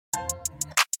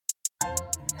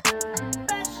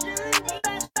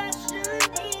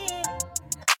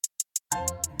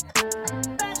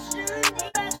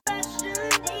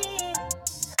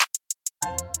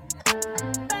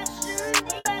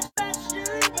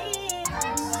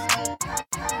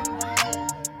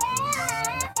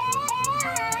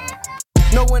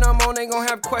when I'm on, they gon'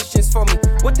 have questions for me.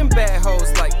 What them bad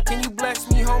hoes like? Can you bless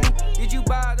me, homie? Did you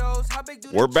buy those? How big do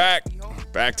We're back.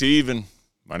 Back to even.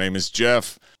 My name is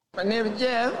Jeff. My name is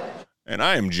Jeff. And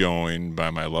I am joined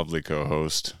by my lovely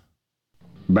co-host,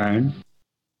 Ben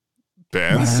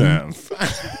Senf.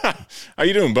 How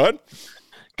you doing, bud?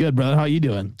 Good, brother. How you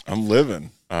doing? I'm living.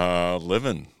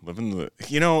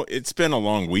 It's been a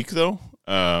long week though.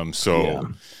 So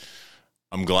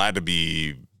I'm glad to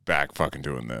be back fucking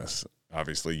doing this.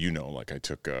 Obviously, I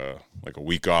took a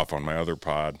week off on my other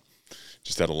pod.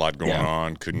 Just had a lot going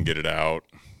on. Couldn't get it out.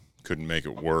 Couldn't make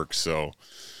it work. So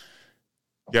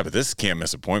yeah, but this can't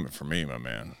miss appointment for me, my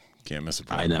man. Can't miss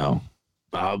appointment. I know.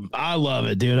 I love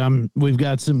it, dude. We've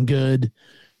got some good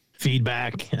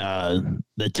feedback.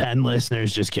 The 10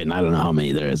 listeners, just kidding. I don't know how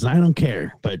many there is. I don't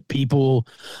care, but people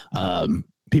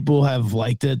have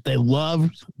liked it. They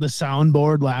loved the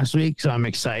soundboard last week, so I'm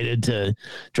excited to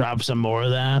drop some more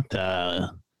of that.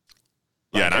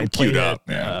 And I'm queued up,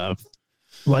 man.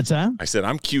 What's that? I said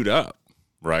I'm queued up,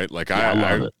 right? Like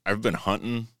I've been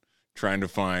hunting, trying to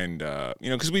find,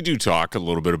 because we do talk a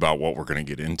little bit about what we're going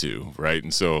to get into, right?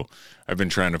 And so I've been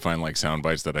trying to find like sound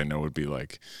bites that I know would be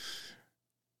like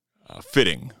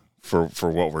fitting for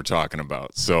what we're talking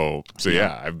about. So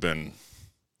yeah, I've been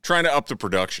trying to up the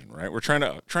production, right? We're trying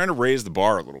to raise the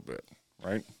bar a little bit,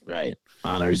 right? Right.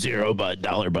 On our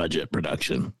 $0 budget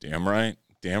production. Damn right.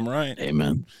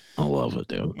 Amen. I love it,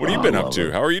 dude. What have you been up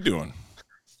to? How are you doing?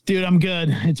 Dude, I'm good.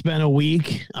 It's been a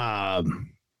week.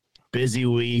 Busy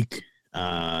week.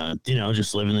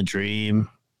 Just living the dream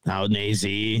out in AZ.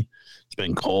 It's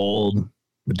been cold.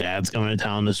 My dad's coming to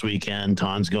town this weekend.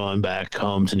 Ton's going back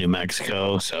home to New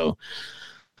Mexico. So,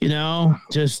 no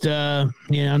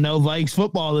Vikes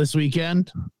football this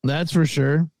weekend. That's for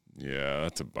sure. Yeah,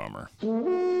 that's a bummer.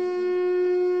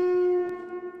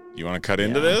 You want to cut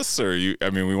into this, or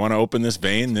we want to open this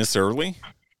vein this early?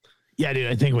 Yeah,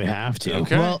 dude, I think we have to.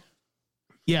 Okay. Well,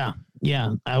 yeah,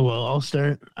 I will. I'll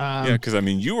start. Because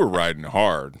you were riding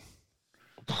hard.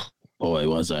 Boy,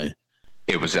 was I.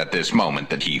 It was at this moment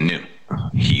that he knew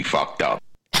he fucked up.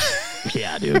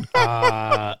 Yeah, dude.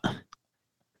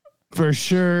 For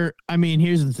sure.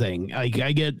 Here's the thing. Like,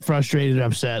 I get frustrated and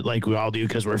upset like we all do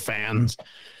because we're fans.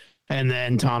 And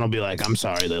then Ton will be like, I'm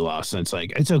sorry they lost. And it's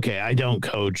like, it's okay. I don't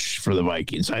coach for the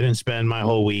Vikings. I didn't spend my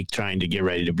whole week trying to get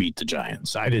ready to beat the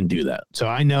Giants. I didn't do that. So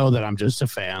I know that I'm just a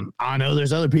fan. I know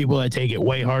there's other people that take it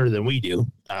way harder than we do.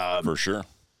 For sure.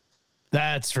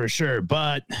 That's for sure.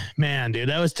 But, man, dude,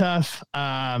 that was tough.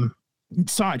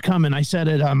 Saw it coming. I said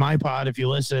it on my pod, if you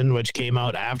listen, which came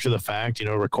out after the fact,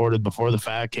 recorded before the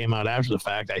fact, came out after the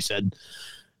fact. I said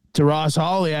to Ross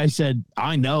Hawley,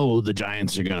 I know the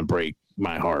Giants are going to break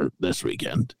my heart this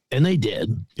weekend. And they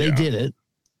did. They did it.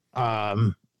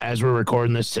 As we're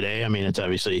recording this today, it's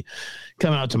obviously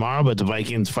coming out tomorrow, but the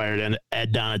Vikings fired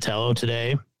Ed Donatello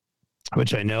today,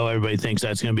 which I know everybody thinks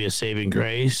that's going to be a saving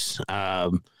grace.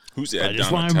 Who's Ed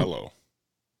Donatello?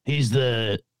 He's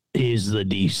the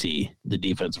DC, the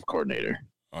defensive coordinator.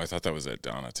 Oh, I thought that was Ed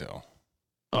Donatello.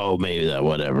 Oh, maybe that,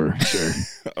 whatever. Sure.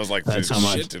 I was like,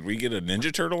 shit, did we get a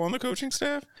Ninja Turtle on the coaching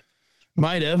staff?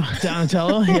 Might have.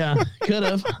 Donatello, yeah, could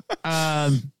have.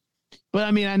 But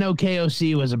I know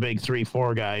KOC was a big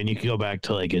 3-4 guy, and you could go back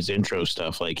to like his intro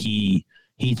stuff. Like he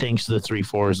thinks the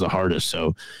 3-4 is the hardest.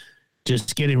 So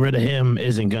just getting rid of him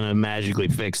isn't going to magically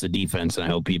fix the defense. And I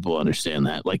hope people understand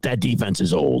that. Like, that defense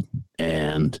is old,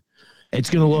 and it's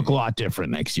going to look a lot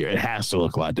different next year. It has to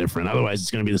look a lot different. Otherwise,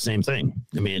 it's going to be the same thing.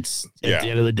 It's at the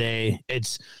end of the day,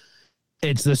 it's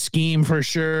the scheme for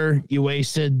sure. You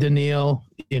wasted Daniil.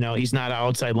 He's not an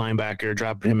outside linebacker.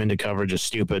 Dropping him into coverage is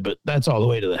stupid, but that's all the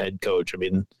way to the head coach.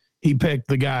 He picked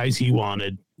the guys he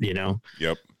wanted,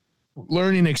 Yep.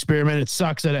 Learning experiment. It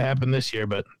sucks that it happened this year,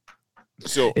 but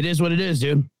it is what it is,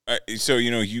 dude. You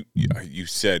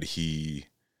said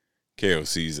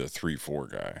KOC's a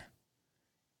 3-4 guy.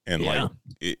 And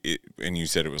and you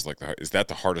said it was like, is that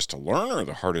the hardest to learn or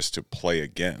the hardest to play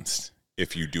against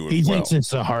if you do it well? He thinks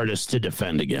it's the hardest to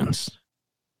defend against.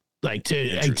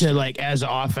 As an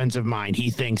offensive mind, he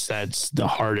thinks that's the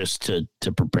hardest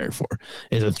to prepare for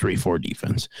is a 3-4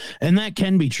 defense. And that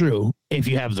can be true if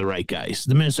you have the right guys.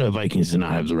 The Minnesota Vikings did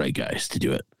not have the right guys to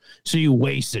do it. So you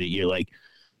wasted it. You're like,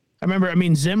 I remember,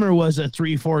 Zimmer was a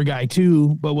 3-4 guy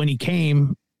too, but when he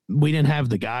came, we didn't have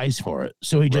the guys for it.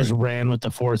 So he just ran with the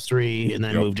 4-3 and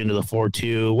then moved into the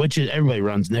 4-2, which is everybody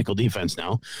runs nickel defense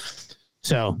now.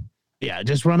 So yeah,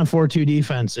 just run a 4-2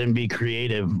 defense and be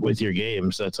creative with your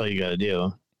games. That's all you got to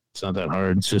do. It's not that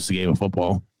hard. It's just a game of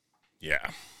football. Yeah.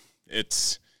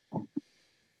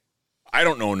 I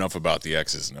don't know enough about the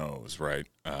X's and O's, right?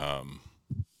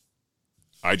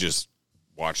 I just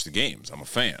watch the games. I'm a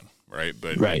fan, right?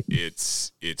 But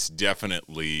it's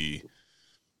definitely,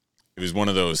 it was one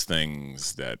of those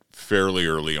things that fairly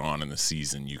early on in the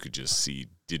season you could just see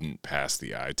didn't pass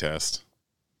the eye test.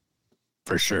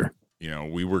 For sure.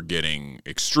 We were getting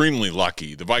extremely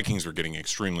lucky. The Vikings were getting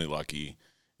extremely lucky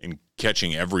in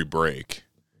catching every break.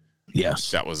 Yes.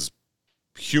 That was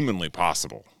humanly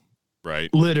possible,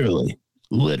 right? Literally.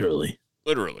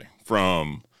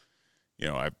 From,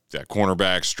 that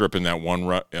cornerback stripping that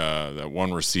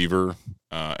one receiver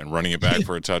and running it back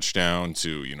for a touchdown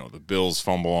to, the Bills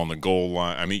fumble on the goal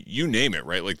line. I mean, you name it,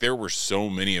 right? Like there were so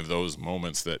many of those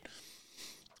moments that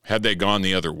had they gone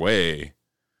the other way,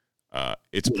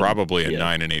 it's probably a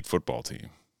 9-8 football team.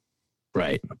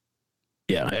 Right.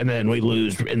 Yeah. And then we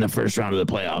lose in the first round of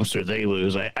the playoffs, or they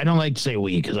lose. I don't like to say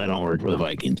we because I don't work for the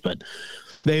Vikings, but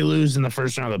they lose in the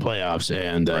first round of the playoffs.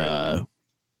 And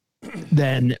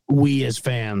then we as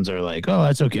fans are like, oh,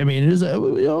 that's okay. I mean, it is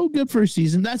a good first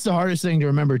season. That's the hardest thing to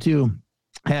remember, too,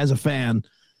 as a fan.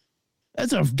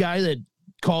 That's a guy that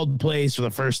called plays for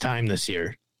the first time this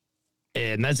year.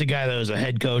 And that's a guy that was a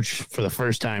head coach for the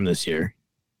first time this year.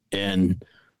 And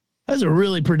that's a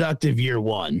really productive year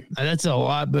one. And that's a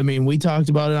lot. I mean, we talked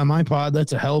about it on my pod.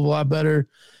 That's a hell of a lot better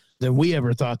than we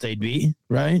ever thought they'd be,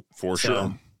 right? For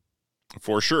sure.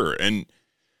 And,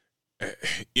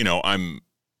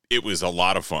 it was a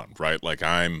lot of fun, right? Like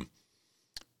I'm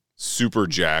super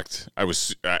jacked. I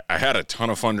had a ton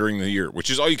of fun during the year, which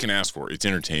is all you can ask for. It's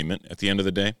entertainment at the end of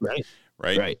the day.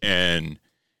 Right. And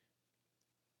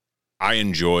I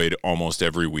enjoyed almost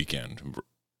every weekend.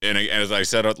 And as I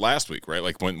said last week, right,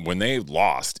 like when they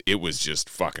lost, it was just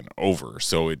fucking over.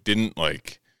 So it didn't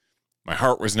my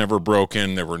heart was never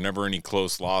broken. There were never any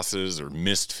close losses or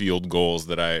missed field goals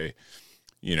that I,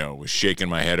 was shaking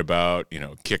my head about,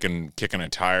 kicking a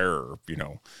tire or,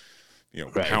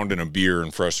 pounding a beer in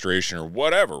frustration or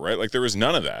whatever, right? Like there was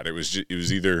none of that. It was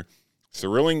either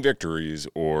thrilling victories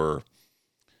or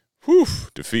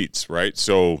defeats, right?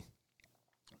 So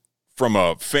from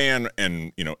a fan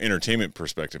and, entertainment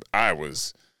perspective, I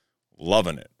was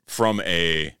loving it. From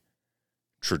a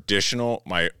traditional,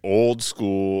 my old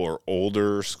school or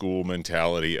older school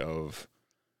mentality of,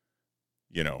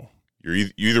 you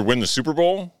either win the Super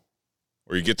Bowl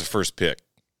or you get the first pick.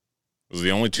 Those are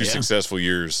the only two successful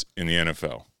years in the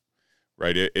NFL,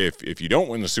 right? If you don't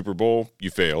win the Super Bowl, you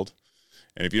failed.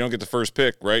 And if you don't get the first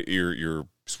pick, right, you're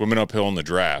swimming uphill in the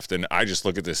draft. And I just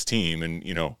look at this team and,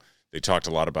 they talked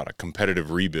a lot about a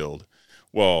competitive rebuild.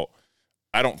 Well,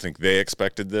 I don't think they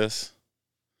expected this.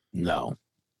 No.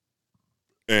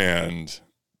 And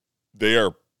they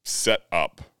are set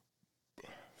up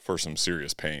for some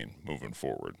serious pain moving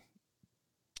forward,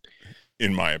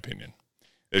 in my opinion.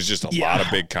 There's just a lot of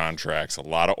big contracts, a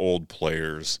lot of old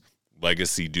players,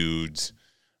 legacy dudes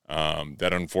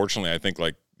that unfortunately I think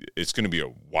it's going to be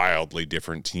a wildly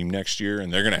different team next year,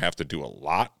 and they're going to have to do a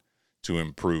lot to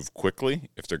improve quickly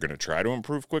if they're going to try to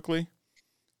improve quickly,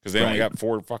 because they only got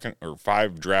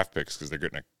 5 draft picks because they're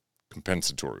getting a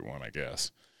compensatory one, I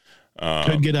guess.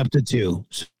 Could get up to 2.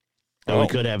 So we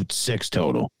could have 6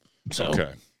 total. So.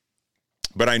 Okay.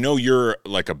 But I know you're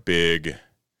like a big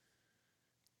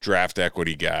draft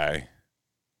equity guy,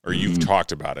 or you've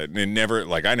talked about it, and I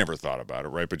never thought about it,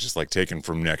 right? But just taking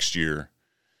from next year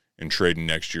and trading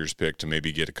next year's pick to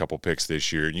maybe get a couple picks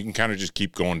this year. And you can kind of just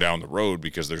keep going down the road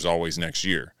because there's always next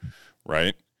year,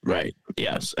 right? Right.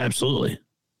 Yes, absolutely.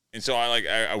 And so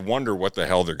I wonder what the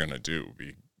hell they're going to do,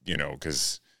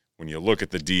 because when you look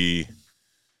at the D,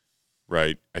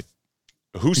 right,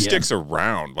 who sticks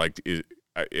around?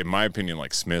 In my opinion,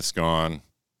 Smith's gone.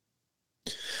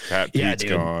 Pat Pete's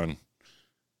gone.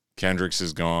 Kendricks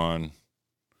is gone.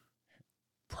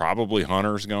 Probably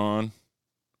Hunter's gone.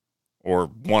 Or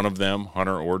one of them,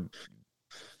 Hunter or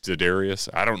Za'Darius.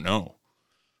 I don't know.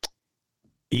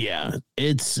 Yeah,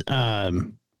 it's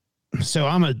so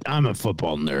I'm a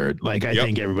football nerd. I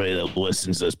think everybody that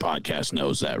listens to this podcast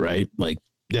knows that, right?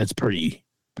 That's pretty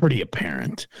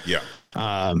apparent. Yeah.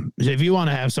 If you want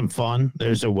to have some fun,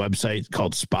 there's a website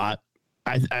called Spot.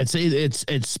 I'd say it's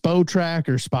SpoTrack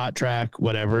or Spot Track,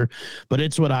 whatever, but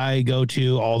it's what I go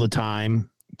to all the time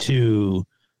to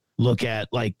look at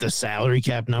the salary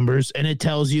cap numbers, and it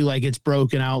tells you it's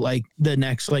broken out the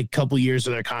next couple years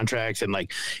of their contracts, and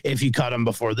if you cut them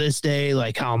before this day,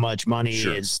 how much money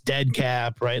is dead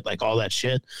cap, right? All that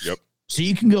shit. Yep. So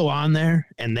you can go on there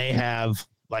and they have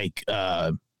a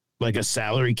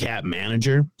salary cap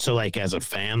manager. So as a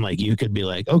fan, you could be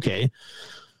okay,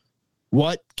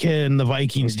 what can the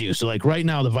Vikings do? So right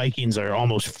now the Vikings are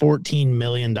almost $14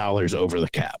 million over the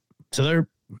cap. So they're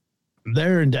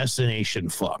they're in destination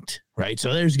fucked, right?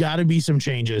 So there's got to be some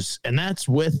changes, and that's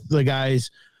with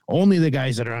only the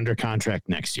guys that are under contract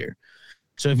next year.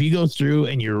 So if you go through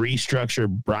and you restructure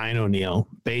Brian O'Neill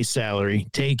base salary,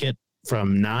 take it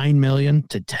from $9 million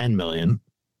to $10 million,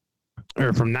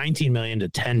 or from $19 million to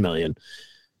 $10 million,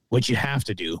 which you have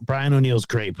to do. Brian O'Neill's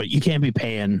great, but you can't be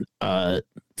paying a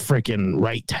freaking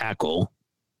right tackle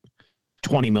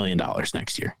 $20 million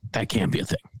next year. That can't be a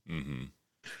thing. Mm-hmm.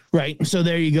 Right. So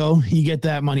there you go. You get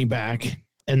that money back.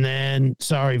 And then,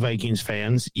 sorry, Vikings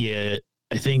fans. Yeah,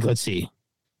 I think, let's see.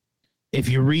 If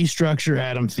you restructure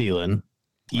Adam Thielen,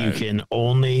 you can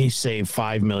only save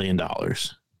 $5 million.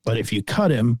 But if you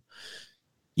cut him,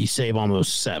 you save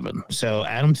almost $7 million. So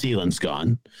Adam Thielen's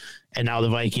gone. And now the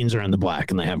Vikings are in the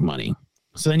black and they have money.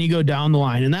 So then you go down the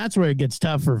line, and that's where it gets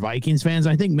tough for Vikings fans.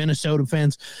 I think Minnesota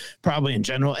fans probably in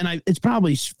general, and it's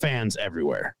probably fans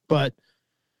everywhere. But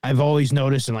I've always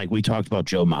noticed, and like we talked about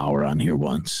Joe Mauer on here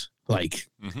once, like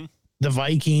the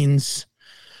Vikings,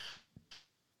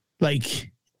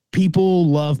 like people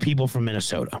love people from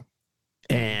Minnesota.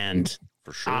 And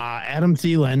for sure. Adam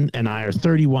Thielen and I are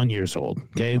 31 years old.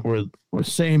 Okay. We're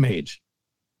same age.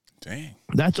 Dang.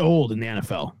 That's old in the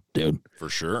NFL, dude. For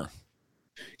sure.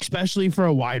 Especially for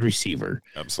a wide receiver.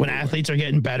 Absolutely. When athletes are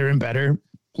getting better and better,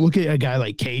 look at a guy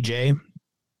like KJ.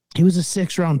 He was a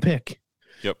 6th-round pick.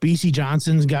 Yep. BC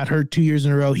Johnson's got hurt 2 years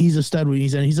in a row. He's a stud when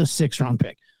he's in. He's a 6th-round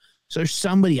pick. So there's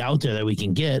somebody out there that we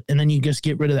can get, and then you just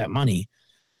get rid of that money.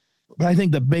 But I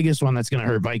think the biggest one that's going to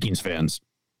hurt Vikings fans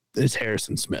is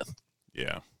Harrison Smith.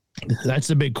 Yeah. That's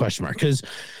the big question mark. Because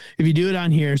if you do it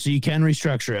on here, so you can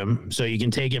restructure him, so you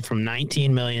can take it from $19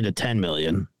 million to $10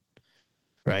 million.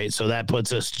 Right. So that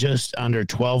puts us just under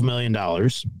 $12 million,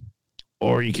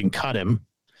 or you can cut him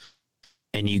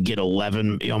and you get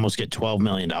you almost get $12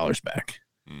 million back.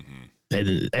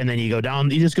 Mm-hmm. And then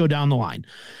you just go down the line.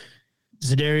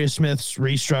 Zadarius Smith's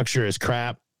restructure is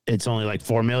crap. It's only like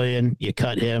 $4 million. You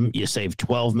cut him, you save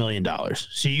 $12 million.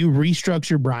 So you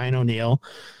restructure Brian O'Neill,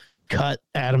 cut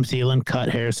Adam Thielen, cut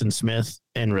Harrison Smith,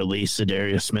 and release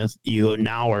Zadarius Smith. You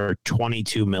now are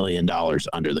 $22 million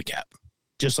under the cap.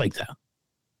 Just like that.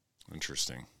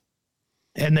 Interesting.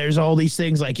 And there's all these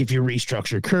things, like if you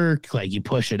restructure Kirk, like you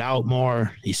push it out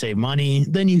more, you save money.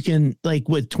 Then you can, like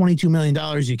with $22 million,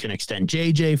 you can extend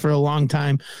JJ for a long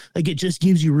time. Like it just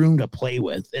gives you room to play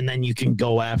with. And then you can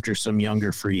go after some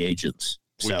younger free agents.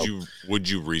 Would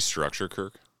you restructure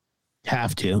Kirk?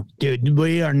 Have to. Dude,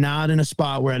 we are not in a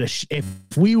spot where if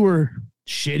we were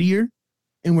shittier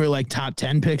and we're like top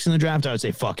 10 picks in the draft, I would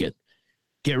say, fuck it.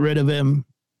 Get rid of him.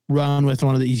 Run with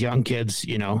one of these young kids,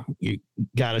 you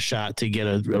got a shot to get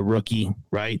a rookie,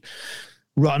 right?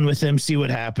 Run with him, see what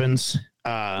happens.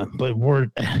 But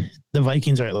the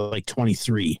Vikings are at like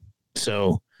 23.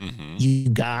 So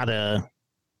you have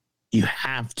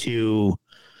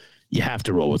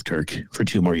to roll with Kirk for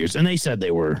 2 more years. And they said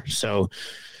they were. So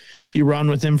you run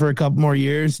with him for a couple more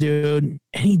years, dude.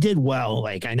 And he did well.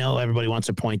 Like, I know everybody wants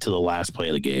to point to the last play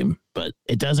of the game, but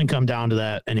it doesn't come down to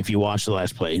that. And if you watch the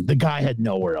last play, the guy had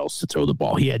nowhere else to throw the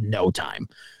ball. He had no time.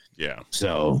 Yeah.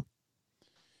 So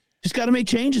just got to make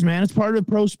changes, man. It's part of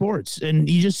pro sports. And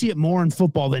you just see it more in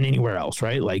football than anywhere else,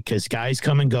 right? Like, because guys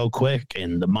come and go quick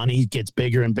and the money gets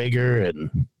bigger and bigger.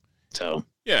 And so.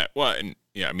 Yeah. Well, and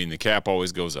yeah, I mean, the cap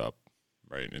always goes up,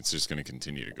 right? It's just going to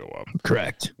continue to go up.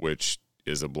 Correct. Which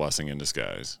is a blessing in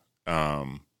disguise.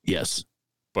 Yes.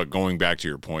 But going back to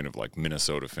your point of like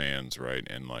Minnesota fans, right?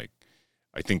 And like,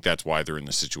 I think that's why they're in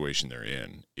the situation they're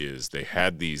in, is they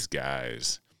had these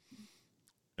guys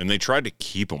and they tried to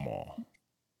keep them all.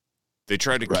 They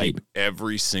tried to keep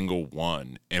every single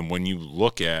one. And when you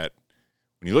look at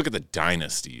the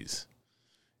dynasties,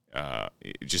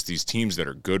 just these teams that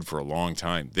are good for a long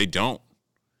time, they don't.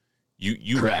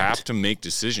 You have to make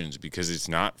decisions because it's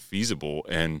not feasible.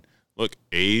 And look,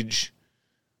 age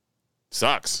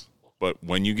sucks, but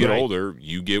when you get older,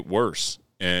 you get worse.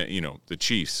 And, the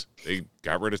Chiefs, they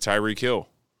got rid of Tyreek Hill,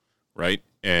 right?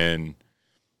 And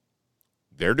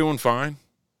they're doing fine.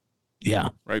 Yeah.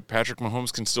 Right? Patrick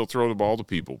Mahomes can still throw the ball to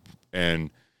people. And,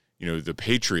 the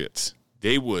Patriots,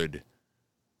 it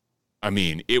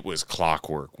was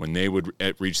clockwork. When they would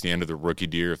reach the end of the rookie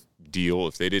deal,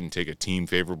 if they didn't take a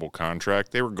team-favorable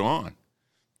contract, they were gone.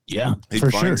 Yeah, they'd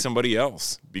for find sure. somebody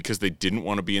else because they didn't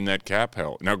want to be in that cap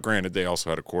hell. Now, granted, they also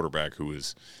had a quarterback who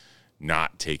was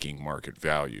not taking market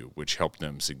value, which helped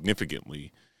them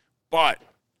significantly. But,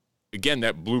 again,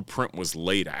 that blueprint was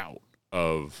laid out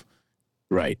of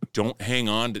don't hang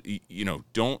on to,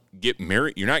 don't get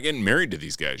married. You're not getting married to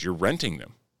these guys. You're renting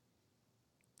them.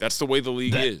 That's the way the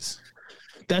league is.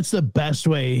 That's the best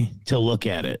way to look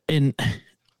at it. And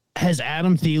has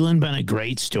Adam Thielen been a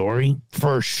great story?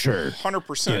 For sure.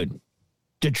 100%. Dude,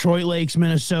 Detroit Lakes,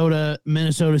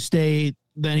 Minnesota State,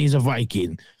 then he's a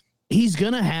Viking. There's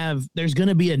going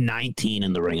to be a 19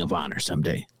 in the Ring of Honor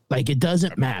someday. Like, it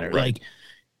doesn't matter. Right. Like,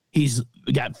 he's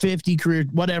got 50 career,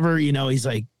 whatever,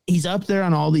 he's up there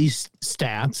on all these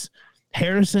stats.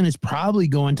 Harrison is probably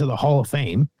going to the Hall of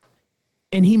Fame,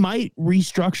 and he might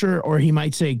restructure, or he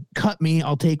might say, cut me,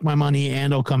 I'll take my money,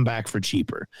 and I'll come back for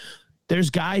cheaper. There's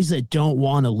guys that don't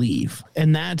want to leave,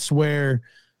 and that's where,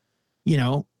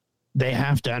 they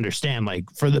have to understand, like,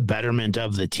 for the betterment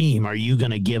of the team, are you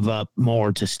going to give up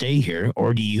more to stay here,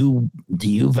 or do you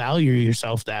value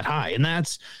yourself that high? And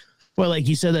that's, well, like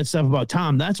you said that stuff about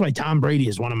Tom, that's why Tom Brady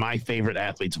is one of my favorite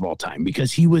athletes of all time,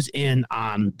 because he was in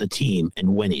on the team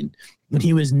and winning. And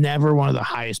he was never one of the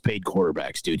highest paid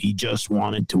quarterbacks, dude. He just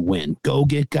wanted to win. Go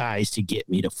get guys to get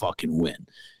me to fucking win.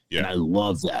 Yeah. And I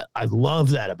love that. I love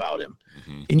that about him.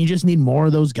 Mm-hmm. And you just need more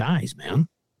of those guys, man.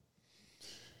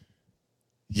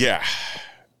 Yeah.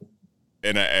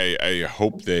 And I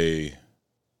hope the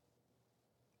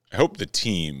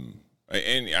team,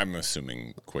 and I'm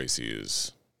assuming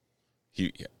Kwesi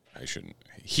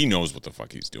he knows what the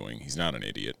fuck he's doing. He's not an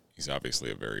idiot. He's obviously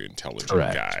a very intelligent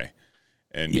guy.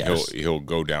 And he'll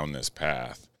go down this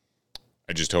path.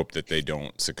 I just hope that they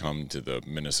don't succumb to the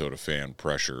Minnesota fan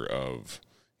pressure of,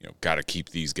 got to keep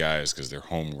these guys because they're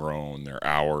homegrown, they're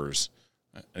ours.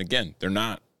 And again, they're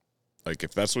not. Like,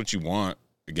 if that's what you want,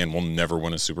 again, we'll never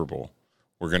win a Super Bowl.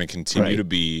 We're going to continue to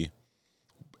be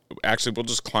 – actually, we'll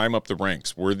just climb up the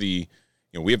ranks. We're we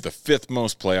have the 5th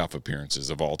most playoff appearances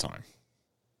of all time.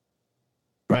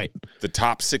 Right. The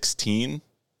top 16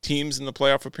 teams in the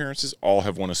playoff appearances all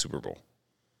have won a Super Bowl.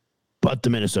 But the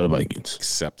Minnesota Vikings.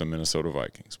 Except the Minnesota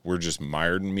Vikings. We're just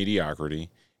mired in mediocrity.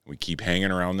 We keep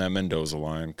hanging around that Mendoza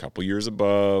line, a couple years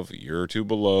above, a year or two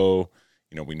below.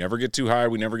 We never get too high,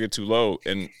 we never get too low.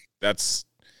 And that's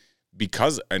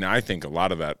because, and I think a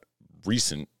lot of that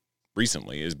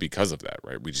recently is because of that,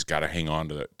 right? We just got to hang on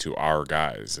to our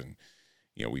guys. And,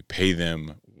 we pay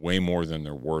them way more than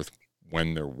they're worth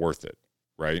when they're worth it,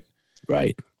 right?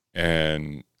 Right.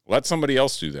 And let somebody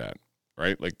else do that,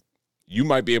 right? Like, you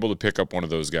might be able to pick up one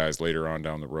of those guys later on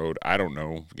down the road. I don't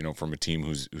know, from a team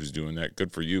who's doing that.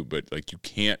 Good for you. But, like, you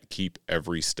can't keep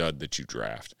every stud that you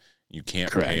draft. You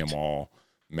can't pay them all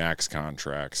max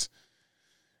contracts.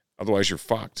 Otherwise, you're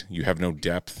fucked. You have no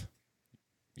depth.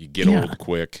 You get old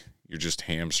quick. You're just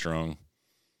hamstrung.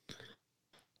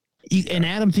 And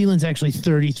Adam Thielen's actually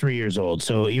 33 years old.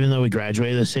 So even though we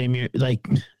graduated the same year, like,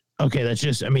 okay, that's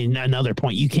just, another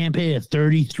point. You can't pay a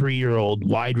 33-year-old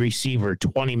wide receiver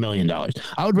 $20 million.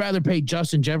 I would rather pay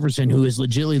Justin Jefferson, who is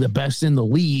legitimately the best in the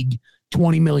league,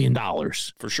 $20 million.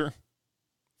 For sure.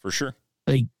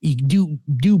 Like, you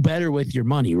do better with your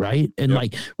money, right? And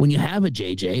like, when you have a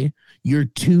JJ, your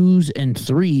 2s and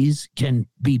 3s can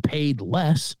be paid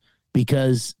less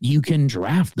because you can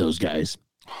draft those guys.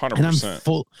 100%. And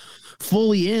I'm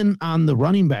fully in on the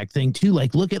running back thing too.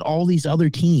 Like, look at all these other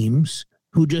teams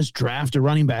who just draft a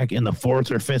running back in the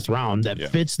 4th or 5th round that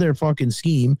fits their fucking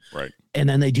scheme. Right. And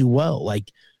then they do well.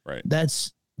 Like,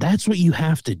 that's what you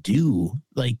have to do.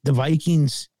 Like, the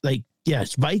Vikings, like,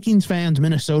 yes, Vikings fans,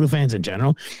 Minnesota fans in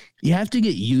general, you have to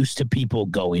get used to people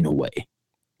going away.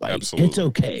 Like, absolutely. It's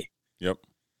okay. Yep.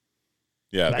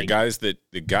 Yeah.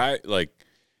 Like,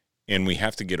 and we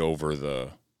have to get over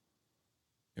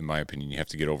in my opinion, you have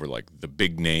to get over, like, the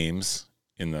big names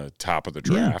in the top of the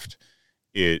draft.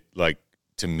 It, like,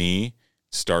 to me,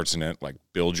 starts in it, like,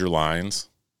 build your lines,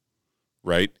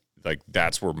 right? Like,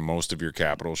 that's where most of your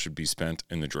capital should be spent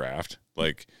in the draft.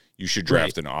 Like, you should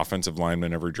draft an offensive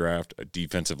lineman every draft, a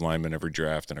defensive lineman every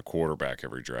draft, and a quarterback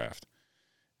every draft.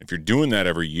 If you're doing that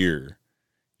every year,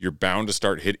 you're bound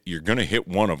to you're going to hit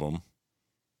one of them.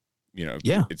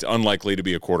 It's unlikely to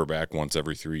be a quarterback once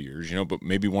every 3 years, but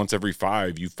maybe once every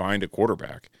 5, you find a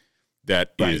quarterback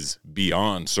that is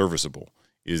beyond serviceable,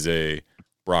 is a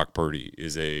Brock Purdy,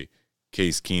 is a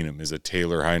Case Keenum, is a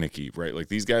Taylor Heineke, right? Like,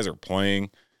 these guys are playing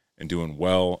and doing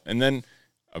well. And then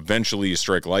eventually you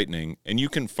strike lightning, and you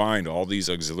can find all these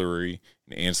auxiliary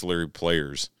and ancillary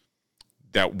players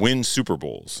that win Super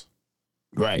Bowls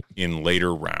in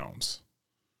later rounds,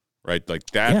 right? Like,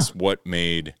 that's what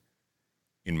made,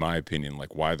 in my opinion,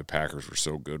 like, why the Packers were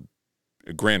so good.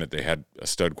 Granted, they had a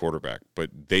stud quarterback, but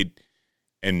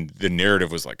and the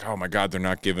narrative was like, oh my God, they're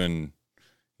not giving,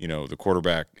 the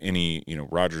quarterback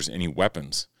Rodgers any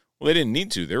weapons. Well, they didn't need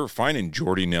to. They were finding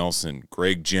Jordy Nelson,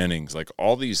 Greg Jennings, like,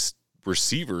 all these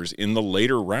receivers in the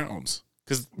later rounds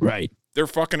because they're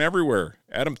fucking everywhere.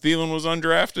 Adam Thielen was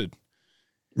undrafted.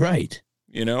 Right.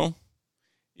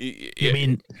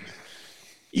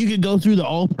 You could go through the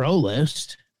all-pro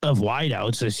list of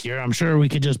wideouts this year. I'm sure we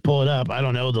could just pull it up. I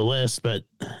don't know the list, but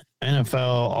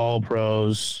NFL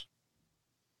all-pros.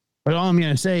 But all I'm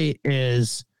going to say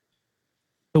is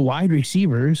the wide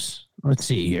receivers. Let's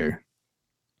see here.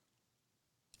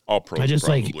 All pros just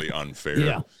probably unfair.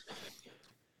 Yeah.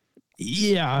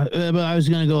 Yeah, but I was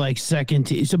going to go like second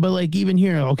team. So, but like even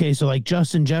here, okay, so like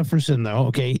Justin Jefferson, though,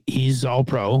 okay, he's all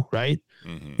pro, right?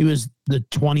 Mm-hmm. He was the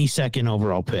 22nd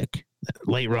overall pick,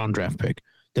 late round draft pick.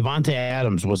 Devontae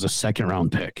Adams was a second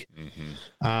round pick.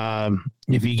 Mm-hmm.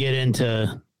 If you get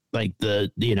into like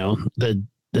the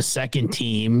second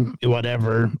team,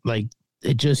 whatever, like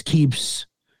it just keeps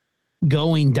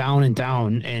going down and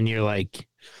down. And you're like,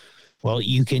 well,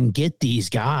 you can get these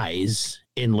guys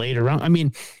in later round. I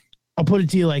mean, I'll put it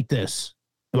to you like this.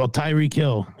 Well, Tyreek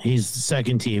Hill, he's the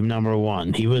second team, number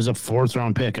one. He was a fourth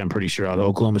round pick, I'm pretty sure, out of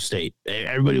Oklahoma State.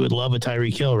 Everybody would love a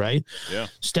Tyreek Hill, right? Yeah.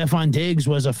 Stephon Diggs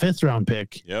was a fifth round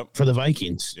pick for the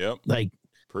Vikings. Yep. Like,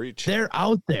 preach. They're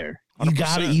out there. 100%. You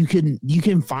got it. You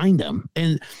can find them.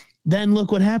 And then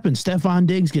look what happened. Stephon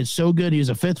Diggs gets so good. He was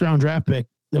a fifth round draft pick.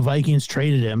 The Vikings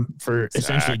traded him for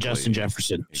essentially Justin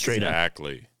Jefferson. Straight up.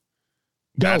 Exactly.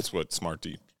 That's what smart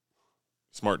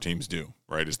teams do,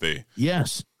 right? Is they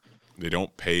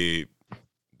don't pay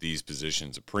these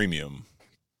positions a premium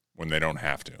when they don't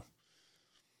have to.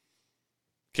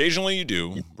 Occasionally you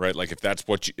do, right? Like if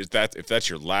that's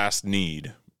your last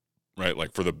need, right?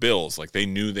 Like for the Bills, like they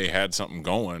knew they had something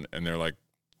going and they're like,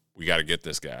 we got to get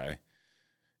this guy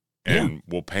and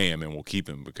we'll pay him and we'll keep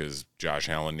him because Josh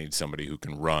Allen needs somebody who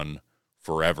can run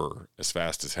forever as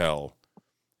fast as hell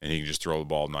and he can just throw the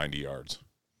ball 90 yards.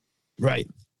 Right.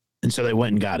 And so they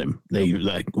went and got him. They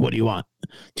like, what do you want?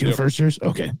 Two firsters?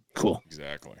 Okay, cool.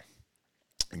 Exactly.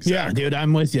 Yeah, dude,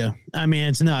 I'm with you. I mean,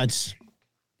 it's nuts.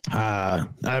 I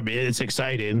mean, it's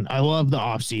exciting. I love the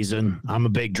off season. I'm a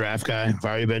big draft guy. I've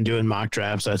already been doing mock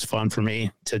drafts. That's fun for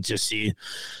me to just see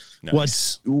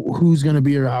who's going to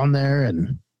be around there.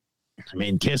 And I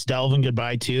mean, kiss Delvin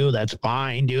goodbye too. That's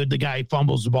fine, dude. The guy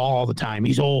fumbles the ball all the time.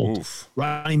 He's old. Oof.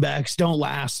 Running backs don't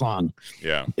last long.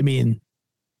 Yeah.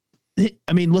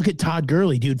 I mean, look at Todd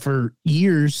Gurley, dude. For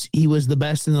years, he was the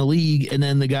best in the league, and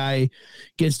then the guy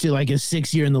gets to like his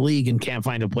 6th year in the league and can't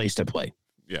find a place to play.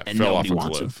 Yeah, and fell off a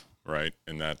cliff, right?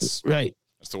 And that's right.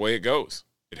 That's the way it goes.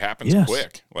 It happens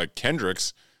quick. Like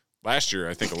Kendricks last year,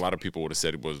 I think a lot of people would have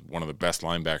said it was one of the best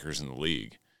linebackers in the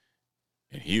league,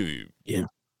 and he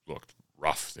looked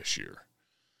rough this year.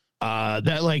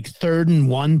 That like 3rd and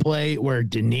 1 play where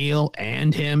Daniil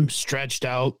and him stretched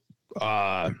out.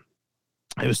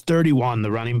 It was 31,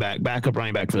 the backup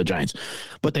running back for the Giants,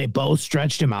 but they both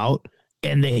stretched him out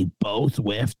and they both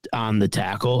whiffed on the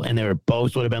tackle and they were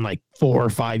both would have been like 4 or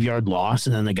 5 yard loss.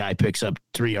 And then the guy picks up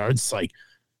 3 yards. It's like,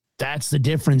 that's the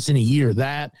difference in a year.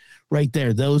 That right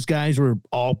there, those guys were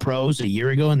all pros a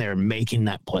year ago and they're making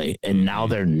that play and now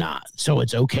they're not. So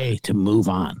it's okay to move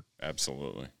on.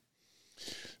 Absolutely.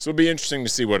 So it'll be interesting to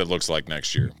see what it looks like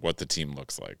next year, what the team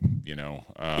looks like,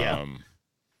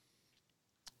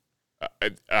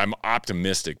 I'm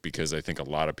optimistic because I think a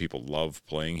lot of people love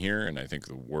playing here, and I think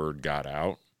the word got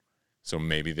out. So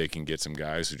maybe they can get some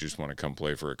guys who just want to come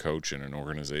play for a coach in an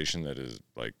organization that is,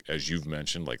 like, as you've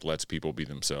mentioned, like lets people be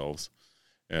themselves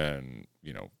and,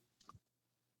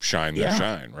 shine their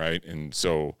shine, right? And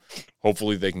so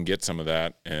hopefully they can get some of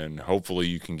that, and hopefully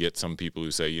you can get some people who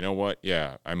say, you know what,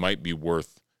 yeah, I might be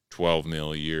worth $12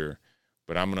 million a year,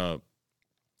 but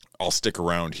I'll stick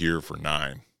around here for $9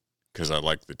 million. Because I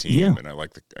like the team and I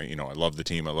like I love the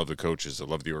team. I love the coaches. I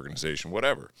love the organization,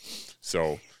 whatever.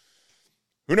 So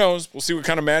who knows? We'll see what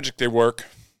kind of magic they work.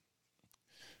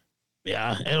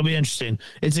 Yeah, it'll be interesting.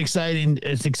 It's exciting.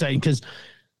 It's exciting because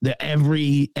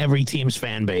every team's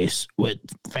fan base with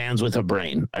fans with a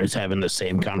brain is having the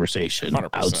same conversation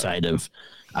 100%.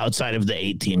 outside of the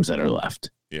 8 teams that are left.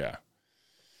 Yeah.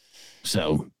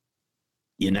 So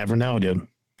you never know, dude.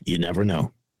 You never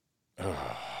know.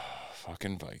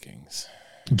 Fucking Vikings.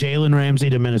 Jalen Ramsey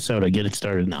to Minnesota. Get it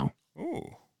started now.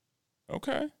 Ooh.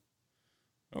 Okay.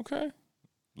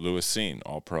 Lewis Seen,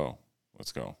 all pro.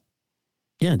 Let's go.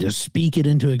 Yeah, just speak it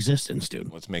into existence,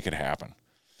 dude. Let's make it happen.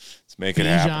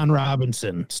 Bijan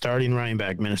Robinson, starting running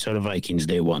back, Minnesota Vikings,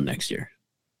 day 1 next year.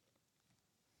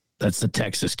 That's the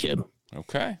Texas kid.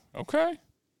 Okay.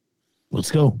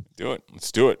 Let's go.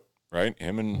 Let's do it. Right?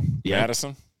 Him and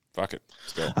Madison. Fuck it.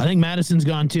 Let's go. I think Madison's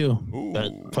gone too. Ooh.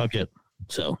 But fuck it.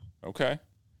 So. Okay.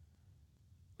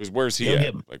 Where's he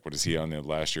at? Like, what is he on the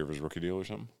last year of his rookie deal or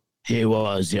something? He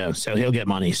was, yeah. So he'll get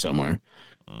money somewhere.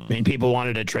 I mean, people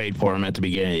wanted to trade for him at the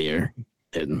beginning of the year.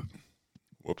 And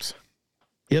whoops.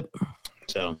 Yep.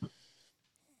 So.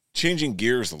 changing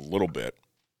gears a little bit.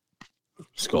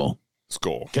 Skull.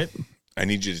 Okay. I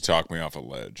need you to talk me off a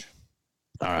ledge.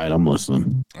 All right, I'm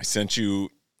listening. I sent you,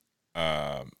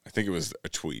 I think it was a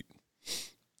tweet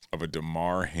of a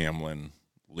Damar Hamlin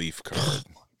Leaf card.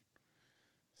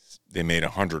 They made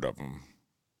 100 of them,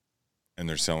 and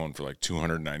they're selling for like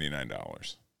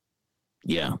 $299.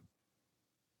 Yeah.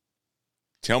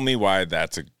 Tell me why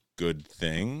that's a good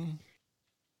thing.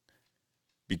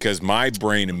 Because my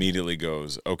brain immediately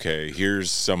goes, okay,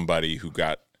 here's somebody who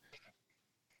got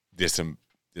this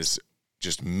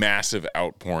just massive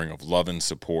outpouring of love and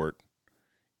support,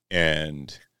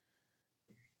 and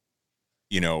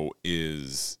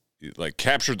is like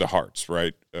captured the hearts,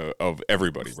 right, of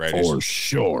everybody, right? For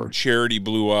sure. Charity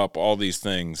blew up, all these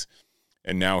things,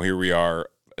 and now here we are,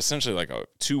 essentially like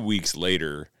 2 weeks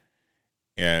later,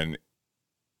 and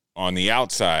on the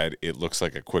outside, it looks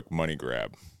like a quick money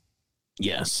grab.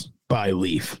 Yes, by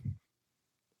Leaf.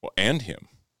 Well, and him.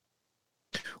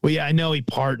 Well, yeah, I know he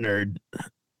partnered.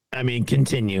 I mean,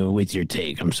 continue with your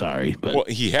take. I'm sorry, but well,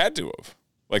 he had to have.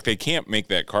 Like, they can't make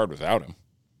that card without him.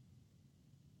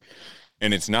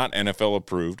 And it's not NFL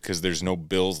approved because there's no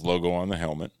Bills logo on the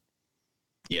helmet.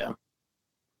 Yeah.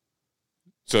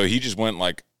 So he just went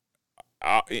like,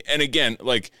 and again,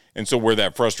 like, and so where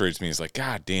that frustrates me is like,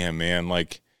 God damn, man,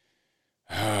 like,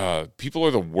 people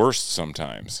are the worst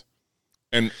sometimes.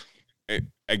 And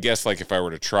I guess, like, if I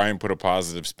were to try and put a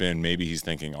positive spin, maybe he's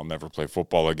thinking, I'll never play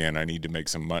football again. I need to make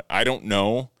some money. I don't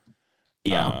know.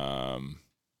 Yeah.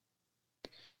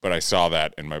 But I saw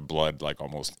that and my blood, like,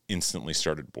 almost instantly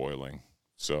started boiling.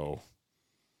 So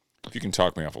if you can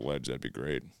talk me off a ledge, that'd be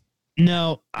great.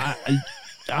 No,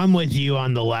 I'm with you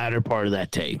on the latter part of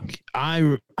that take.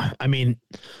 I mean,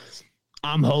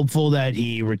 I'm hopeful that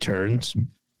he returns,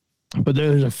 but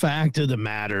there's a fact of the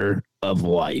matter of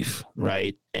life,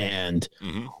 right? And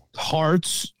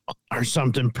hearts are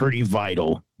something pretty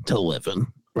vital to live in,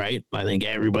 right? I think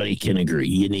everybody can agree.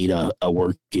 You need a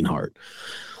working heart.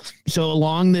 So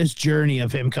along this journey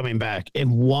of him coming back, if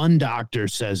one doctor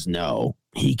says no,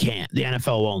 he can't. The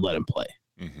NFL won't let him play.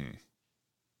 Mm-hmm.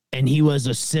 And he was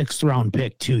a 6th round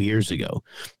pick 2 years ago.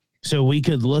 So we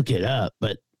could look it up,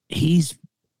 but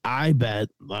I bet,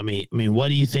 I mean, what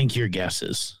do you think your guess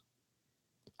is?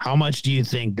 How much do you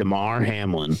think Damar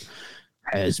Hamlin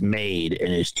has made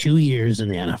in his 2 years in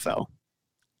the NFL?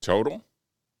 Total?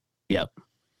 Yep.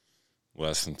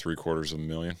 Less than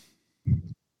 $750,000.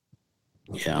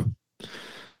 Yeah.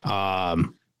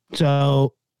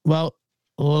 So, well,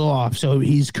 a little off. So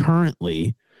he's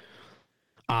currently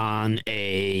on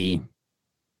a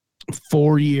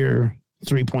 4-year,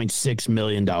 $3.6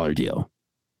 million deal.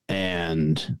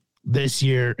 And this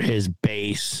year his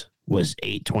base was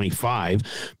 $825,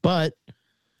 but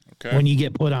when you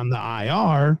get put on the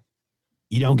IR,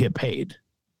 you don't get paid.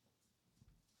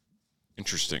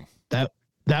 Interesting.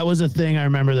 That was a thing I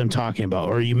remember them talking about,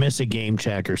 or you miss a game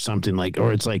check or something like,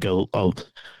 or it's like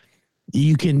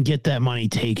you can get that money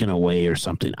taken away or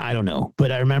something. I don't know.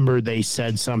 But I remember they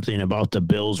said something about the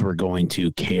Bills were going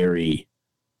to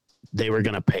they were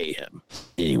going to pay him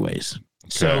anyways. Okay.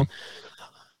 So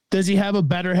does he have a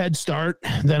better head start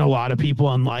than a lot of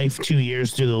people in life? 2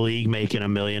 years through the league, making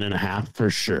 $1.5 million for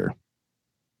sure.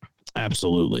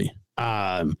 Absolutely.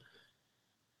 I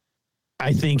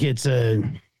think it's a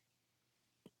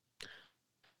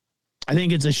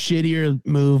shittier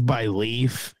move by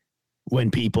Leaf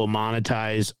when people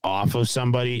monetize off of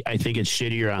somebody. I think it's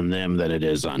shittier on them than it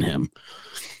is on him,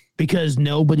 because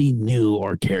nobody knew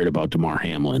or cared about Damar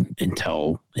Hamlin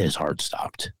until his heart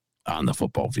stopped on the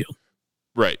football field.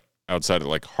 Right. Outside of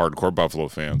like hardcore Buffalo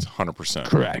fans, 100%.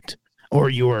 Correct. Or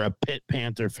you were a Pitt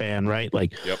Panther fan, right?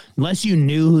 Like, yep. Unless you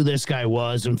knew who this guy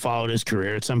was and followed his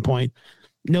career at some point,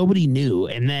 nobody knew.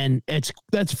 And then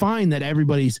that's fine that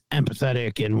everybody's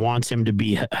empathetic and wants him to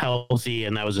be healthy,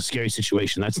 and that was a scary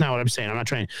situation. That's not what I'm saying. I'm not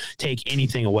trying to take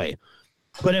anything away.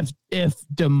 But if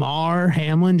Damar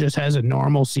Hamlin just has a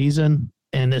normal season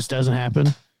and this doesn't happen,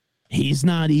 he's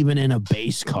not even in a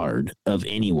base card of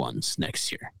anyone's next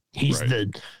year. He's right.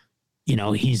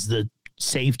 He's the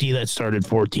safety that started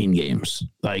 14 games.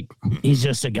 Like, he's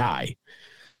just a guy.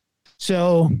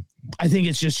 So I think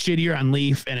it's just shittier on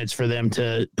Leaf, and it's for them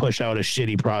to push out a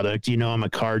shitty product. I'm a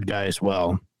card guy as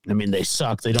well. I mean, they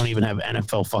suck. They don't even have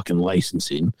NFL fucking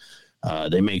licensing.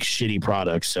 They make shitty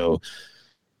products. So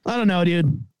I don't know,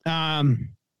 dude.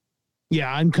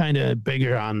 Yeah, I'm kind of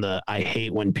bigger on I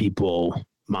hate when people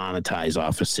monetize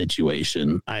off a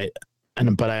situation.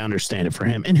 But I understand it for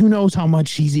him. And who knows how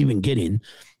much he's even getting.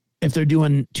 If they're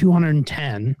doing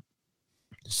 210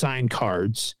 signed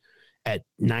cards at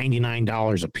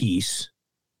 $99 a piece,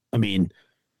 I mean,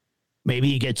 maybe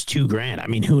he gets $2,000. I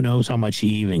mean, who knows how much he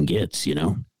even gets, you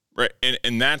know? Right.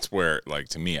 And that's where, like,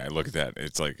 to me, I look at that.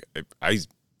 It's like, I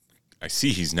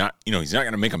see he's not going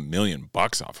to make $1 million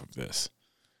off of this.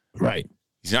 Right.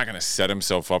 He's not going to set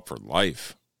himself up for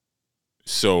life.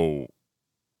 So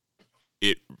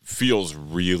it feels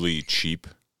really cheap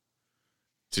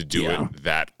to do it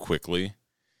that quickly.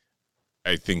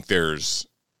 I think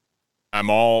I'm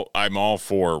all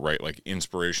for, right, like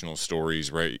inspirational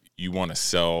stories, right? You want to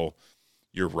sell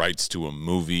your rights to a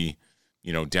movie,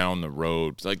 you know, down the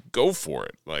road, like go for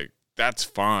it. Like that's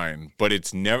fine, but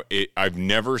I've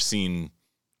never seen,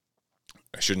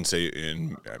 I shouldn't say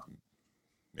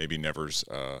maybe never's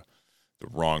the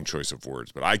wrong choice of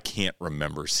words, but I can't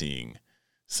remember seeing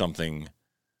something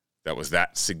that was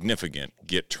that significant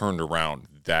get turned around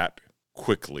that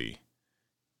quickly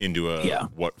into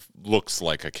what looks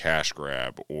like a cash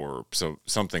grab or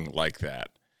something like that.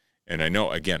 And I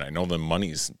know the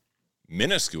money's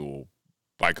minuscule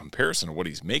by comparison to what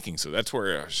he's making. So that's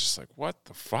where I was just like, what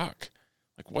the fuck?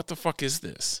 Like, what the fuck is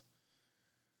this?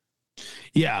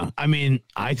 Yeah, I mean,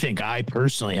 I think I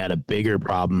personally had a bigger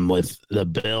problem with the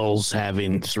Bills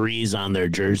having 3s on their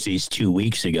jerseys 2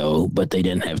 weeks ago, but they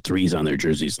didn't have 3s on their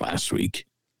jerseys last week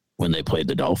when they played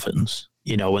the Dolphins.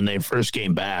 You know, when they first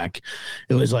came back,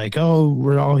 it was like, oh,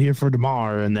 we're all here for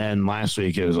tomorrow. And then last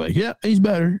week it was like, yeah, he's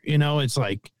better. You know, it's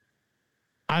like,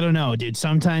 I don't know, dude.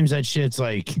 Sometimes that shit's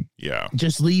like,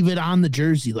 just leave it on the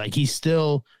jersey. Like he's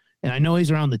still... And I know he's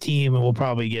around the team, and we'll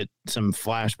probably get some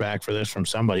flashback for this from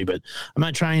somebody, but I'm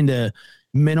not trying to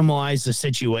minimize the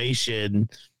situation,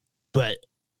 but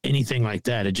anything like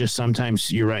that, it just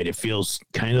sometimes, you're right, it feels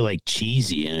kind of like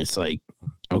cheesy, and it's like,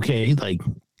 okay, like,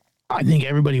 I think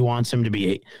everybody wants him to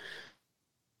be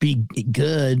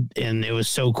good, and it was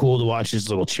so cool to watch his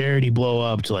little charity blow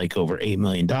up to like over $8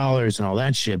 million and all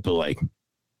that shit, but like,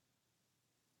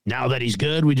 now that he's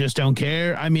good, we just don't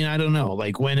care. I mean, I don't know.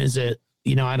 Like, when is it?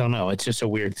 You know, I don't know. It's just a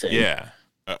weird thing. Yeah,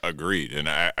 agreed. And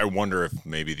I wonder if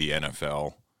maybe the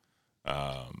NFL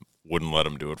wouldn't let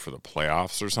him do it for the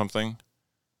playoffs or something.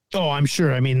 Oh, I'm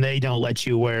sure. I mean, they don't let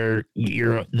you wear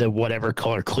the whatever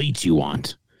color cleats you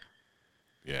want.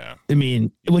 Yeah. I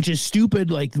mean, which is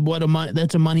stupid. Like,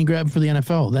 that's a money grab for the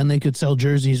NFL. Then they could sell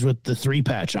jerseys with the 3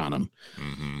 patch on them.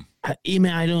 Mm-hmm. I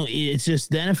mean, it's just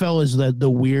the NFL is the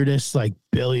weirdest, like,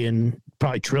 billion,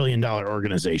 probably $1 trillion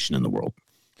organization in the world.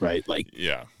 Right? Like,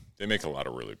 yeah, they make a lot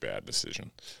of really bad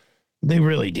decisions. They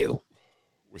really do.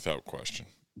 Without question.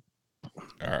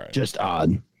 All right. Just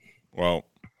odd. Well,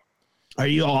 are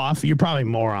you off? You're probably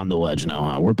more on the ledge now,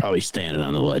 huh? We're probably standing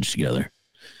on the ledge together.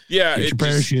 Yeah. Get your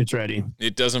parachute's ready.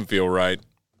 It doesn't feel right.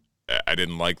 I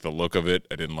didn't like the look of it.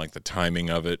 I didn't like the timing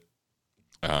of it.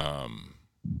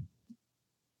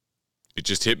 It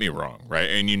just hit me wrong,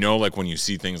 right? And you know, like when you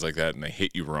see things like that and they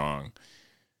hit you wrong,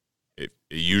 it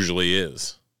usually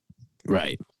is.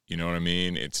 Right. You know what I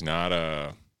mean? It's not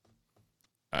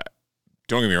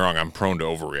don't get me wrong, I'm prone to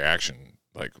overreaction,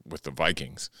 like with the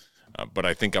Vikings. But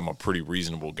I think I'm a pretty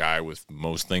reasonable guy with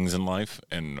most things in life,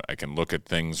 and I can look at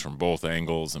things from both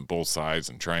angles and both sides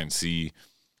and try and see,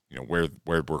 you know, where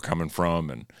we're coming from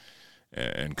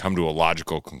and come to a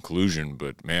logical conclusion.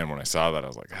 But man, when I saw that, I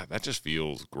was like, that just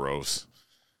feels gross.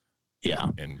 Yeah.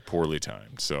 And poorly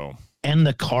timed. So. And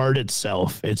the card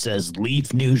itself, it says Leaf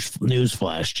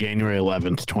Newsflash, January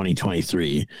 11th,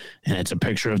 2023. And it's a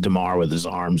picture of DeMar with his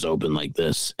arms open like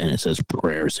this. And it says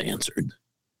prayers answered.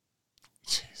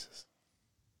 Jesus.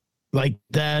 Like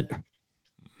that.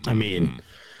 I mean,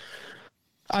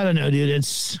 I don't know, dude.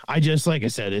 Like I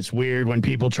said, it's weird when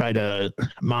people try to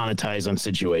monetize on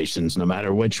situations, no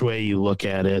matter which way you look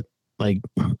at it. Like,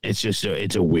 it's just,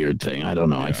 it's a weird thing. I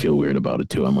don't know. Yeah. I feel weird about it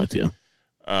too. I'm with you.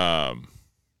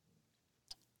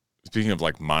 Speaking of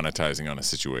like monetizing on a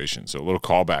situation, so a little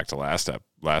callback to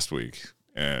last week,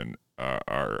 and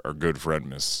our good friend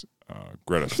Miss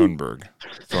Greta Thunberg,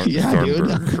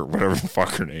 Thunberg or whatever the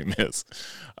fuck her name is.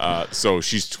 So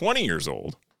she's 20 years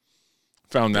old.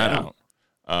 Found that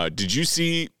out. Did you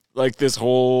see like this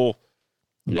whole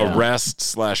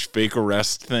arrest/fake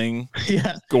arrest thing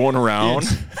going around?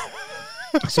 Yes.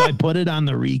 So I put it on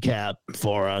the recap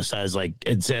for us as like,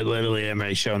 it said literally in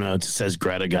my show notes, it says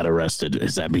Greta got arrested.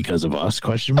 Is that because of us? ?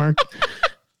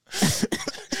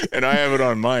 And I have it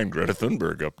on mine, Greta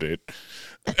Thunberg update.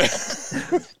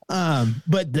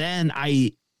 But then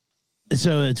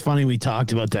so it's funny we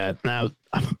talked about that. Now,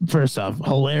 first off,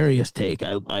 hilarious take.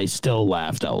 I still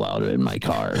laughed out loud in my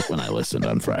car when I listened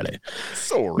on Friday.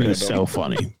 So random. It was so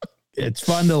funny. It's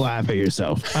fun to laugh at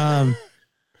yourself.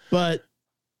 But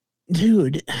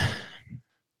dude,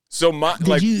 so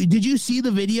did you see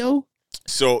the video?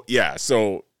 So yeah,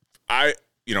 so I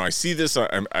I see this.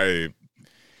 I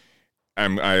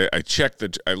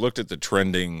looked at the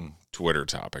trending Twitter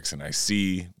topics, and I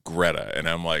see Greta, and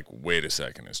I'm like, wait a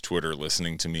second, is Twitter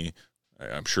listening to me?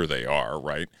 I'm sure they are,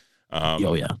 right?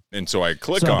 Oh yeah. And so I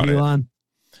click on Elon? it.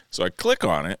 So I click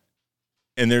on it,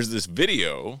 and there's this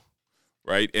video,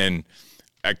 right? And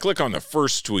I click on the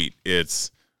first tweet.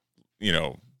 It's,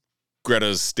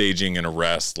 Greta's staging an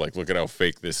arrest. Like, look at how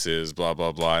fake this is, blah,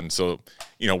 blah, blah. And so,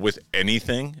 with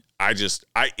anything, I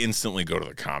instantly go to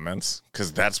the comments,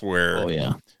 because that's where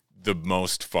the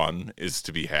most fun is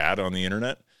to be had on the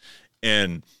internet.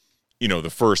 And,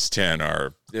 the first 10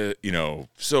 are,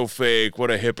 so fake, what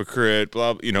a hypocrite,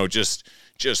 blah, just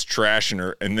trashing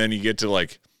her. And then you get to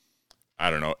like,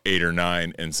 I don't know, 8 or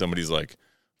 9, and somebody's like,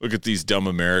 look at these dumb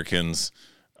Americans,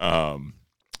 not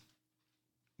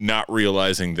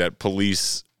realizing that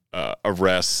police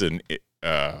arrests and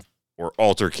or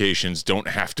altercations don't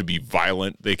have to be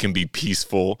violent. They can be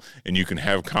peaceful, and you can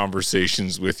have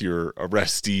conversations with your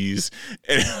arrestees.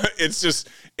 And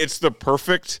it's the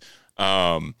perfect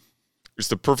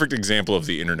example of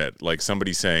the internet. Like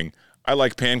somebody saying, I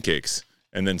like pancakes,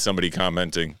 and then somebody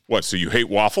commenting, what, so you hate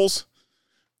waffles?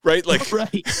 Right? Like,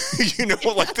 right.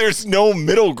 Like there's no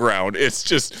middle ground. It's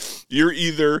just, you're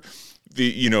either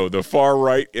the far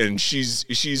right and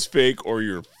she's fake, or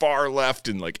you're far left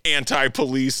and like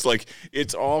anti-police. Like,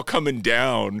 it's all coming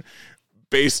down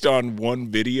based on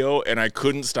one video, and I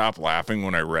couldn't stop laughing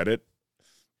when I read it.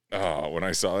 When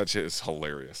I saw that shit, it's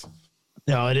hilarious.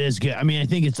 No, it is good. I mean, I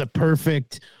think it's a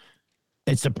perfect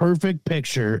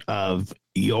picture of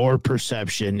your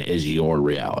perception is your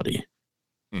reality.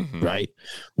 Mm-hmm. Right?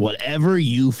 Whatever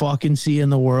you fucking see in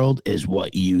the world is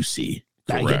what you see.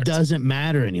 Like, it doesn't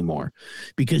matter anymore,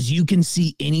 because you can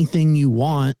see anything you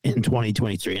want in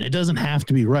 2023, and it doesn't have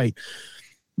to be right.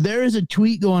 There is a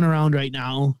tweet going around right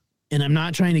now, and I'm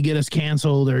not trying to get us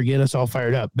canceled or get us all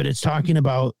fired up, but it's talking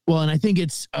about, and I think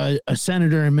it's a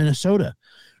senator in Minnesota,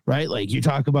 right? Like, you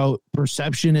talk about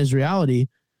perception is reality.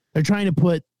 They're trying to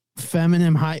put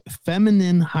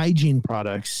feminine hygiene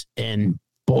products in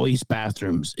boys'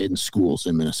 bathrooms in schools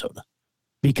in Minnesota,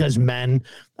 because men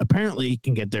apparently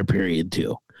can get their period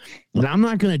too. And I'm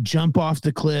not going to jump off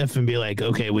the cliff and be like,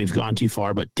 okay, we've gone too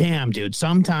far, but damn, dude,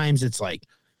 sometimes it's like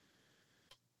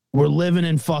we're living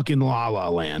in fucking la la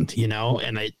land,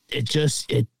 and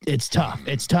it's tough.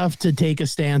 It's tough to take a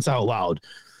stance out loud,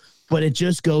 but it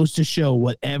just goes to show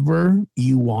whatever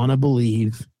you want to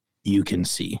believe, you can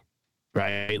see,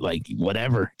 right? Like,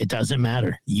 whatever, it doesn't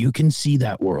matter. You can see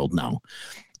that world now.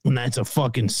 And that's a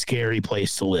fucking scary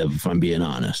place to live, if I'm being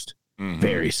honest. Mm-hmm.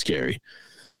 Very scary.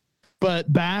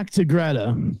 But back to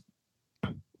Greta.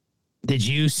 Did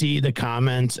you see the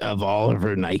comments of all of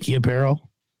her Nike apparel?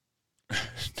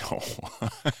 No.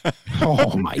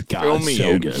 Oh, my God.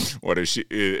 So good. What is she?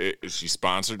 Is she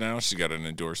sponsored now? She got an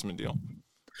endorsement deal?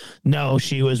 No,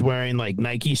 she was wearing like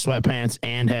Nike sweatpants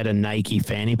and had a Nike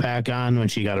fanny pack on when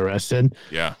she got arrested.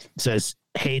 Yeah. It says,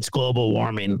 hates global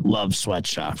warming, loves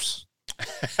sweatshops.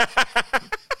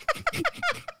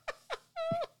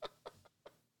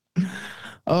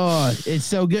 Oh, it's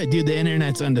so good, dude. The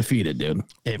internet's undefeated, dude.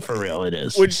 For real, it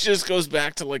is. Which just goes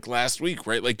back to like last week,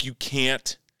 right? Like, you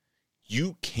can't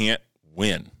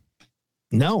win.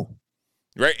 No.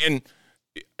 Right? And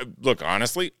look,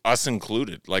 honestly, us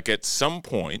included, like, at some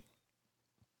point,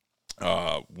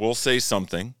 we'll say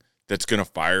something that's going to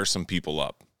fire some people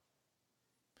up.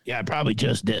 Yeah, I probably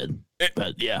just did.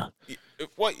 But yeah.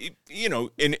 Well,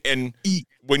 and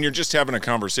when you're just having a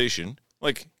conversation,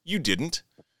 like, you didn't,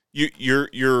 you're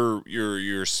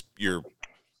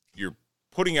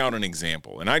putting out an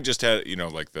example. And I just had,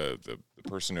 like the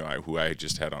person who I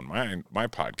just had on my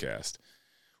podcast,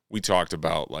 we talked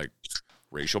about like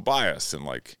racial bias and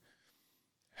like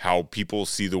how people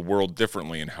see the world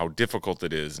differently and how difficult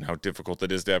it is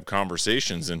to have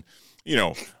conversations. And,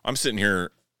 I'm sitting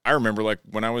here, I remember like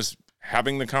when I was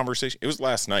having the conversation, it was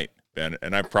last night, Ben,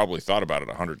 and I probably thought about it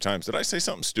 100 times. Did I say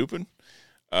something stupid?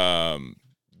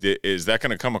 Is that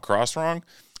going to come across wrong?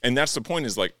 And that's the point,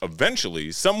 is like,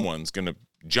 eventually someone's going to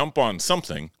jump on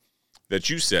something that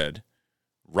you said,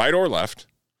 right or left,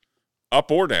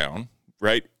 up or down,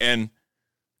 right, and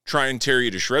try and tear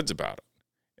you to shreds about it.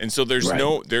 And so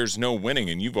there's no winning.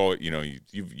 And you've always,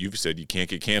 you've said you can't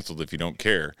get canceled if you don't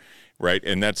care, right?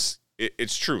 And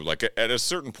it's true. Like, at a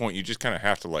certain point, you just kind of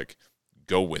have to like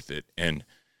go with it. And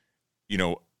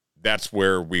that's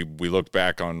where we look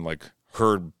back on like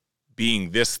her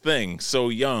being this thing so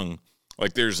young.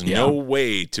 Like, there's no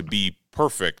way to be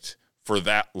perfect for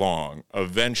that long.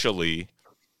 Eventually,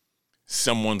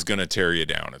 someone's going to tear you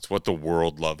down. It's what the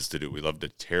world loves to do. We love to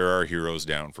tear our heroes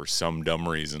down for some dumb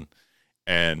reason.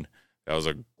 And that was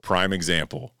a prime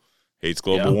example. Hates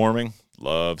global warming,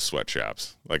 loves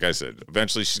sweatshops. Like I said,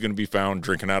 eventually she's going to be found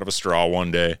drinking out of a straw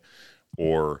one day,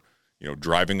 or,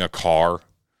 driving a car.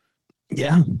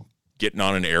 Yeah. Getting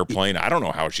on an airplane. I don't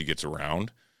know how she gets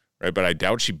around, right? But I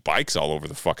doubt she bikes all over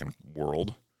the fucking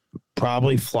world.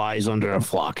 Probably flies under a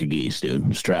flock of geese,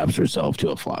 dude. Straps herself to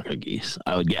a flock of geese,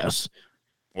 I would guess.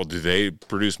 Well, do they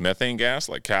produce methane gas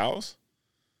like cows?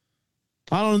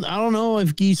 I don't know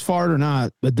if geese fart or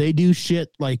not, but they do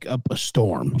shit like up a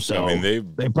storm. So I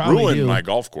mean, they probably ruined do. my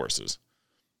golf courses.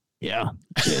 Yeah.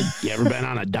 You ever been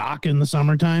on a dock in the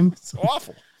summertime? It's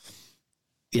awful.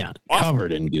 Yeah, Awful.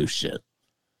 covered in goose shit.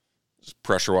 Just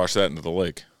pressure wash that into the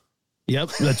lake. Yep,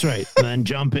 that's right. And then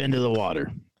jump into the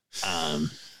water.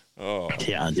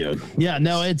 Yeah, dude. Yeah,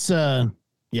 no, it's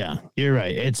yeah, you're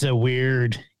right. It's a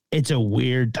weird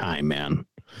time, man.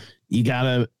 You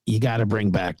gotta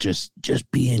bring back just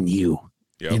being you.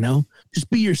 Yep. Just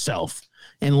be yourself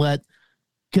and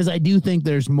because I do think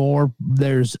there's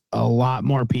a lot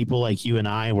more people like you and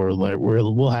I where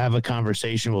we'll have a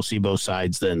conversation. We'll see both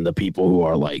sides than the people who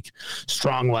are like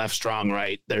strong left, strong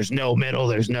right. There's no middle.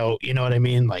 There's no, you know what I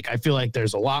mean? Like, I feel like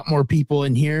there's a lot more people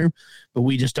in here, but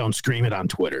we just don't scream it on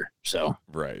Twitter. So,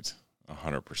 right.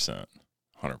 100%.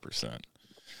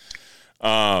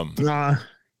 100%.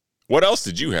 What else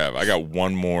did you have? I got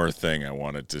one more thing I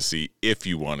wanted to see if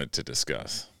you wanted to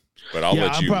discuss. But I'll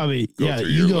let you probably go through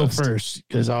you your go list. first,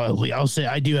 because I'll say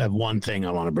I do have one thing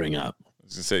I want to bring up.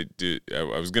 I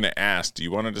was going to ask, do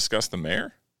you want to discuss the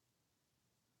mayor?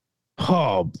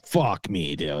 Oh, fuck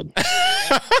me, dude.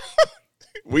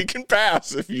 We can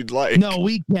pass if you'd like. No,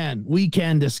 we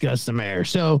can discuss the mayor.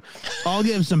 So I'll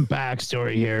give some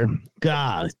backstory here.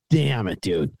 God damn it,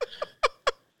 dude.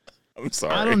 I'm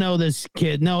sorry. I don't know this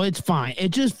kid. No, it's fine. It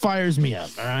just fires me up.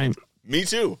 All right. Me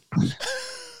too.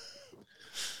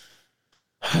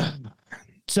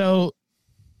 So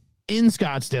in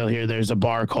Scottsdale here, there's a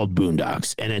bar called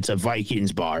Boondocks, and it's a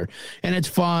Vikings bar, and it's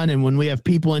fun. And when we have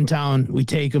people in town, we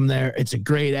take them there. It's a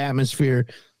great atmosphere.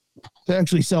 They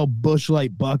actually sell Busch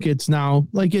Light buckets now.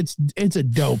 Like, it's a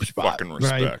dope spot. Fucking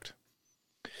respect.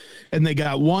 Right? And they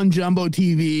got one jumbo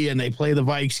TV, and they play the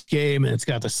Vikes game, and it's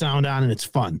got the sound on, and it's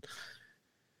fun.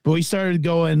 But we started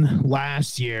going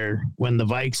last year when the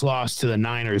Vikes lost to the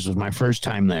Niners. Was my first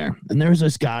time there. And there was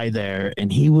this guy there,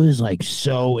 and he was like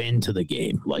so into the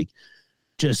game, like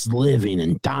just living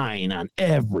and dying on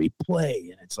every play.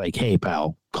 And it's like, hey,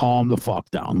 pal, calm the fuck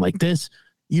down. Like this,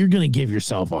 you're going to give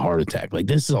yourself a heart attack. Like,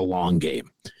 this is a long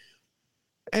game.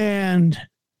 And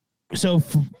so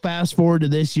fast forward to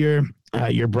this year,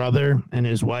 your brother and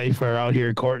his wife are out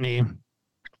here, Courtney,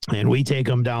 and we take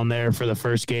them down there for the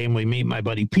first game. We meet my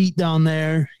buddy Pete down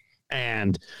there,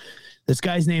 and this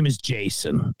guy's name is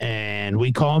Jason, and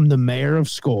we call him the mayor of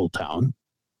Skulltown,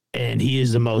 and he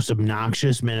is the most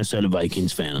obnoxious Minnesota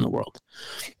Vikings fan in the world.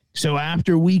 So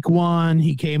after week one,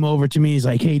 he came over to me. He's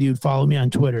like, hey, dude, follow me on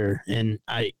Twitter. And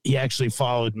he actually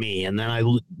followed me, and then I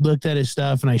looked at his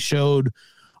stuff, and I showed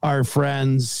our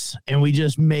friends, and we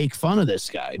just make fun of this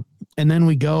guy. And then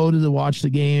we go to watch the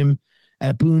game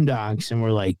at Boondocks, and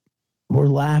we're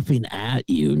laughing at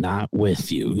you, not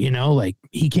with you, like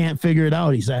he can't figure it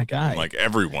out. He's that guy. Like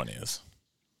everyone is.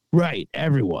 Right.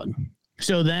 Everyone.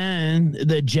 So then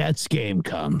the Jets game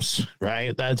comes,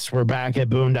 right? We're back at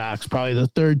Boondocks, probably the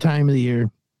third time of the year.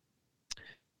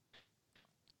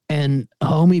 And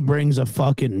homie brings a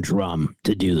fucking drum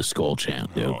to do the skull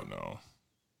chant, dude. Oh no.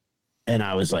 And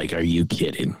I was like, are you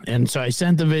kidding? And so I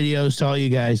sent the videos to all you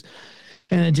guys,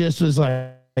 and it just was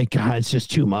like, God, it's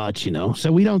just too much,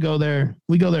 So we don't go there.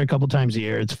 We go there a couple times a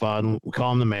year. It's fun. We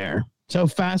call him the mayor. So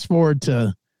fast forward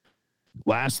to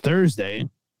last Thursday,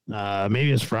 maybe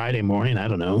it was Friday morning. I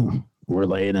don't know. We're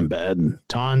laying in bed, and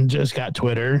Tawn just got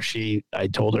Twitter. I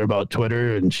told her about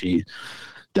Twitter, and she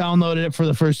downloaded it for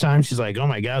the first time. She's like, oh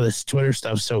my God, this Twitter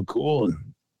stuff's so cool. And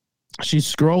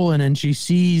she's scrolling, and she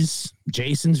sees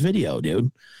Jason's video,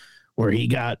 dude, where he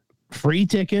got free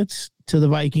tickets to the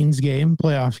Vikings game,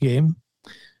 playoff game.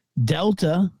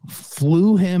 Delta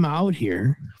flew him out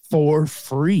here for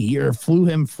free, or flew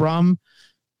him from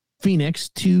Phoenix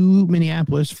to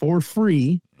Minneapolis for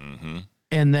free. Mm-hmm.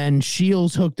 And then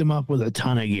Shields hooked him up with a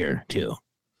ton of gear too.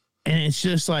 And it's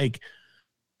just like,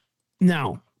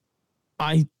 no,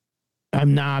 I'm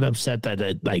not upset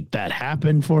that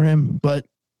happened for him, but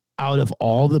out of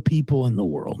all the people in the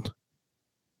world,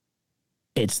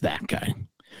 it's that guy.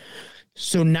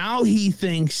 So now he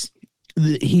thinks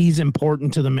that he's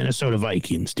important to the Minnesota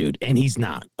Vikings, dude, and he's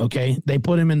not. Okay, they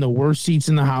put him in the worst seats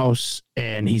in the house,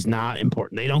 and he's not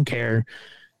important. They don't care.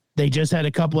 They just had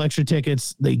a couple extra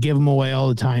tickets. They give them away all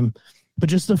the time. But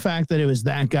just the fact that it was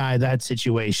that guy, that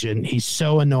situation, he's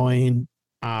so annoying.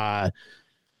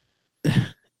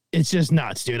 It's just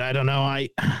nuts, dude. I don't know.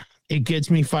 It gets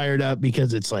me fired up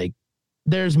because it's like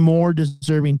there's more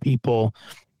deserving people.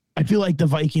 I feel like the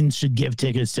Vikings should give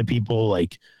tickets to people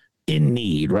like in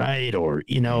need, right? Or,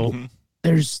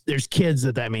 there's kids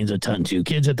that means a ton to.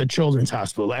 Kids at the children's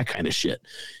hospital, that kind of shit.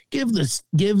 Give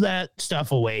that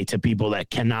stuff away to people that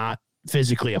cannot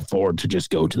physically afford to just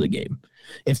go to the game.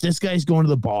 If this guy's going to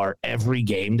the bar every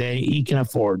game day, he can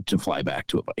afford to fly back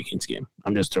to a Vikings game.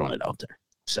 I'm just throwing it out there.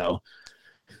 So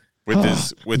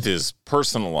with his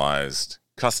personalized,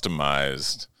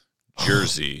 customized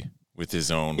jersey with his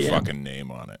own fucking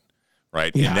name on it,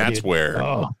 right? Yeah, and that's dude.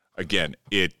 where again,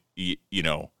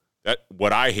 that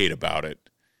what I hate about it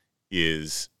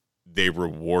is they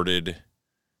rewarded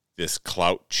this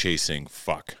clout chasing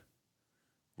fuck.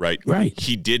 Right.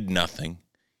 He did nothing.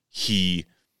 He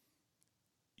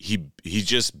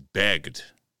just begged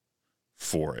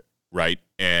for it, right?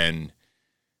 And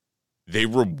they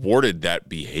rewarded that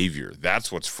behavior.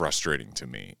 That's what's frustrating to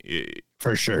me.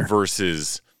 For sure.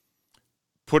 Versus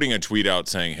putting a tweet out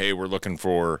saying, "Hey, we're looking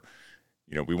for,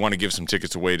 we want to give some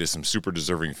tickets away to some super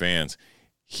deserving fans."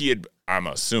 He had, I'm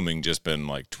assuming, just been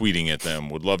like tweeting at them,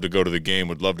 would love to go to the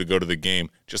game,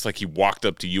 just like he walked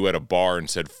up to you at a bar and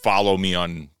said, follow me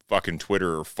on fucking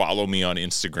Twitter or follow me on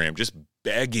Instagram, just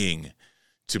begging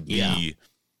to be,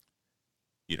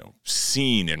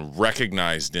 seen and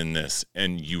recognized in this,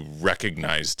 and you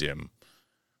recognized him.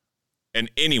 And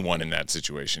anyone in that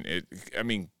situation,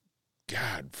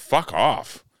 God, fuck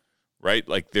off, right?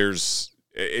 Like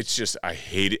it's just, I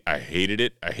hated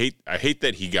it. I hate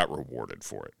that he got rewarded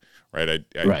for it, right?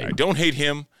 I don't hate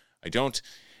him. I don't,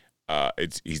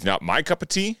 he's not my cup of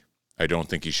tea. I don't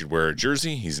think he should wear a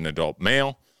jersey. He's an adult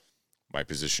male. My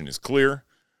position is clear,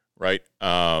 right?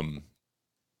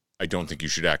 I don't think you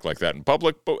should act like that in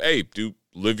public, but hey,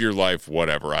 live your life,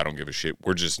 whatever. I don't give a shit.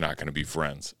 We're just not going to be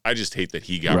friends. I just hate that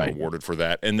he got rewarded for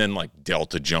that. And then like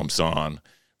Delta jumps on,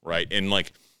 right? And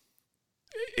like,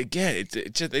 again,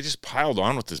 they just piled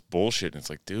on with this bullshit. And it's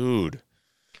like, dude,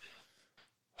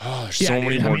 there's so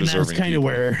many more deserving that's kind of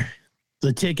where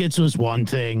the tickets was one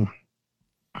thing.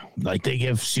 Like they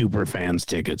give super fans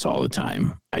tickets all the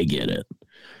time. I get it.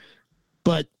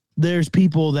 But there's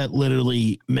people that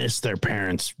literally miss their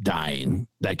parents dying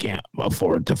that can't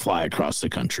afford to fly across the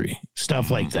country. Stuff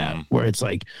like that, where it's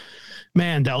like,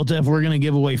 man, Delta, if we're going to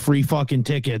give away free fucking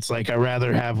tickets, like I'd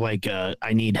rather have like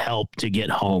I need help to get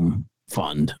home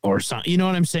fund or something. You know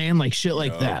what I'm saying? Like shit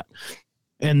like that.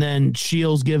 And then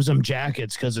Shields gives them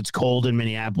jackets because it's cold in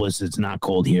Minneapolis. It's not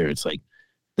cold here. It's like,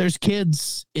 there's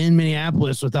kids in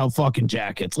Minneapolis without fucking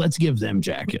jackets. Let's give them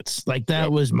jackets. Like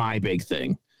that was my big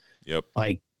thing. Yep.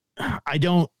 Like,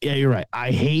 you're right.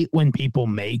 I hate when people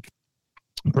make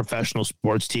professional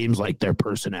sports teams like their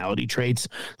personality traits.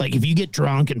 Like if you get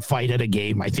drunk and fight at a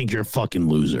game, I think you're a fucking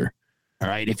loser. All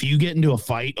right. If you get into a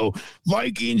fight,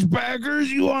 Vikings,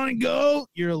 Packers, you want to go?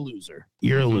 You're a loser.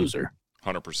 You're a loser.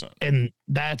 100%. And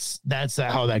that's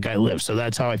how that guy lives. So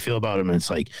that's how I feel about him. And it's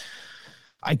like,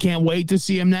 I can't wait to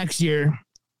see him next year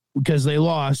because they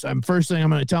lost. First thing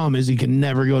I'm going to tell him is he can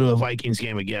never go to a Vikings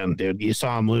game again, dude. You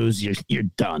saw him lose. You're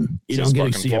done. You don't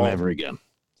get to see him ever again.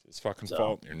 It's his fucking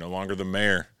fault. You're no longer the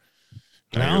mayor.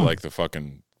 Now you're like the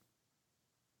fucking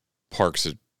parks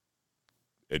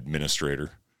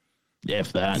administrator.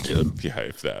 If that, dude. Yeah,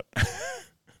 if that.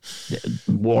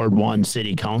 Ward 1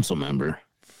 city council member.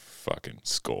 Fucking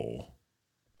skull.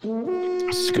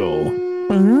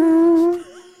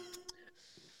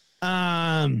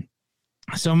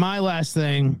 So my last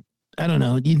thing, I don't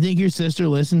know. Do you think your sister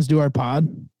listens to our pod?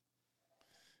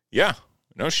 Yeah.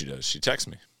 No, she does. She texts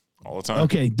me all the time.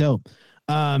 Okay, dope.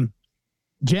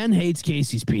 Jen hates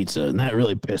Casey's Pizza, and that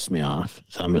really pissed me off.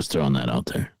 So I'm just throwing that out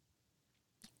there.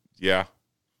 Yeah.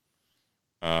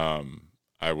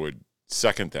 I would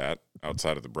second that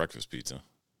outside of the breakfast pizza.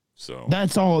 So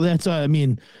that's all. I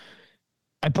mean,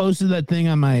 I posted that thing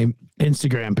on my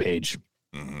Instagram page.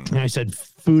 And I said,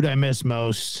 food I miss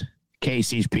most,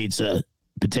 Casey's Pizza,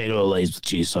 potato Lay's with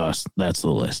cheese sauce. That's the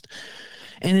list.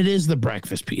 And it is the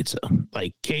breakfast pizza.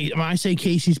 Like, when I say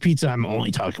Casey's Pizza, I'm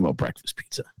only talking about breakfast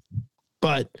pizza.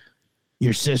 But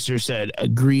your sister said,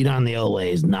 agreed on the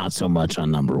Lay's, not so much on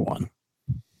number one.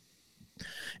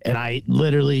 And I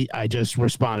just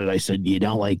responded. I said, you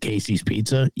don't like Casey's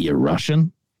Pizza? You're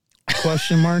Russian? ?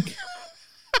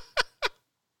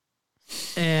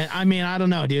 And I mean, I don't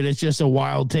know, dude. It's just a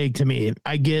wild take to me.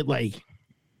 I get like,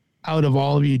 out of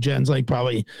all of you, Jen's like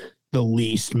probably the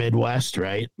least Midwest,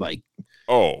 right? Like,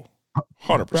 100%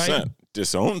 right?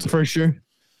 disowns it. For sure.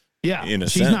 Yeah, in a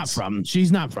she's sense.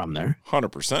 She's not from there.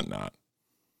 100% not.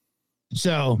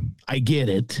 So I get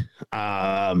it.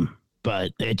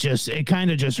 But it kind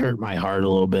of just hurt my heart a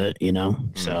little bit, you know?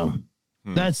 So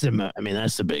that's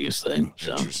the biggest thing.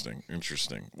 So.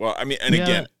 Interesting. Well, I mean, and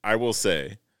again, I will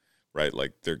say, right,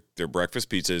 like their breakfast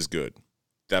pizza is good.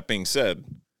 That being said,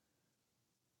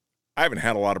 I haven't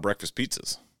had a lot of breakfast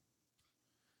pizzas.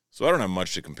 So I don't have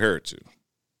much to compare it to.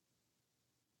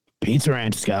 Pizza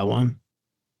Ranch's got one.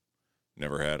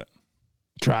 Never had it.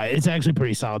 Try it. It's actually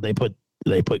pretty solid. They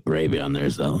put gravy on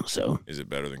theirs though. So is it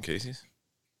better than Casey's?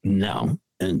 No,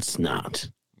 it's not.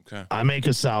 Okay. I make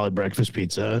a solid breakfast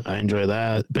pizza. I enjoy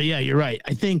that. But yeah, you're right.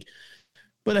 I think,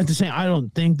 but at the same, I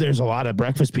don't think there's a lot of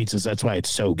breakfast pizzas. That's why it's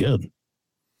so good.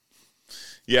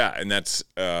 Yeah, and that's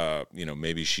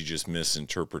maybe she just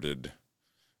misinterpreted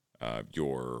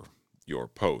your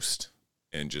post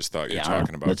and just thought you're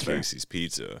talking about Casey's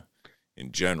Pizza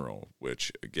in general,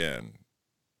 which again,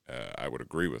 I would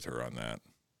agree with her on that.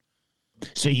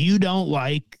 So you don't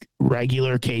like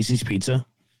regular Casey's Pizza?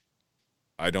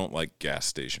 I don't like gas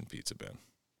station pizza, Ben.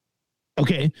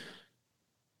 Okay.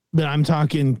 But I'm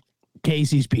talking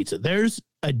Casey's Pizza. There's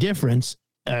a difference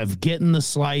of getting the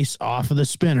slice off of the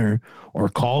spinner or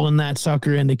calling that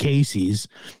sucker into Casey's.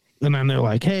 And then they're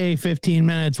like, hey, 15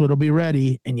 minutes, it'll be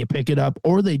ready. And you pick it up,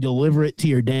 or they deliver it to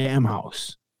your damn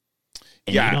house.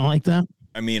 And you don't like that?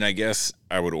 I mean, I guess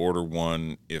I would order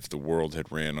one if the world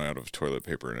had ran out of toilet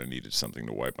paper and I needed something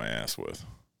to wipe my ass with.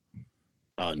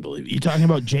 Unbelievable. You talking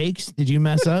about Jake's? Did you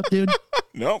mess up, dude?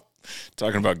 Nope.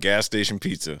 Talking about gas station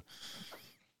pizza.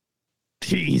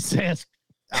 Jesus.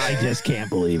 I just can't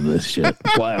believe this shit.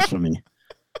 Blasphemy.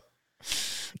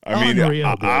 I mean,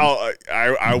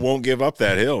 I won't give up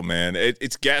that hill, man.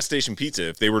 It's gas station pizza.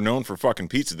 If they were known for fucking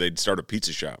pizza, they'd start a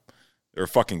pizza shop. They're a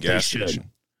fucking gas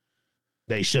station.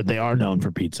 They should. They are known for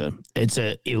pizza. It's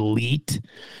an elite.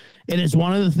 It is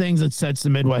one of the things that sets the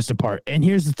Midwest apart. And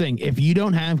here's the thing. If you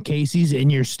don't have Casey's in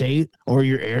your state or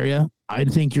your area, I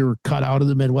think you're cut out of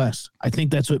the Midwest. I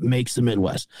think that's what makes the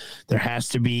Midwest. There has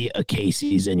to be a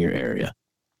Casey's in your area.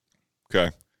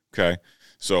 Okay.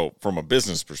 So from a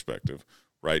business perspective,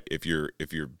 right, if you're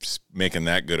making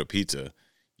that good a pizza,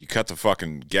 you cut the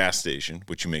fucking gas station,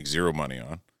 which you make zero money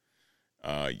on.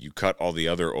 You cut all the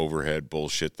other overhead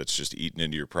bullshit that's just eating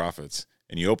into your profits,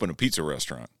 and you open a pizza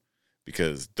restaurant,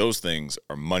 because those things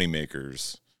are money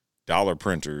makers, dollar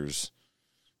printers,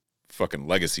 fucking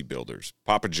legacy builders,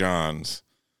 Papa John's,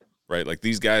 right? Like,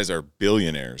 these guys are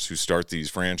billionaires who start these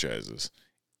franchises.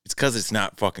 It's because it's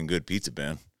not fucking good pizza,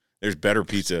 Ben. There's better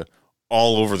pizza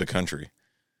all over the country.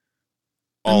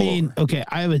 Okay,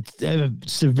 I have a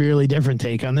severely different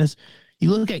take on this.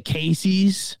 You look at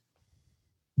Casey's,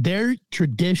 they're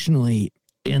traditionally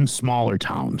in smaller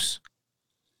towns.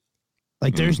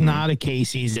 Like, there's not a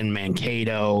Casey's in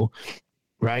Mankato,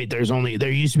 right? There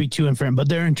used to be two in Friend, but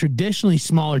they're in traditionally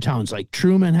smaller towns. Like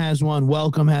Truman has one,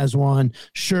 Welcome has one,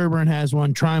 Sherburne has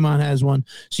one, Tremont has one.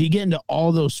 So you get into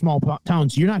all those small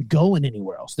towns, you're not going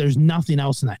anywhere else. There's nothing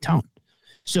else in that town.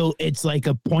 So it's like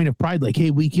a point of pride. Like, hey,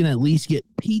 we can at least get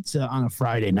pizza on a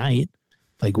Friday night.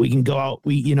 Like, we can go out,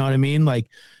 you know what I mean? Like,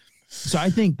 so I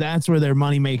think that's where their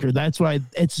moneymaker. That's why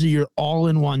it's your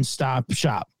all-in-one stop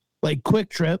shop. Like Quick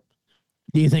Trip.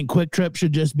 Do you think Quick Trip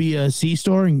should just be a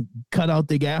C-store and cut out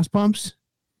the gas pumps?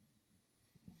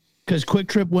 Because Quick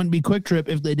Trip wouldn't be Quick Trip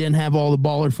if they didn't have all the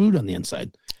baller food on the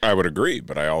inside. I would agree,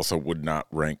 but I also would not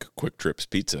rank Quick Trip's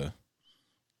pizza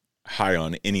high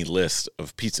on any list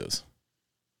of pizzas.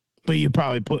 But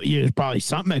there's probably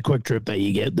something at Quick Trip that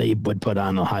you would put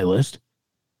on a high list.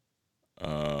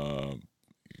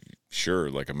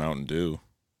 Sure, like a Mountain Dew.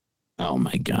 Oh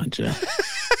my God, Jeff.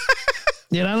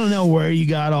 Yeah, I don't know where you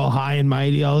got all high and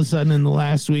mighty all of a sudden in the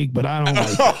last week, but I don't like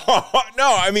it.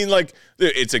 No, I mean, like,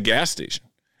 it's a gas station.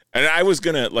 And I was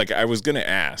gonna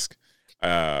ask,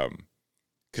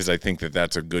 because I think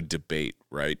that's a good debate,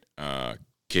 right?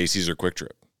 Casey's or Quick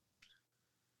Trip.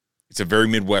 It's a very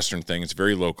Midwestern thing. It's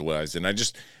very localized.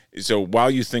 And so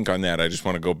while you think on that, I just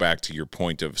want to go back to your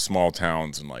point of small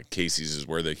towns and like Casey's is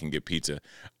where they can get pizza.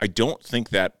 I don't think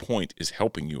that point is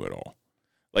helping you at all.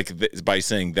 Like, by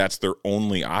saying that's their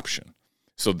only option.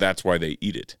 So that's why they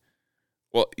eat it.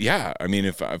 Well, yeah. I mean,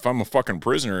 if I'm a fucking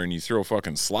prisoner and you throw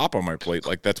fucking slop on my plate,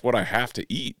 like, that's what I have to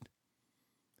eat.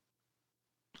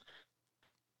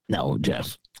 No,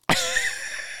 Jeff.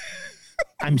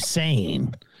 I'm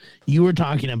saying you were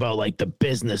talking about like the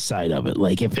business side of it.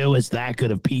 Like, if it was that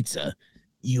good of pizza,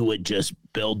 you would just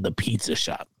build the pizza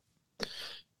shop.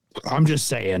 I'm just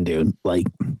saying, dude. Like,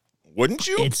 wouldn't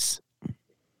you?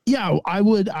 Yeah, I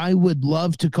would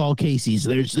love to call Casey's.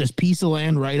 There's this piece of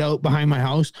land right out behind my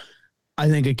house. I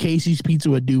think a Casey's Pizza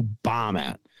would do bomb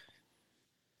at.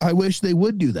 I wish they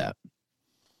would do that.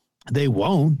 They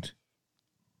won't.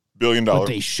 $1 billion. But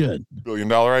they should. $1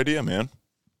 billion idea, man.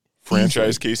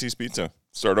 Franchise Casey's Pizza.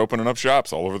 Start opening up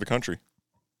shops all over the country.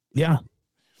 Yeah.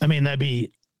 I mean, that'd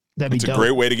be It's dope. a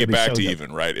great way to get back so to dope.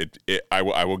 even, right? I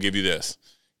will give you this.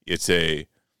 It's a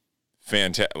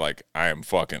fantastic, like, I am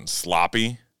fucking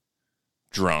sloppy,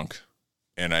 drunk,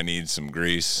 and I need some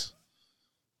grease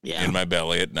in my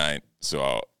belly at night.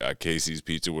 So Casey's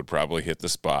Pizza would probably hit the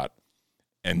spot.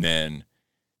 And then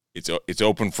it's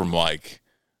open from like,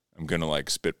 I'm going to like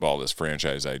spitball this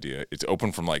franchise idea. It's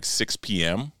open from like 6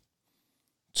 p.m.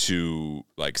 to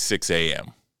like 6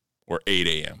 a.m. or 8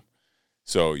 a.m.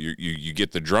 So you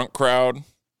get the drunk crowd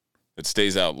that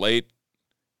stays out late,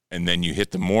 and then you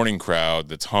hit the morning crowd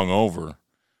that's hungover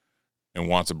and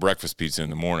wants a breakfast pizza in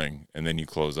the morning, and then you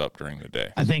close up during the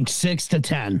day. I think 6 to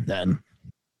 10 then.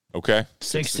 Okay.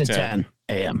 6 to 10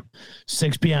 a.m.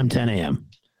 6 p.m., 10 a.m.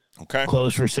 Okay.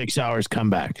 Close for 6 hours, come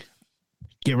back.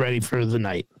 Get ready for the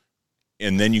night.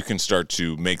 And then you can start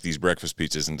to make these breakfast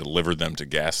pizzas and deliver them to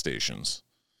gas stations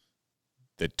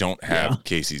that don't have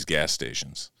Casey's gas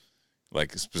stations,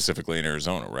 like specifically in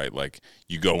Arizona, right? Like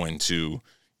you go into,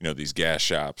 these gas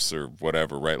shops or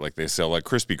whatever, right? Like they sell like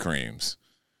Krispy Kremes.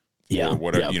 Yeah. Or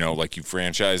whatever, yeah. Like you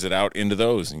franchise it out into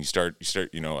those and you start,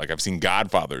 like I've seen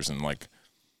Godfathers and like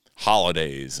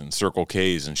Holidays and Circle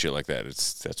K's and shit like that.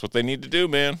 That's what they need to do,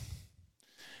 man.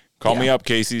 Call me up,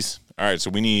 Casey's. All right,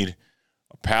 so we need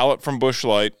a pallet from Busch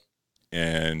Light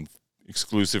and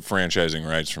exclusive franchising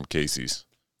rights from Casey's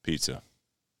Pizza.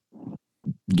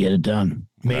 Get it done.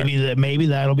 Maybe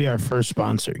that'll be our first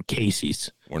sponsor,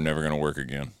 Casey's. We're never going to work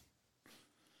again.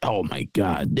 Oh my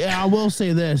God. Yeah, I will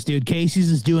say this, dude.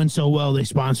 Casey's is doing so well, they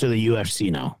sponsor the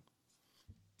UFC now.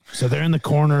 So they're in the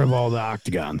corner of all the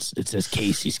octagons. It says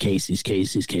Casey's, Casey's,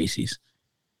 Casey's, Casey's.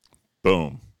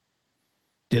 Boom.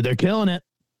 Dude, they're killing it.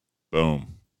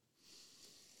 Boom.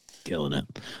 Killing it.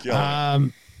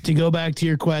 To go back to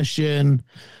your question,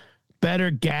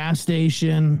 better gas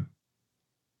station.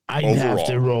 I'd have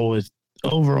to roll with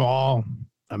overall.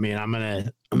 I mean, I'm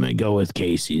gonna go with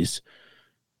Casey's.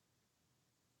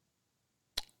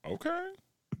 Okay,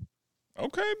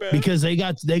 man. Because they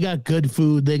got good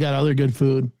food. They got other good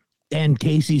food. And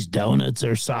Casey's donuts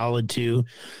are solid too.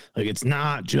 Like it's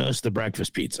not just the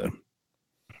breakfast pizza.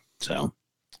 So.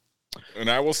 And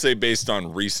I will say, based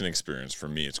on recent experience, for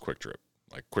me, it's Quick Trip.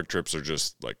 Like Quick Trips are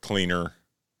just like cleaner.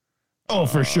 Oh,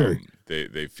 for sure.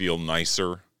 They feel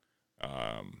nicer.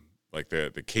 Like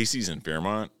the Casey's in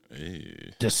Fairmont.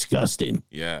 Disgusting.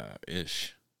 Yeah,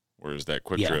 ish. Whereas that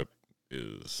Quick Trip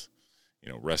is,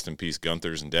 rest in peace,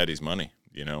 Gunther's and Daddy's money.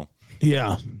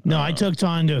 Yeah. No, I took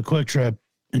Tawn to a Quick Trip,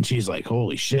 and she's like,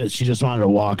 "Holy shit!" She just wanted to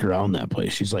walk around that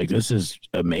place. She's like, "This is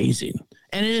amazing."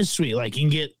 And it is sweet. Like, you can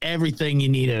get everything you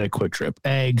need at a Quick Trip.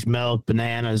 Eggs, milk,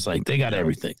 bananas. Like, they got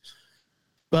everything.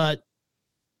 But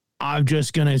I'm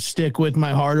just going to stick with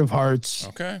my heart of hearts.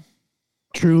 Okay.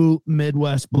 True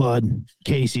Midwest blood,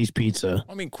 Casey's Pizza.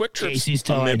 I mean, Quick Trip's Casey's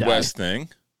a Midwest thing.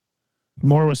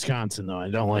 More Wisconsin, though. I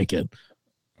don't like it.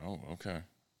 Oh, okay.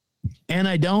 And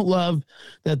I don't love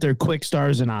that they're Quick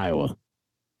Stars in Iowa.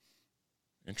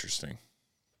 Interesting.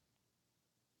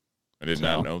 I did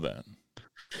not know that.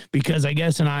 Because I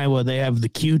guess in Iowa, they have the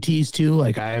QTs too.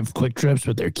 Like I have Quick Trips,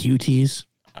 but they're QTs.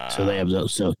 So they have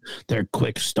those. So they're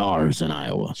Quick Stars in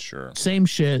Iowa. Sure. Same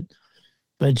shit.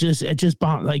 But you're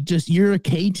a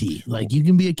KT. Like you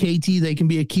can be a KT, they can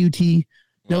be a QT.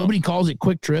 Nobody calls it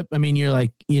Quick Trip. I mean, you're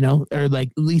like, or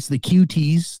like at least the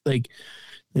QTs, like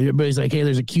everybody's like, hey,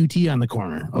 there's a QT on the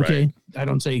corner. Okay. Right. I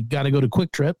don't say got to go to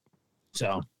Quick Trip.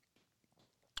 So.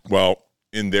 Well,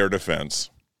 in their defense,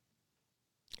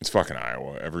 it's fucking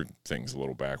Iowa. Everything's a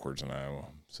little backwards in Iowa.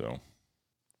 So.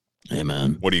 Hey,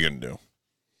 man. What are you going to do?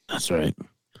 That's right.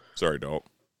 Sorry, Dalt.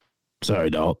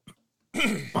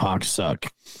 Hawks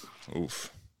suck.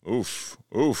 Oof.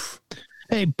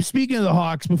 Hey, speaking of the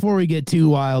Hawks, before we get too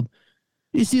wild,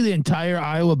 you see the entire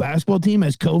Iowa basketball team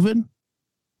has COVID?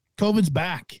 COVID's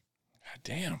back. God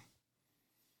damn.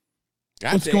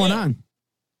 What's going on?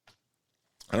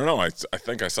 I don't know. I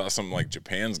think I saw something like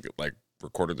Japan's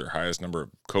recorded their highest number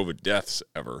of COVID deaths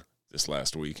ever this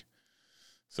last week.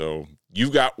 So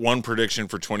you've got one prediction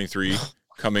for 23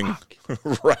 coming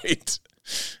right.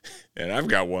 And I've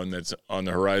got one that's on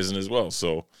the horizon as well.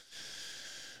 So,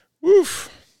 woof.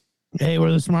 Hey,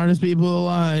 we're the smartest people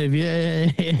alive.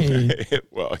 Yay.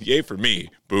 Well, yay for me.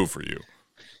 Boo for you.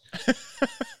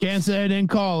 Can't say I didn't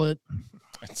call it.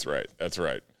 That's right.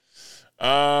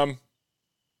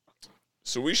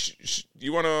 So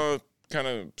you want to kind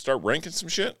of start ranking some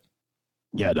shit?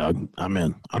 Yeah, dog. I'm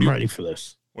in. I'm ready for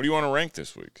this. What do you want to rank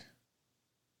this week?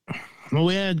 Well,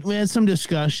 we had some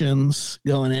discussions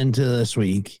going into this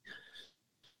week,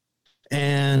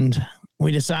 and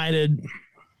we decided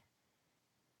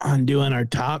on doing our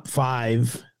top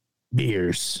 5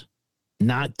 beers,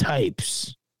 not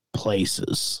types,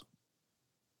 places.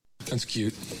 That's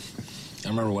cute. I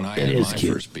remember when I had my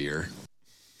first beer.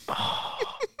 Oh,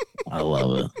 I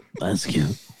love it. That's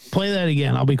cute. Play that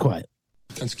again. I'll be quiet.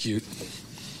 That's cute.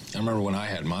 I remember when I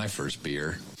had my first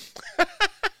beer.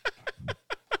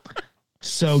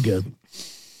 So good.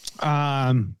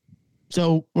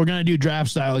 So we're gonna do draft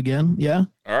style again. Yeah.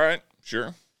 All right.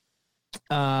 Sure.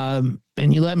 And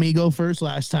you let me go first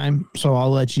last time, so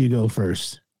I'll let you go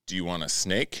first. Do you want a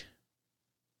snake?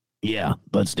 Yeah,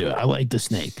 let's do it. I like the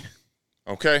snake.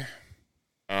 Okay.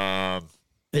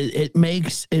 It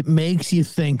makes you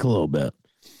think a little bit.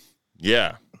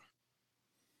 Yeah.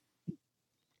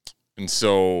 And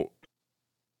so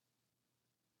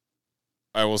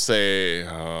I will say,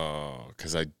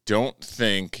 because I don't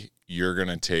think you're going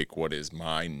to take what is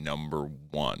my number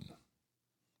 1.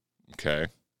 Okay.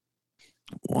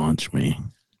 Watch me.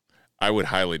 I would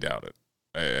highly doubt it.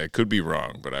 I could be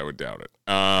wrong, but I would doubt it.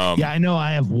 Yeah, I know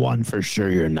I have one for sure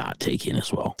you're not taking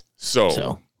as well.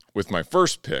 So with my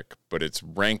first pick, but it's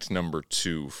ranked number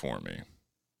 2 for me.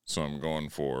 So I'm going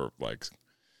for like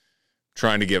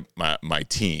trying to get my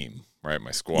team, right?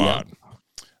 My squad.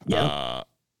 Yeah.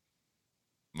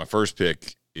 My first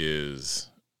pick is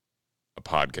a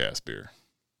podcast beer.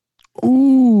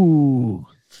 Ooh.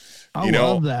 I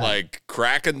love that. Like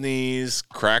cracking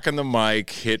the mic,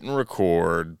 hitting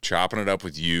record, chopping it up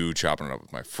with you, chopping it up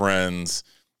with my friends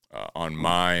on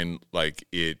mine. Like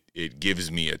it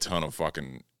gives me a ton of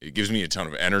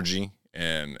energy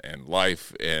and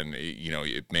life. And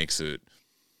it makes it,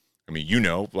 I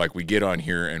mean, like we get on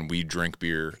here and we drink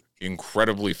beer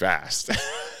incredibly fast.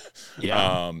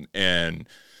 Yeah. And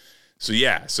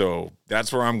so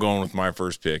that's where I'm going with my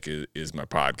first pick is my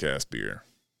podcast beer.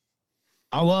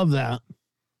 I love that.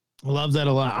 I love that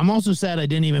a lot. I'm also sad I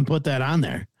didn't even put that on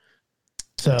there.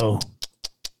 So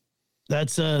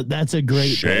that's a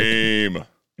great shame. Pick.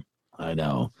 I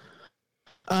know.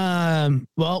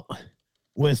 Well,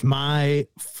 with my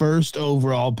first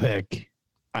overall pick,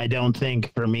 I don't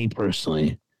think for me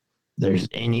personally, there's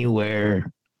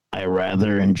anywhere I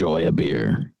rather enjoy a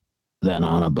beer than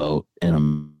on a boat in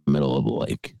the middle of a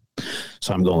lake.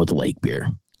 So I'm going with the lake beer.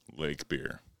 Lake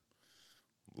beer.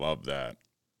 Love that.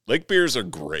 Lake beers are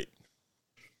great.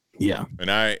 Yeah.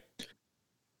 And I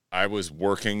was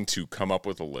working to come up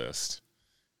with a list,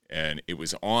 and it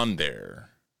was on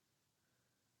there.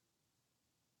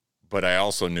 But I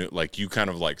also knew, like, you kind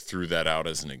of like threw that out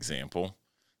as an example.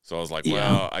 So I was like,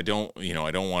 well, I don't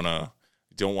want to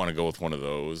go with one of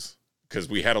those, because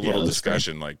we had a little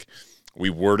discussion. Fair. Like, we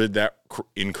worded that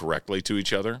incorrectly to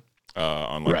each other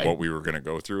on like what we were going to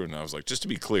go through. And I was like, just to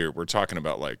be clear, we're talking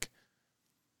about like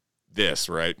this,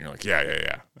 right? And you're like,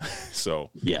 yeah. So,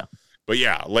 yeah. But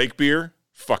yeah, lake beer,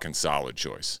 fucking solid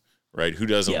choice, right? Who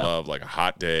doesn't love like a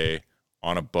hot day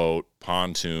on a boat,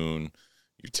 pontoon,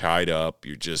 you're tied up,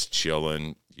 you're just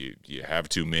chilling, you have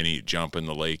too many, you jump in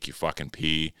the lake, you fucking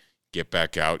pee, get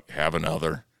back out, have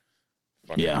another.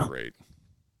 Fucking great.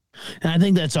 And I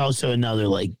think that's also another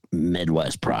like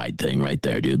Midwest pride thing right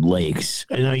there, dude. Lakes.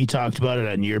 I know you talked about it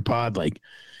on your pod, like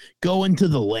going to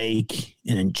the lake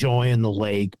and enjoying the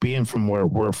lake, being from where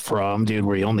we're from, dude,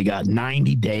 where you only got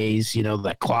 90 days,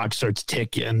 that clock starts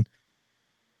ticking.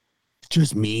 It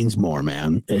just means more,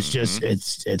 man. It's just,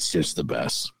 it's just the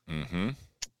best. Mm-hmm.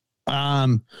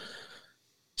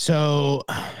 So,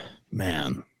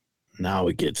 man, now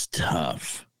it gets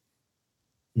tough.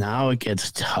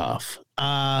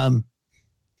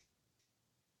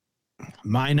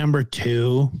 My number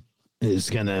 2 is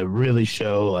going to really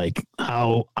show like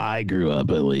how I grew up,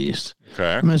 at least.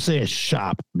 Okay. I'm going to say a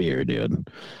shop beer, dude.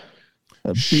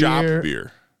 Shop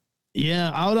beer.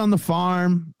 Yeah. Out on the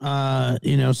farm,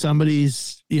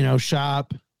 somebody's,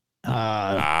 shop,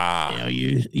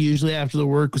 usually after the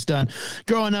work was done.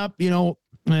 Growing up,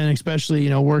 and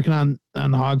especially, working on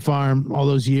the hog farm all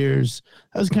those years,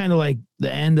 that was kind of like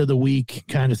the end of the week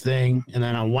kind of thing. And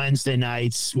then on Wednesday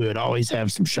nights, we would always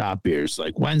have some shop beers,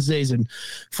 like Wednesdays and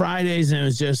Fridays. And it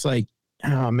was just like,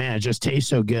 oh man, it just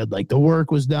tastes so good. Like the work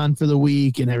was done for the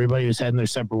week and everybody was heading their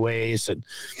separate ways. And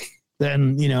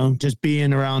then, just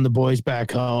being around the boys back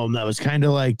home, that was kind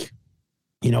of like,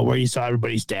 where you saw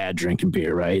everybody's dad drinking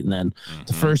beer, right? And then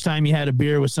the first time you had a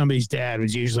beer with somebody's dad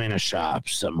was usually in a shop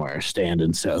somewhere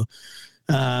standing. So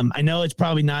I know it's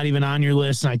probably not even on your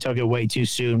list, and I took it way too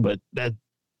soon, but that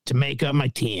to make up my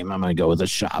team, I'm going to go with a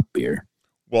shop beer.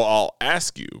 Well, I'll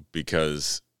ask you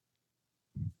because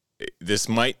this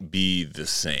might be the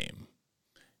same.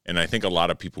 And I think a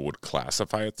lot of people would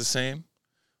classify it the same,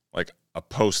 like a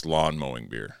post-lawn mowing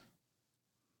beer.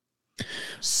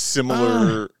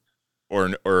 Similar,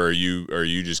 or are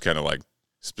you just kind of like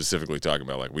specifically talking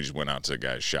about like we just went out to a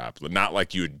guy's shop, not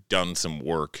like you had done some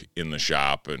work in the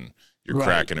shop and you're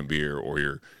cracking a beer, or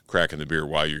you're cracking the beer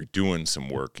while you're doing some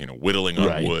work, whittling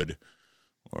on wood.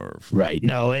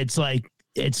 No, it's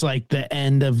like the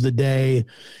end of the day.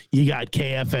 You got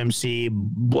KFMC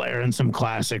blaring some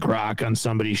classic rock on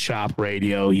somebody's shop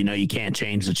radio. You can't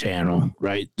change the channel,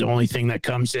 right? The only thing that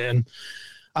comes in,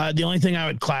 the only thing I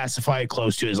would classify it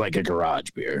close to is like a garage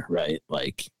beer, right?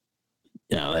 Like,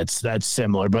 that's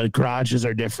similar, but garages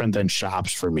are different than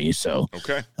shops for me. So,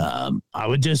 okay.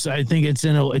 I think it's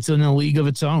in a league of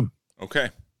its own. Okay.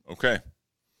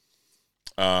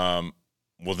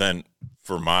 Well then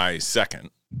for my second,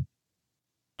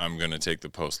 I'm going to take the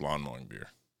post-lawn mowing beer.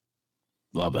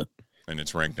 Love it. And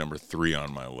it's ranked number 3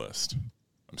 on my list.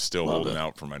 I'm still holding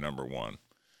out for my number 1.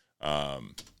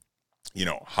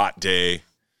 Hot day,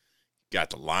 got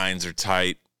the lines are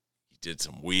tight. You did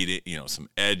some weed, some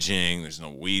edging. There's no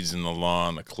weeds in the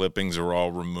lawn. The clippings are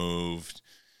all removed.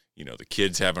 The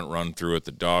kids haven't run through it.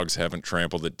 The dogs haven't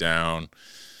trampled it down.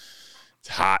 It's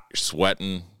hot. You're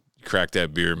sweating. You crack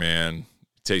that beer, man.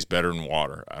 Tastes better than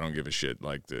water. I don't give a shit.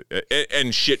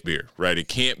 And shit beer, right? It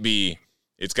can't be.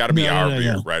 It's got to be our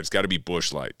beer, right? It's got to be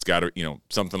Busch Light. It's got to,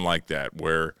 something like that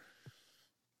where,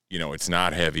 it's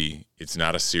not heavy. It's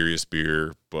not a serious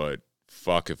beer, but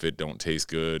fuck if it don't taste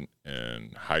good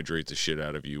and hydrate the shit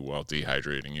out of you while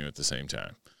dehydrating you at the same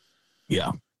time.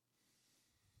 Yeah,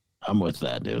 I'm with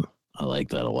that, dude. I like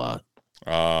that a lot.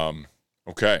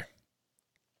 Okay.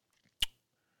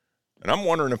 And I'm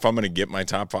wondering if I'm going to get my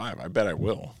top 5. I bet I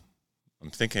will. I'm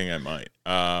thinking I might.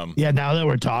 Yeah, now that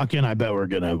we're talking, I bet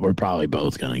we're probably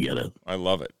both gonna get it. I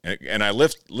love it, and I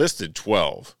listed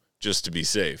 12 just to be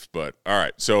safe. But all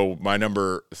right, so my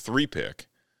number 3 pick,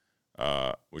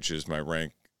 which is my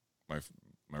rank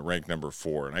number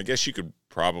 4, and I guess you could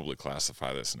probably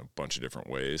classify this in a bunch of different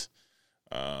ways.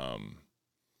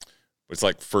 It's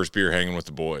like first beer hanging with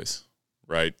the boys,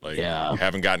 right? Like you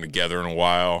haven't gotten together in a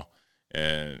while.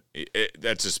 And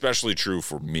that's especially true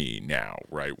for me now,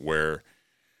 right? Where,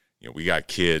 we got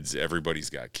kids, everybody's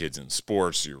got kids in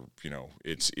sports.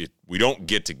 We don't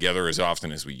get together as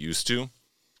often as we used to,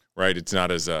 right? It's not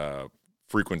as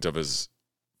frequent of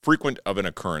an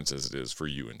occurrence as it is for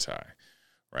you and Ty,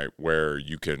 right? Where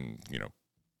you can,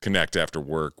 connect after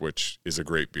work, which is a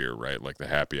great beer, right? Like the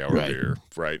happy hour beer,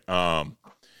 right?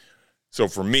 So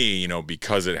for me,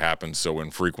 because it happens so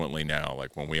infrequently now,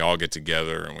 like when we all get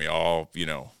together and we all,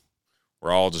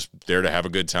 we're all just there to have a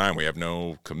good time. We have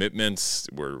no commitments.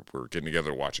 We're getting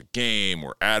together to watch a game.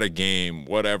 We're at a game,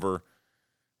 whatever.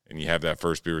 And you have that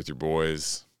first beer with your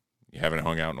boys. You haven't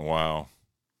hung out in a while.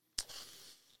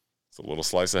 It's a little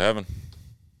slice of heaven.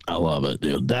 I love it,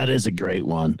 dude. That is a great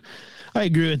one. I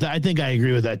agree with that. I think I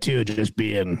agree with that too. Just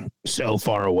being so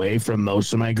far away from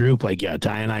most of my group, like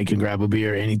Ty and I can grab a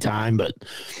beer anytime, but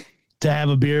to have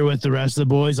a beer with the rest of the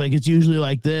boys, like it's usually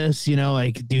like this,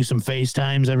 like do some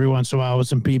FaceTimes every once in a while with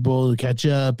some people to catch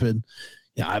up, and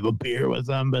I have a beer with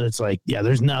them. But it's like,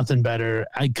 there's nothing better.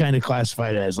 I kind of classify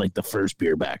it as like the first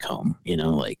beer back home,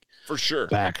 like for sure,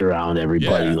 back around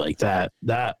everybody like that.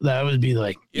 That would be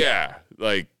like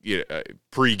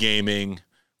pre-gaming,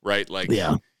 right? Like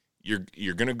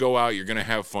You're going to go out, you're going to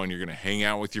have fun, you're going to hang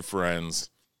out with your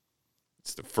friends.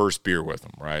 It's the first beer with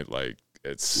them, right? Like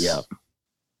it's Yeah.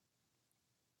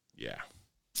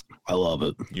 I love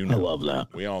it. I love that.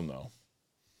 We all know.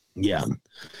 Yeah.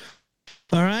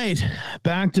 All right.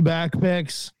 Back-to-back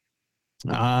picks.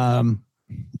 I'm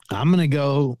going to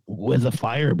go with a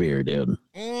fire beer, dude.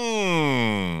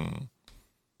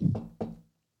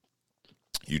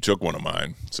 You took one of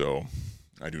mine, so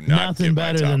I do not. Nothing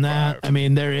better than that. 5. I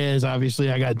mean, there is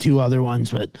obviously. I got 2 other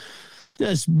ones, but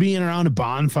just being around a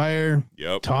bonfire,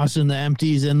 tossing the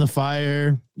empties in the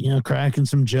fire, cracking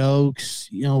some jokes,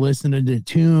 listening to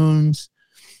tunes,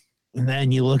 and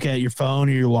then you look at your phone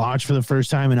or your watch for the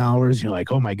first time in hours. You're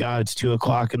like, oh my god, it's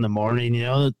 2:00 in the morning.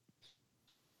 It's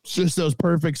just those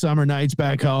perfect summer nights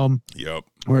back home. Yep,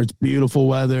 where it's beautiful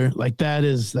weather. Like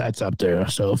that's up there.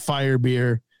 So fire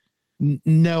beer.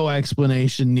 No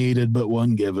explanation needed, but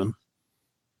one given.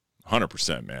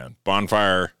 100%, man.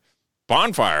 Bonfires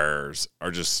are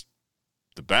just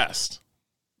the best,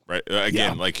 right?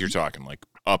 Again, like you're talking, like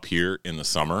up here in the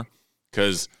summer,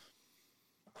 because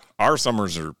our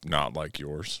summers are not like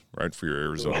yours, right? For your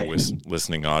Arizona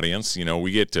listening audience,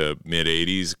 we get to mid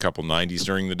 80s, a couple 90s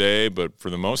during the day, but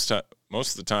for the most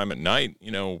most of the time at night,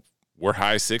 we're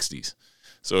high 60s.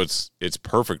 So it's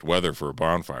perfect weather for a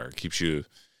bonfire. It keeps you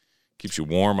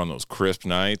warm on those crisp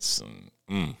nights,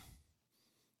 and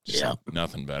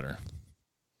nothing better.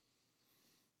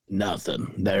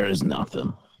 Nothing. There is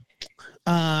nothing.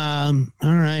 All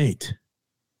right.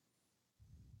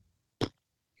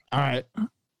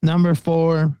 Number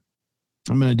 4.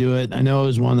 I'm going to do it. I know it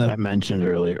was one that I mentioned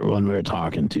earlier when we were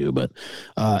talking to, but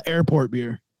airport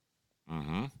beer.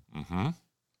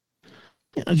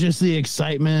 Just the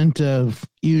excitement of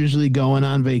usually going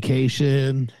on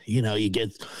vacation. You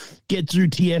get through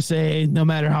TSA, no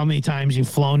matter how many times you've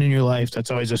flown in your life. That's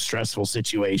always a stressful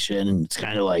situation. And it's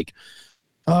kind of like,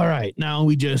 all right, now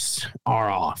we just are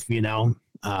off, So,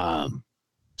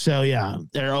 yeah,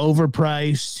 they're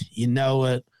overpriced. You know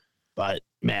it. But,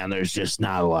 man, there's just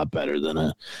not a lot better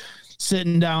than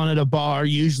sitting down at a bar,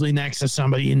 usually next to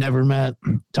somebody you never met,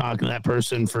 talking to that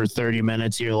person for 30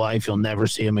 minutes of your life. You'll never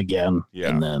see them again. Yeah.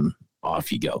 And then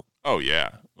off you go. Oh, yeah.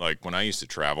 Like when I used to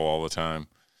travel all the time,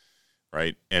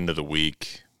 right? End of the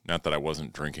week. Not that I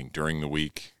wasn't drinking during the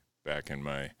week back in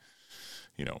my,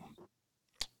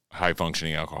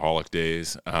 high-functioning alcoholic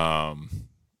days.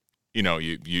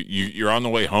 You're on the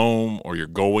way home or you're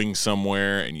going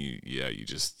somewhere and you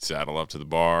just saddle up to the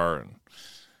bar and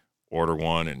order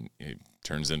one, and it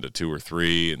turns into 2 or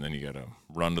 3, and then you got to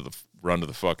run to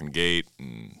the fucking gate,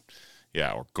 and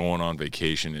or going on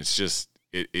vacation. It's just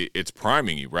it's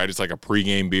priming you, right? It's like a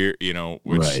pregame beer,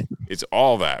 which right. It's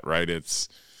all that, right? It's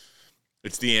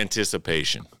the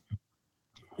anticipation.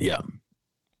 Yeah.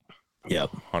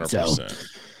 Yep. 100%. So,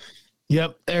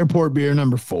 yep. Airport beer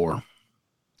number 4. All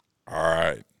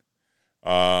right.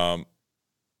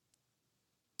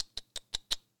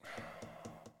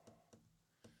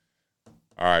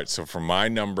 All right, so for my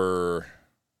number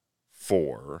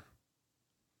 4,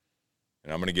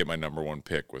 and I'm going to get my number 1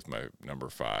 pick with my number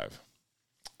 5.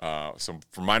 So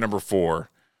for my number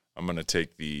 4, I'm going to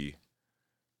take the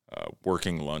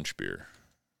working lunch beer.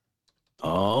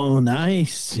 Oh,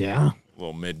 nice. Yeah. A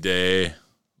little midday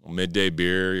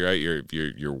beer, right?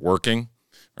 You're working,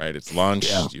 right? It's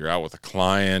lunch. Yeah. You're out with a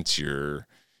client. We're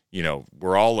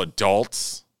all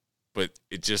adults, but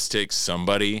it just takes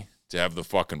somebody to have the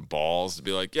fucking balls to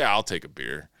be like, yeah, I'll take a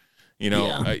beer.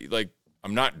 I'm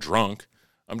not drunk.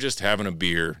 I'm just having a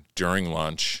beer during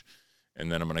lunch,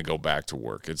 and then I'm going to go back to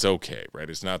work. It's okay, right?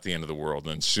 It's not the end of the world.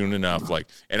 And soon enough,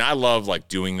 and I love,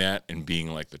 doing that and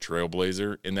being, the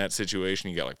trailblazer in that situation.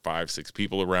 You got, 5, 6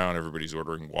 people around. Everybody's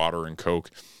ordering water and Coke.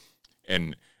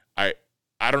 And I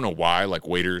don't know why,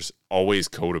 waiters always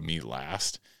go to me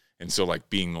last. And so,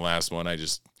 being the last one,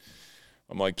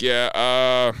 I'm like,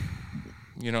 yeah,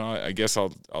 I guess I'll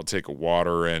take a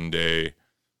water and a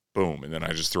boom. And then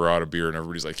I just throw out a beer and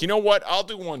everybody's like, you know what? I'll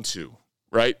do one too.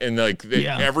 Right. And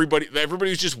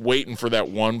everybody's just waiting for that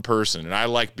one person. And I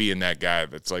like being that guy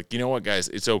that's like, you know what, guys,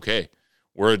 it's okay.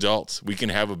 We're adults. We can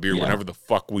have a beer whenever the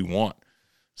fuck we want.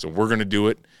 So we're going to do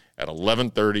it at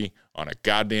 11:30 on a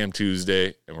goddamn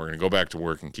Tuesday. And we're going to go back to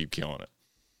work and keep killing it.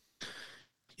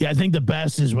 Yeah, I think the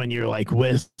best is when you're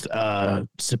with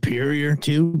superior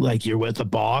too, you're with a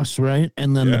boss, right?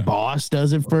 And then the boss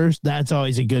does it first. That's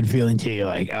always a good feeling to you.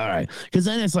 All right, because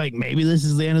then it's maybe this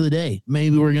is the end of the day.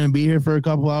 Maybe we're gonna be here for a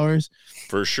couple hours.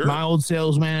 For sure. My old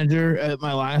sales manager at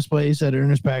my last place at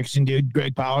Ernest Packaging, dude,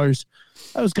 Greg Powers.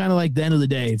 That was kind of the end of the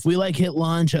day. If we hit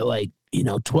lunch at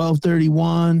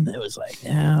 12:31, it was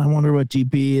I wonder what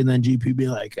GP, and then GP be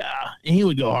and he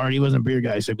would go hard. He wasn't a beer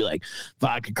guy, so he'd be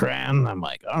vodka cran. I'm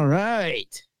all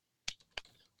right,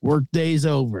 work day's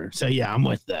over. So yeah, I'm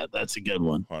with that. That's a good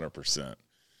one. 100%.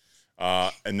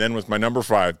 And then with my number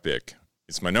 5 pick,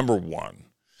 it's my number 1.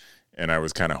 And I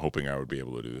was kind of hoping I would be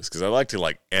able to do this because I like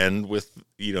to end with,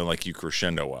 you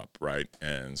crescendo up, right?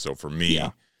 And so for me,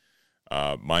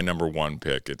 my number 1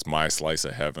 pick, it's my slice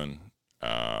of heaven.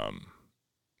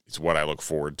 It's what I look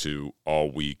forward to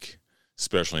all week,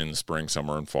 especially in the spring,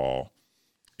 summer, and fall.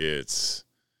 It's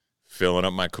filling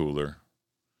up my cooler,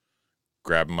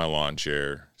 grabbing my lawn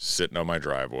chair, sitting on my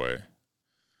driveway,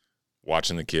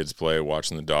 watching the kids play,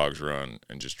 watching the dogs run,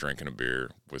 and just drinking a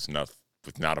beer with not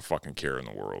a fucking care in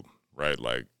the world, right?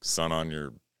 Sun on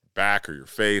your back or your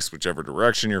face, whichever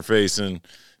direction you're facing.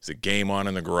 There's a game on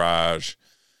in the garage.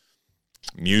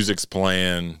 Music's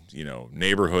playing,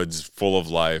 neighborhood's full of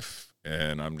life.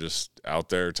 And I'm just out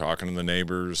there talking to the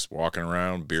neighbors, walking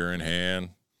around, beer in hand,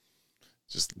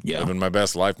 just living my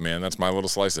best life, man. That's my little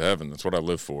slice of heaven. That's what I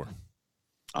live for.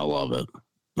 I love it.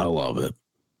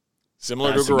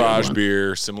 Similar to a garage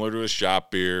beer, similar to a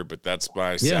shop beer, but that's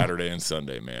my Saturday and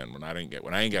Sunday, man. When I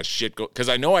ain't got shit because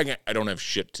I know I don't have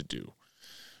shit to do,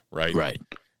 right? Right.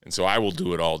 And so I will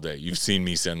do it all day. You've seen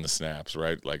me send the snaps,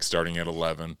 right? Like starting at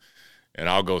 11, and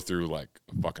I'll go through like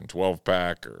a fucking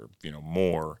 12-pack or,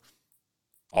 more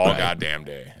all goddamn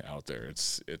day out there.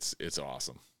 It's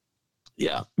awesome.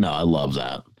 Yeah. No, I love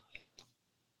that.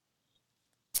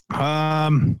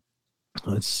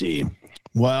 Let's see.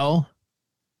 Well,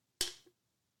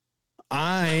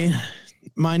 my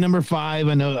number 5,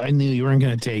 I knew you weren't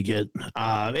going to take it.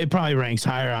 It probably ranks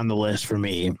higher on the list for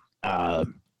me.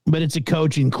 But it's a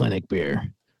coaching clinic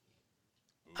beer.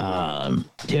 Dude,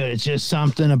 it's just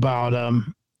something about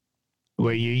them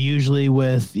where you're usually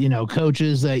with,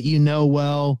 coaches that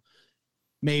well,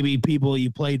 maybe people you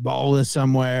played ball with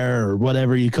somewhere or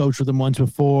whatever, you coached with them once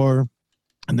before,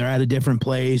 and they're at a different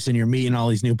place, and you're meeting all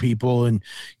these new people and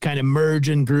kind of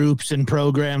merging groups and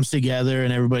programs together,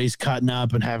 and everybody's cutting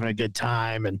up and having a good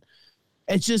time. And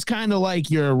it's just kind of like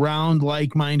you're around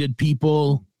like-minded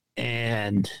people,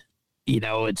 and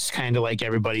it's kind of like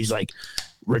everybody's like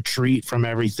retreat from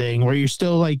everything, where you're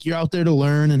still like, you're out there to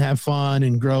learn and have fun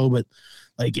and grow, but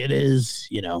like it is,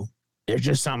 there's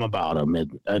just something about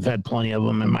them. I've had plenty of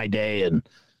them in my day, and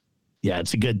yeah,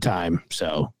 it's a good time.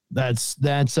 So that's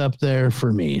up there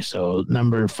for me. So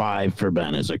number 5 for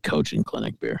Ben is a coaching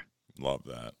clinic beer. Love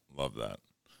that.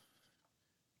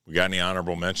 We got any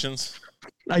honorable mentions?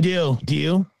 I do. Do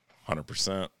you?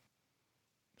 100%. All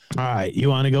right. You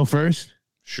want to go first?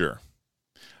 Sure.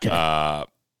 Okay.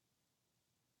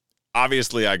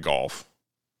 Obviously I golf.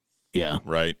 Yeah.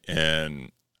 Right.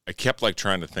 And I kept like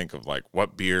trying to think of like,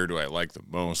 what beer do I like the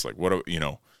most? Like, what,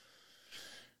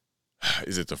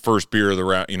 is it the first beer of the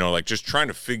round? Like just trying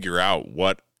to figure out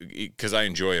because I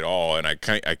enjoy it all. And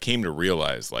I came to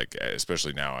realize, like,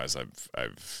 especially now as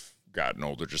I've gotten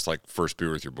older, just like first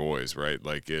beer with your boys, right?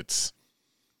 Like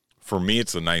for me,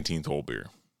 it's the 19th hole beer.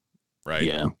 Right.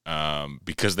 Yeah.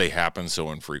 Because they happen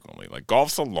so infrequently. Like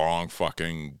golf's a long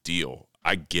fucking deal.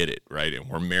 I get it. Right. And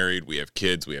we're married. We have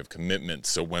kids. We have commitments.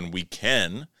 So when we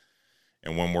can,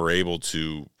 and when we're able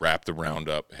to wrap the round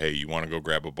up, hey, you want to go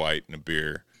grab a bite and a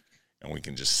beer, and we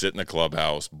can just sit in the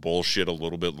clubhouse, bullshit a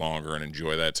little bit longer, and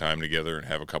enjoy that time together and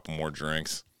have a couple more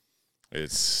drinks.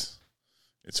 It's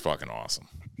fucking awesome.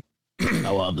 I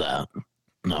love that.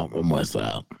 No, I'm with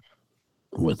that.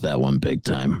 With that one big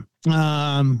time.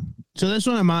 So this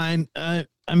one of mine, I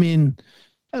mean,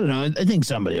 I don't know. I think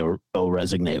somebody will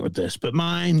resonate with this, but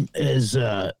mine is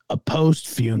a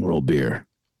post-funeral beer.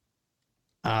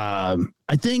 I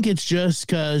think it's just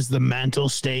because the mental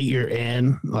state you're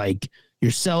in, like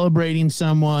you're celebrating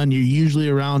someone, you're usually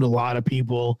around a lot of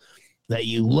people that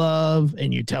you love,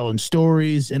 and you're telling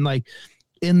stories, and like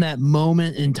in that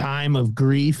moment in time of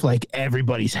grief, like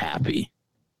everybody's happy,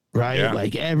 right? Yeah.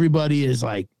 Like everybody is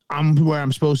like, I'm where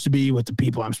I'm supposed to be with the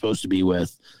people I'm supposed to be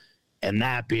with. And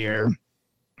that beer,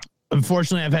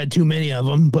 unfortunately, I've had too many of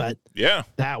them, but yeah,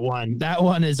 that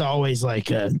one is always like,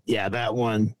 that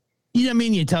one,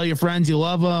 you tell your friends you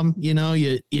love them, you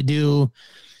do.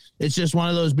 It's just one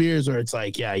of those beers where it's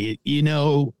like, yeah, you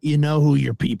know who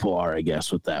your people are, I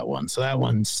guess, with that one. So that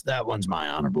one's my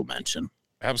honorable mention.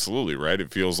 Absolutely. Right.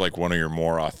 It feels like one of your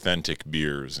more authentic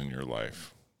beers in your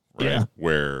life. Right. Yeah.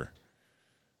 Where,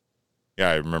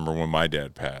 I remember when my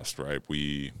dad passed, right?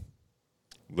 We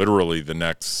literally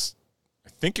I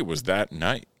think it was that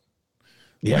night.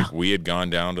 Yeah. Like we had gone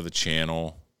down to the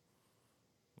channel.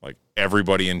 Like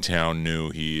everybody in town knew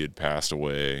he had passed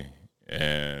away.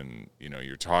 And,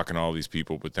 you're talking to all these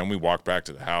people, but then we walked back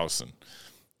to the house and,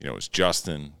 it was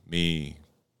Justin, me,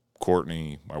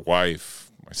 Courtney, my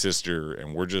wife, my sister,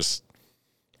 and we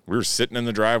were sitting in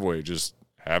the driveway just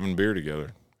having beer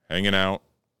together, hanging out.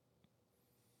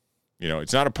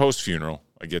 It's not a post-funeral,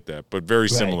 I get that, but very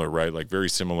similar, right? Like very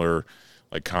similar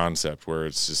like concept where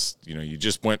it's just, you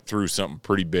just went through something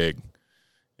pretty big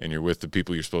and you're with the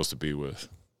people you're supposed to be with.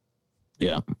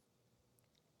 Yeah.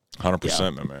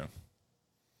 100%, my man.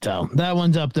 So that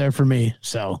one's up there for me.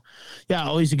 So yeah,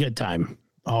 always a good time.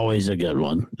 Always a good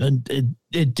one. And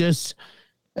it just,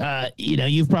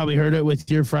 you've probably heard it with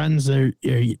your friends.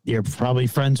 Your probably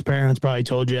friends' parents probably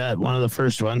told you at one of the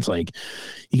first ones, like,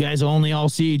 you guys only all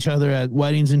see each other at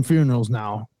weddings and funerals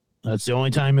now. That's the only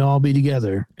time you'll all be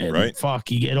together. And right. Fuck,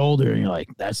 you get older and you're like,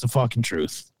 that's the fucking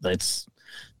truth. That's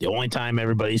the only time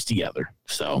everybody's together.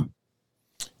 So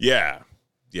yeah,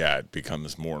 it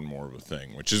becomes more and more of a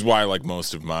thing, which is why like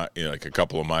most of my, like a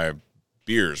couple of my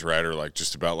beers, right, are like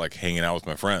just about like hanging out with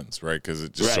my friends, right? Because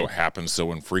it just so happens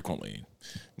so infrequently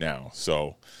now.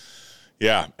 So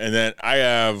yeah, and then I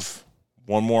have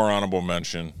one more honorable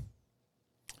mention,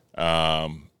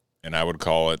 and I would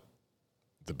call it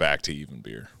the Back to Even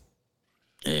beer.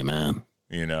 Hey man,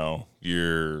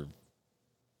 you're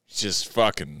just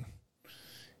fucking,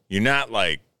 you're not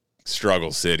like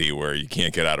Struggle City where you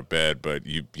can't get out of bed, but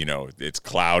you know, it's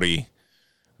cloudy.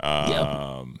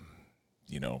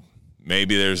 You know,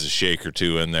 maybe there's a shake or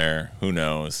two in there. Who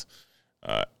knows?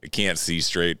 I can't see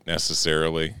straight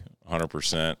necessarily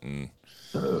 100%. And,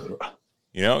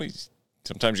 you know,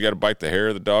 sometimes you got to bite the hair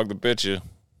of the dog that bit you.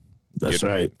 That's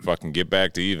right. Fucking get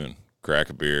back to even. Crack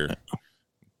a beer.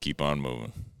 Keep on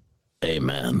moving.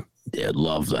 Amen. Dude,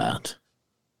 love that.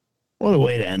 What a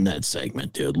way to end that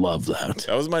segment, dude. Love that.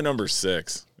 That was my number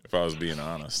 6, if I was being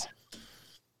honest.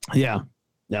 Yeah.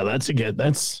 Yeah, that's a good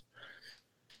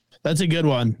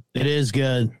one. It is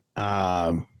good.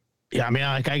 Yeah, I mean,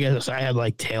 like, I guess I had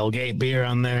like tailgate beer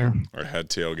on there. I had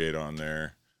tailgate on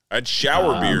there. I had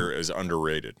shower beer as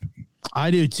underrated. I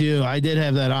do too. I did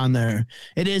have that on there.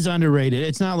 It is underrated.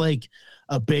 It's not like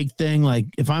a big thing. Like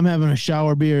if I'm having a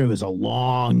shower beer, it was a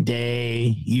long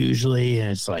day usually,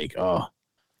 and it's like, oh,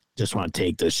 just want to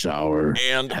take this shower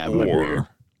and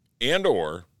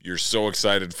or you're so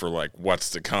excited for like what's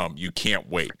to come, you can't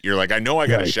wait. You're like, I know I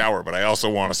got a shower, but I also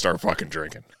want to start fucking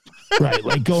drinking. Right,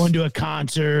 like going to a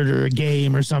concert or a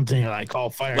game or something. You're like, all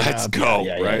fired up. Let's go,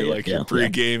 right? Like you're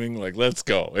pre-gaming, like let's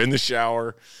go in the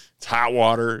shower. It's hot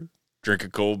water. Drink a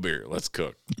cold beer. Let's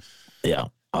cook. Yeah,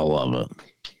 I love it.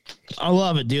 I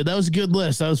love it, dude. That was a good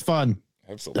list. That was fun.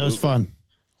 Absolutely, that was fun.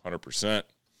 100%.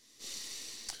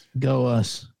 Go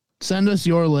us. Send us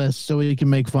your list so we can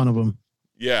make fun of them.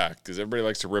 Yeah, because everybody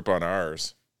likes to rip on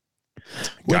ours.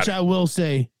 Which I will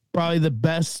say, probably the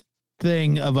best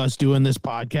thing of us doing this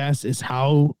podcast is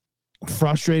how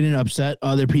frustrated and upset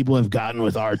other people have gotten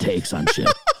with our takes on shit.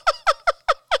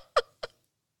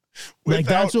 Like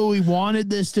that's what we wanted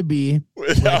this to be.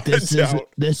 Like,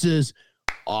 this is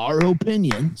our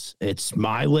opinions. It's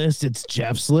my list. It's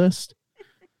Jeff's list.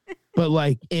 But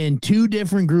like in 2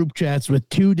 different group chats with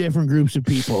 2 different groups of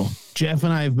people, Jeff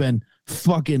and I have been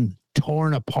fucking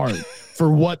torn apart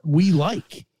for what we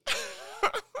like.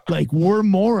 Like we're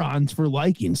morons for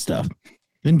liking stuff.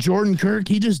 And Jordan Kirk,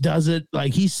 he just does it.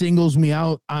 Like he singles me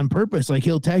out on purpose. Like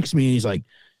he'll text me and he's like,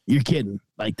 "You're kidding.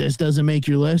 Like this doesn't make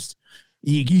your list.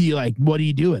 You like, what are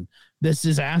you doing? This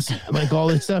is ass." Like all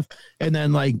this stuff. And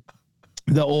then like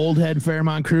the old head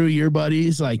Fairmont crew, your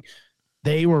buddies, like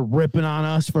they were ripping on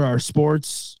us for our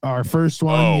sports, our first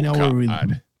one,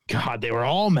 where God, they were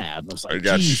all mad. I was like,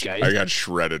 geez, guys. I got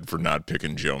shredded for not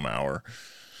picking Joe Mauer.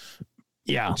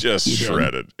 Yeah. Just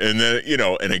shredded. And then,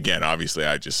 and again, obviously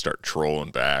I just start trolling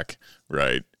back.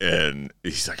 Right. And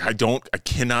he's like, I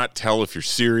cannot tell if you're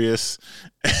serious.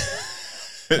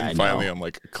 And finally I'm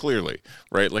like, clearly,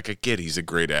 right? Like I get he's a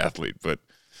great athlete, but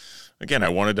again, I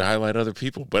wanted to highlight other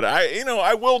people, but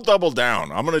I will double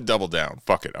down. I'm going to double down.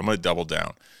 Fuck it. I'm going to double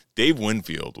down. Dave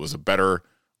Winfield was a better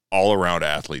all-around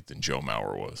athlete than Joe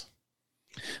Mauer was.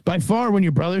 By far, when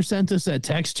your brother sent us that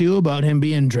text too about him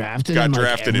being drafted, got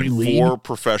drafted in 4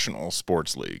 professional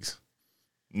sports leagues.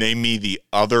 Name me the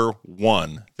other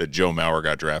one that Joe Mauer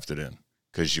got drafted in,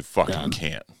 because you fucking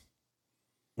can't.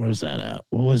 Where's that at?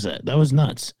 What was that? That was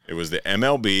nuts. It was the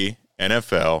MLB,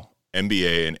 NFL,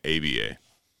 NBA, and ABA.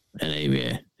 And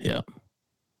ABA, yeah.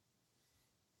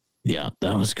 Yeah,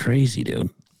 that was crazy, dude.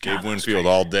 Dave Winfield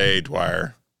all day,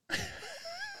 Dwyer.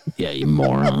 Yeah, you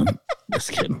moron.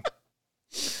 Just kidding.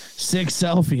 6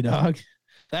 selfie, dog.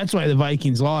 That's why the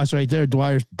Vikings lost right there.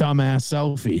 Dwyer's dumbass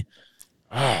selfie.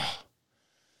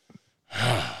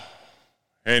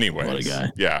 Anyways, what a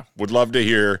guy. Yeah, would love to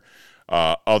hear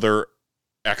other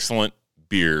excellent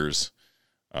beers.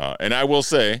 And I will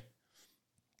say,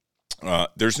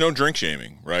 there's no drink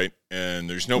shaming, right? And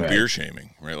there's no beer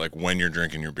shaming, right? Like when you're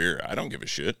drinking your beer, I don't give a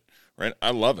shit, right?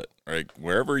 I love it, right?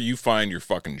 Wherever you find your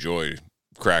fucking joy,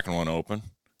 cracking one open,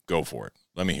 go for it.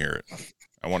 Let me hear it.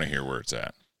 I want to hear where it's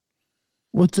at.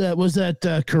 What's that? Was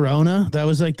that Corona? That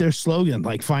was like their slogan,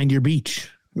 like find your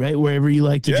beach, right? Wherever you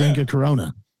like to drink a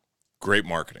Corona. Great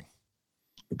marketing.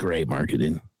 Great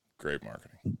marketing. Great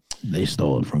marketing. They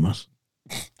stole it from us.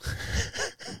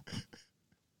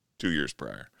 2 years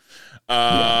prior.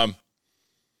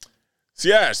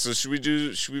 So should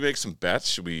we make some bets?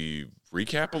 Should we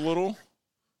recap a little?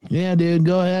 Yeah, dude,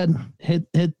 go ahead.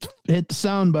 Hit the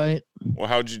sound bite. Well,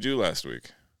 how'd you do last week?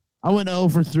 I went 0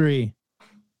 for 3.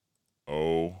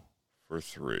 0 for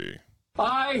 3.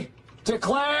 I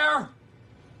declare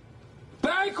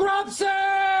bankruptcy!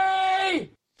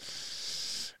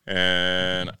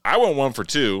 And I went 1 for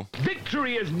 2.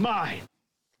 Victory is mine.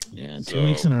 Yeah, 2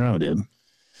 weeks in a row, dude.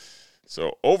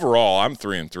 So overall, I'm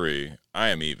 3 and 3. I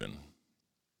am even.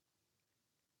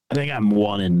 I think I'm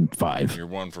 1 and 5. You're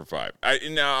 1 for 5.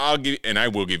 I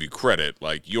will give you credit.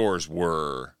 Like yours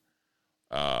were,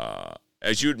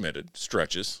 as you admitted,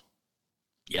 stretches.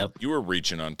 Yep. You were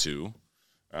reaching on 2.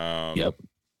 Yep.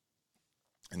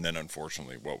 And then,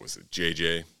 unfortunately, what was it?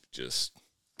 JJ just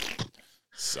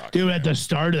sucked. Dude, at the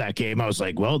start of that game, I was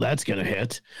like, well, that's going to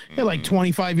hit. He had like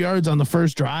 25 yards on the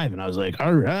first drive, and I was like,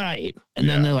 all right. And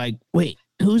then they're like, wait,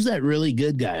 who's that really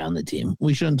good guy on the team?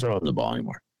 We shouldn't throw him the ball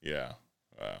anymore. Yeah.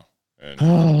 Wow. And,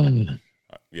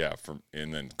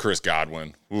 and then Chris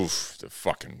Godwin, the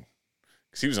fucking –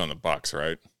 because he was on the Bucs,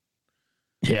 right?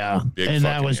 Yeah, and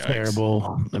that was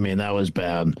terrible. I mean, that was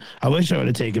bad. I wish I would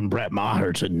have taken Brett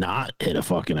Maher to not hit a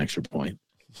fucking extra point.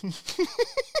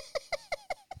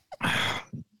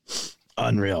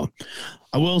 Unreal.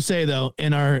 I will say though,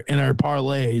 in our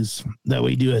parlays that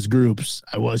we do as groups,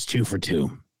 I was 2 for 2,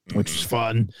 which was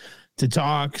fun to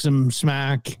talk some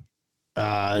smack.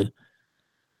 I'll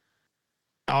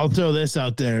throw this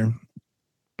out there.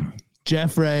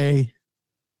 Jeffrey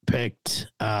picked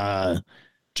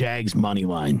Jags money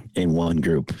line in one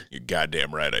group. You're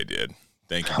goddamn right I did.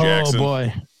 Thank you, Jackson. Oh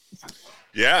boy.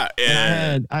 Yeah.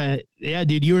 And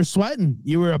dude, you were sweating.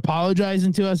 You were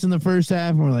apologizing to us in the first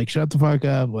half, and we're like, shut the fuck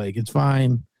up. Like, it's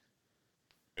fine.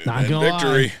 Not gonna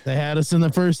victory. Lie. They had us in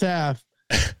the first half.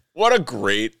 What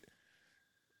great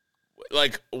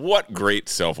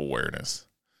self-awareness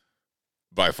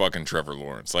by fucking Trevor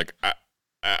Lawrence. Like,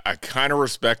 I kind of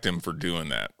respect him for doing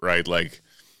that, right? Like,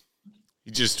 he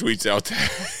just tweets out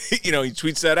that, he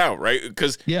tweets that out, right?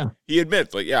 Because he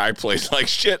admits, like, I played like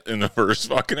shit in the first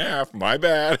fucking half. My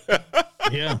bad.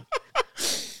 Yeah.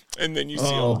 And then you see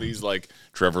all these, like,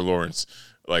 Trevor Lawrence,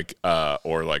 like,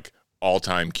 or like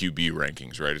all-time QB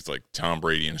rankings, right? It's like Tom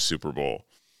Brady in a Super Bowl,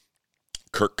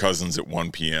 Kirk Cousins at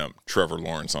 1 p.m., Trevor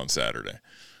Lawrence on Saturday.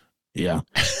 Yeah.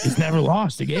 He's never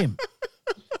lost a game.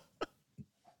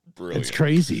 Brilliant. It's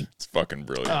crazy. It's fucking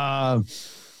brilliant.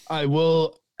 I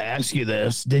will ask you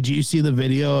this. Did you see the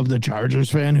video of the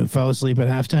Chargers fan who fell asleep at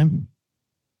halftime?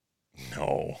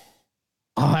 No.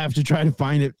 I'll have to try to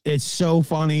find it. It's so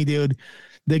funny, dude.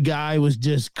 The guy was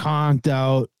just conked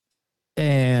out,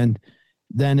 and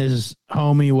then his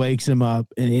homie wakes him up,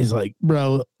 and he's like,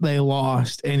 bro, they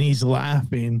lost, and he's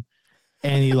laughing,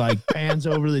 and he like pans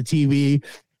over the TV,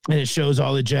 and it shows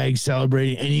all the Jags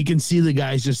celebrating, and you can see the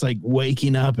guys just like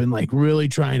waking up and like really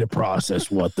trying to process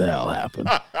what the hell happened.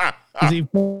 Because he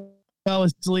fell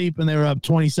asleep, and they were up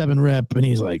 27-rip, and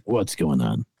he's like, what's going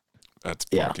on? That's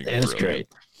fucking it's great.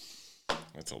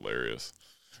 That's hilarious.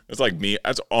 It's like me.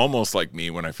 That's almost like me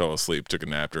when I fell asleep, took a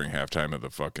nap during halftime of the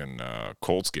fucking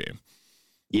Colts game.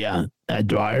 Yeah, at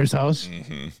Dwyer's house.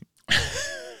 Mm-hmm.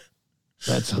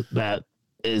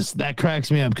 That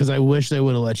cracks me up because I wish they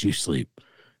would have let you sleep.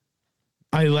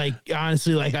 I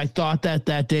honestly, I thought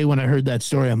that day when I heard that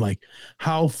story, I'm like,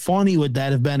 how funny would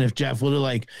that have been if Jeff would have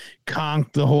like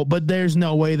conked the whole, but there's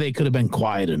no way they could have been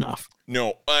quiet enough.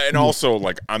 No. And also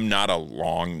like, I'm not a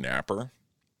long napper.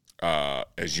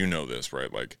 As you know this,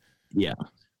 right? Like, yeah,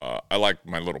 I like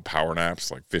my little power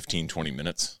naps, like 15, 20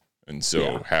 minutes. And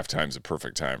so halftime's a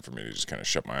perfect time for me to just kind of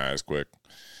shut my eyes quick,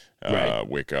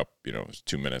 wake up, it's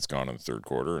 2 minutes gone in the third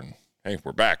quarter, and hey,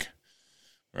 we're back.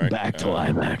 Right? Back to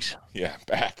IMAX. Yeah,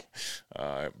 back.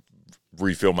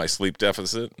 Refill my sleep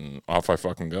deficit, and off I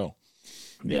fucking go.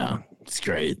 Yeah, it's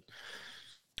great.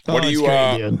 What do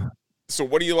you? So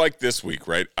what do you like this week?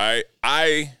 Right,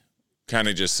 I kind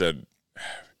of just said,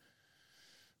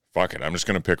 fuck it, I'm just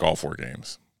going to pick all 4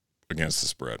 games against the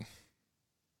spread.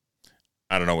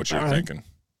 I don't know what you're thinking,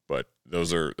 but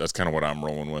that's kind of what I'm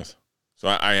rolling with. So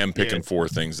I am picking 4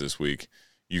 things this week.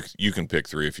 You can pick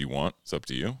 3 if you want. It's up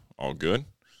to you. All good.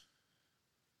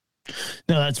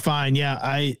 No, that's fine. Yeah,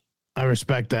 I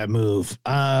respect that move.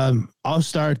 I'll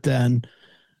start then.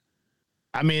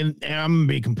 I mean, I'm gonna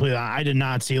be completely honest, I did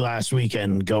not see last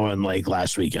weekend going like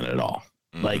last weekend at all,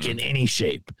 like in any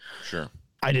shape. Sure.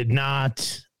 I did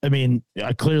not. I mean,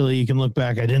 clearly you can look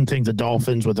back. I didn't think the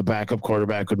Dolphins with a backup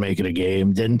quarterback would make it a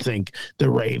game. Didn't think the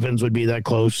Ravens would be that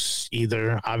close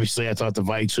either. Obviously, I thought the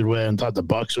Vikes would win. Thought the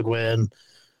Bucks would win.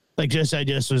 I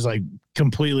just was like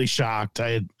completely shocked.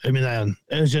 It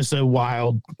was just a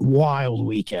wild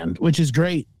weekend, which is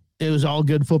great. It was all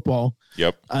good football.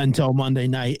 Yep. Until Monday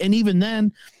night. And even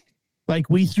then, like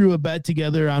we threw a bet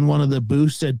together on one of the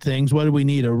boosted things. What do we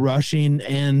need? A rushing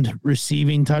and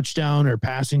receiving touchdown or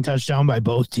passing touchdown by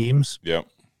both teams. Yep.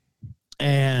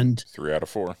 And 3 out of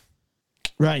 4.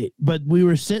 Right. But we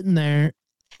were sitting there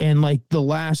and like the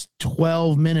last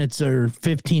 12 minutes or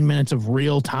 15 minutes of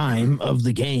real time of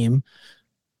the game,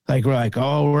 like we're like,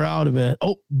 oh, we're out of it.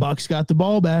 Oh, Bucks got the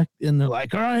ball back. And they're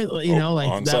like, all right,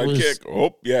 onside that was, kick.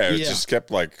 Oh, yeah. It just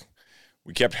kept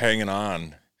we kept hanging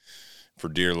on for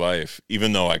dear life,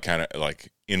 even though I kind of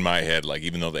in my head, like,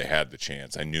 even though they had the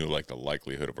chance, I knew, like, the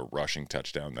likelihood of a rushing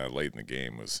touchdown that late in the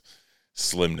game was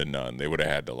slim to none. They would have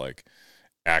had to, like,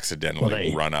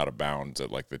 accidentally run out of bounds at,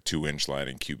 like, the 2-inch line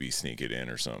and QB sneak it in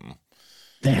or something.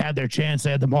 They had their chance.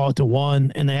 They had the ball at the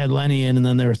 1, and they had Lenny in, and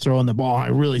then they were throwing the ball. I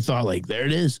really thought, like, there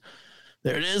it is.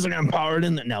 There it is. I'm going to power it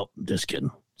in. Nope, just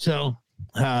kidding. So,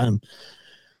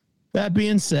 that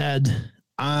being said,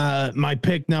 my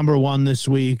pick number 1 this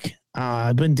week,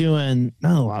 I've been doing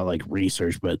not a lot of like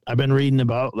research, but I've been reading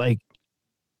about like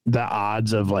the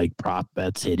odds of like prop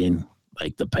bets hitting.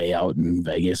 Like the payout in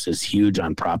Vegas is huge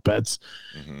on prop bets,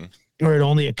 or it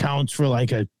only accounts for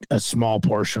like a small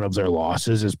portion of their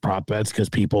losses as prop bets because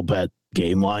people bet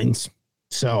game lines.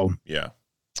 So yeah,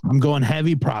 I'm going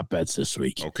heavy prop bets this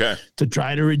week. Okay. To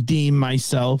try to redeem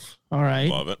myself. All right.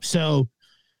 Love it. So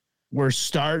we're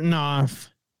starting off.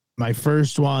 My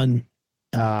first one,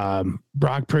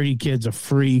 Brock Purdy kid's a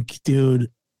freak, dude.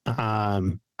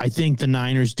 I think the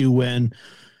Niners do win,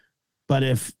 but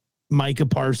if Micah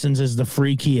Parsons is the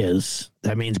freak he is,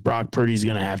 that means Brock Purdy's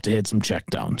going to have to hit some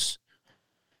checkdowns.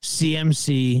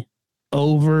 CMC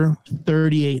over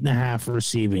 38.5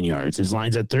 receiving yards. His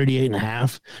line's at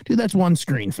 38.5. Dude, that's one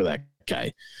screen for that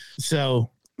guy.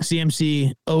 So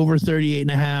CMC over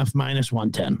 38.5 minus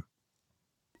 110.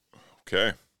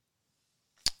 Okay.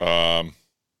 Well,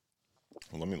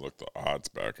 let me look the odds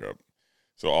back up.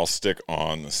 So I'll stick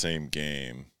on the same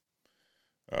game,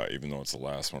 even though it's the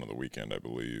last one of the weekend, I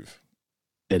believe.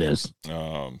 It is.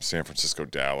 San Francisco,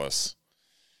 Dallas.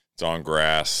 It's on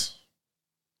grass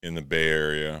in the Bay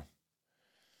Area.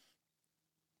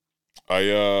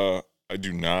 I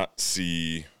do not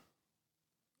see.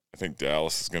 I think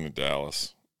Dallas is going to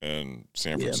Dallas, and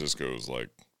San Francisco is like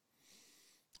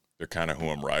they're kind of who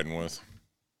I'm riding with.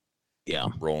 Yeah,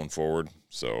 rolling forward.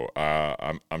 So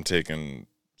I'm taking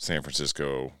San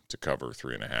Francisco to cover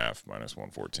 3.5 minus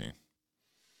 114.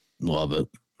 Love it.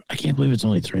 I can't believe it's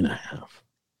only 3.5.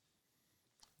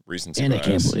 Recency and bias. I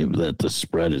can't believe that the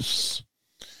spread is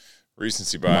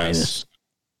recency bias. Minus.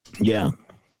 Yeah.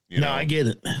 You know, I get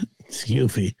it. It's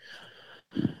goofy.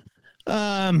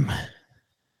 So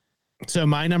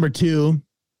my number 2,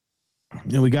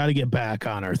 and we got to get back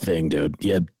on our thing, dude.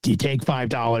 You take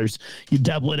 $5, you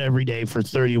double it every day for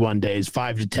 31 days,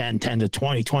 5 to 10, 10 to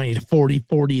 20, 20 to 40,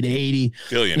 40 to 80.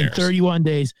 Billionaires. In 31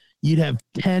 days, you'd have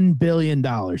 $10 billion.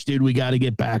 Dude, we got to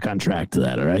get back on track to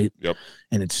that, all right? Yep.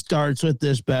 And it starts with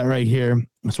this bet right here.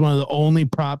 It's one of the only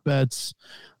prop bets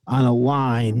on a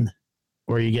line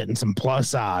where you're getting some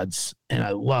plus odds, and I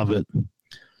love it.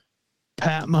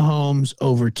 Pat Mahomes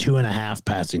over 2.5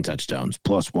 passing touchdowns,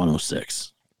 plus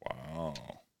 106. Wow.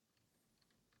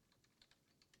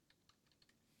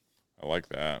 I like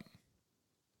that.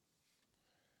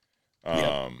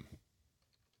 Yep.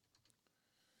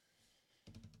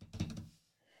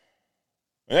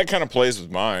 And that kind of plays with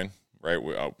mine, right?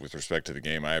 With respect to the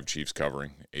game, I have Chiefs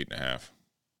covering 8.5.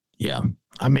 Yeah.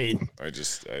 I mean, I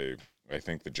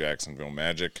think the Jacksonville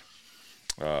Magic,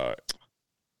 I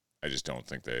just don't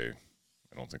think they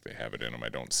have it in them. I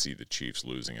don't see the Chiefs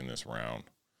losing in this round.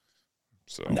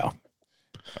 So no.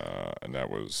 And that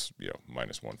was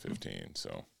minus 115.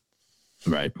 So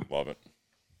Right. love it.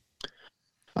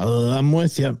 I'm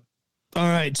with you. All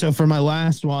right. So for my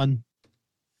last one,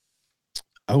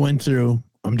 I went through.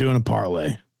 I'm doing a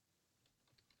parlay.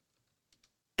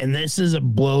 And this is a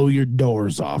blow your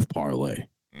doors off parlay.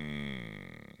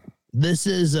 This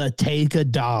is a take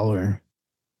 $1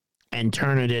 and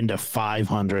turn it into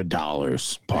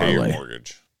 $500 parlay. Pay your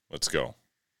mortgage. Let's go.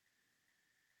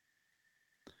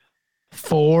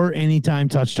 4 anytime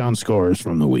touchdown scores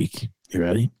from the week. You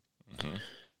ready?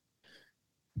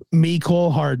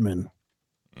 Mecole Hardman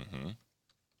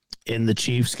in the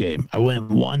Chiefs game. I went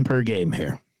 1 per game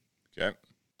here. Okay.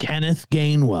 Kenneth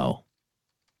Gainwell.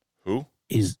 Who?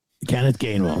 He's Kenneth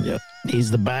Gainwell. Yep. He's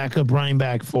the backup running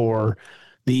back for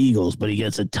the Eagles, but he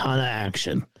gets a ton of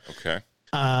action. Okay.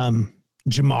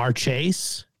 Jamar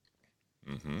Chase.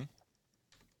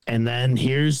 And then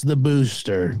here's the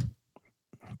booster,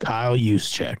 Kyle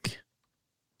Juszczyk.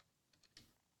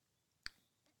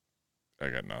 I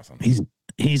got nothing.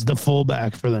 He's the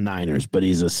fullback for the Niners, but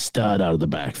he's a stud out of the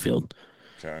backfield.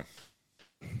 Okay.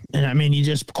 And I mean, you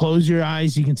just close your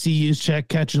eyes, you can see Juszczyk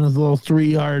catching a little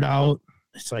 3-yard out.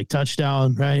 It's like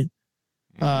touchdown, right?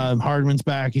 Hardman's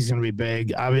back. He's going to be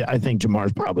big. I think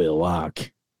Jamar's probably a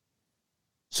lock.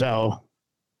 So,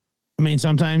 I mean,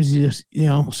 sometimes you just,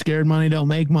 scared money don't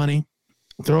make money.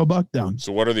 Throw a buck down.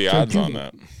 So what are the odds on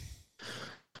that?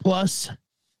 Plus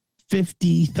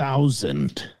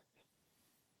 50,000.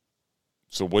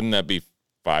 So wouldn't that be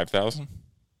 5,000?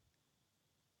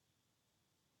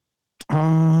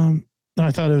 No, No,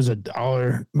 I thought it was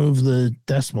 $1. Move the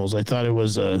decimals. I thought it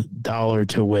was $1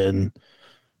 to win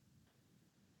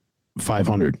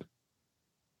 500.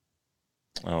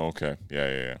 Oh, okay.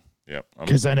 Yeah. Yep.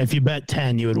 Because then if you bet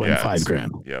 10, you would win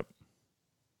 $5,000. Yep.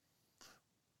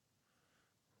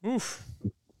 Oof.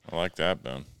 I like that,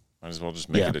 Ben. Might as well just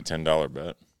make it a $10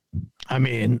 bet. I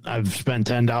mean, I've spent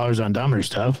 $10 on dumber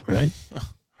stuff, right?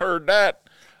 Heard that.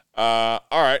 All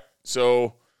right.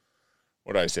 So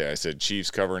what did I say? I said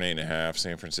Chiefs covering 8.5,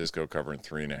 San Francisco covering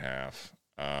 3.5.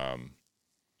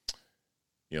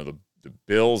 The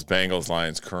Bills, Bengals,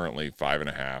 Lions currently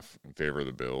 5.5 in favor of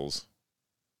the Bills.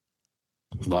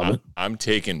 Love it. I'm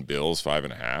taking Bills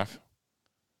 5.5.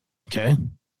 Okay.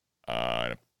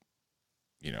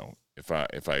 If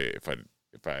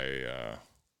I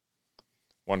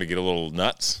wanted to get a little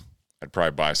nuts, I'd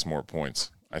probably buy some more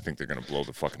points. I think they're going to blow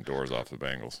the fucking doors off the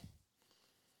Bengals.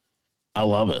 I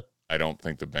love it. I don't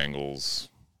think the Bengals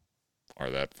are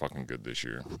that fucking good this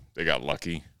year. They got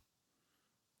lucky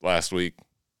last week.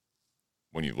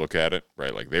 When you look at it,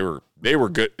 right? Like they were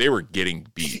good. They were getting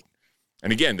beat.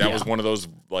 And again, that was one of those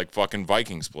like fucking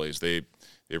Vikings plays. They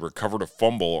recovered a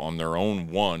fumble on their own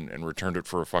one and returned it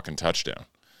for a fucking touchdown.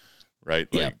 Right?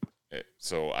 Like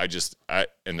so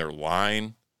and their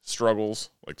line struggles.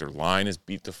 Like their line is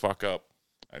beat the fuck up.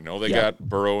 I know they got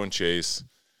Burrow and Chase.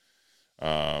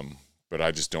 But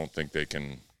I just don't think they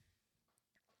can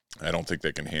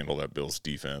handle that Bills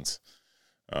defense.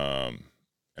 And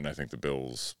I think the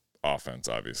Bills offense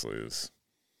obviously is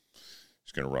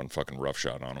just going to run fucking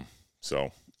roughshod on them.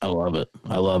 So I love it.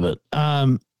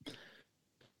 I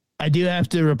do have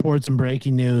to report some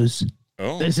breaking news.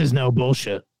 Oh. This is no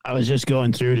bullshit. I was just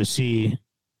going through to see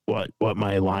what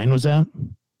my line was at.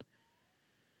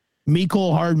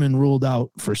 Mecole Hardman ruled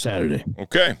out for Saturday.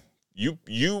 Okay. You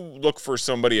look for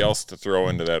somebody else to throw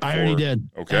into that. I already did.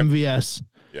 Okay. MVS.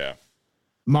 Yeah.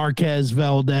 Marquez,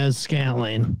 Valdez,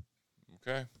 Scantling.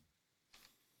 Okay.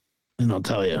 And I'll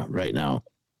tell you right now.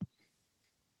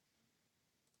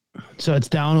 So it's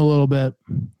down a little bit.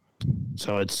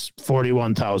 So it's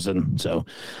 41,000. So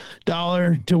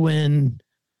 $1 to win,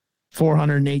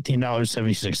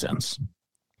 $418.76.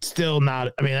 Still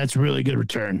not. I mean, that's a really good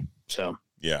return. So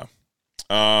yeah.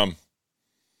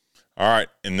 All right,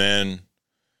 and then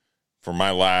for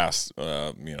my last,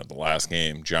 the last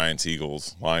game, Giants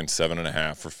Eagles line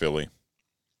 7.5 for Philly.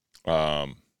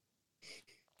 I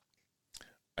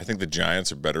think the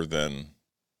Giants are better than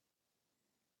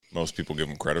most people give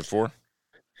them credit for.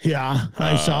 Yeah,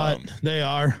 I saw it. They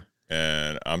are.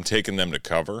 And I'm taking them to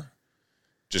cover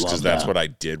just because that's what I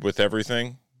did with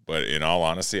everything. But in all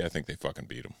honesty, I think they fucking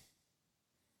beat them.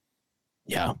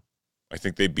 Yeah. I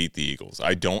think they beat the Eagles.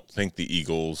 I don't think the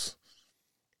Eagles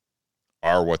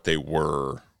are what they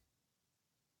were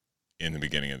in the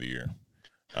beginning of the year.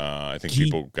 I think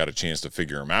people got a chance to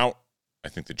figure them out. I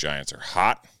think the Giants are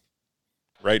hot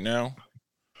right now.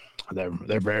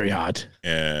 They're very hot.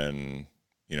 And,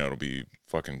 it'll be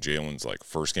fucking Jalen's like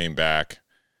first game back,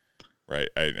 right?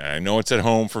 I know it's at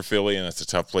home for Philly and it's a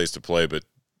tough place to play, but,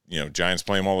 Giants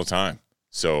play them all the time.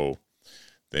 So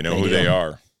they know who they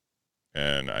are.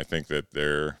 And I think that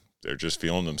they're just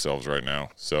feeling themselves right now.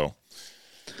 So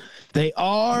they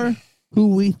are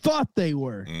who we thought they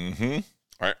were. Mm-hmm. All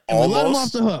right. And let them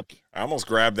off the hook. I almost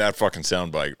grabbed that fucking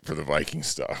soundbite for the Viking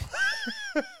stuff.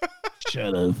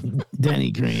 Shut up.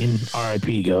 Denny Green,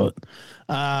 RIP GOAT.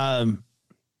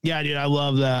 Yeah, dude, I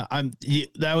love that.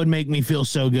 That would make me feel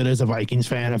so good as a Vikings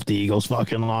fan if the Eagles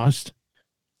fucking lost.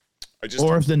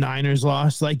 Or if the Niners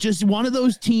lost. Like, just one of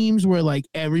those teams where, like,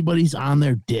 everybody's on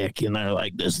their dick and they're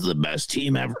like, this is the best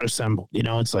team ever assembled.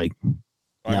 It's like,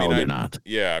 they're not.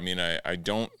 Yeah, I mean, I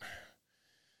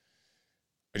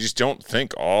just don't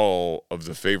think all of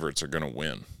the favorites are going to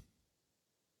win.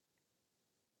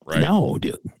 Right? No,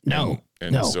 dude. No.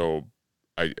 And so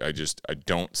I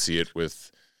don't see it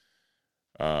with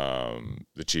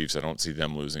the Chiefs. I don't see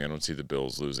them losing. I don't see the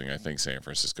Bills losing. I think San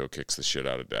Francisco kicks the shit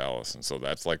out of Dallas. And so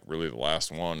that's like really the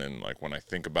last one. And like when I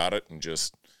think about it and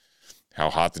just how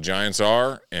hot the Giants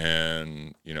are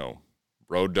and,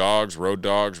 road dogs,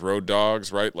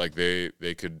 right? Like they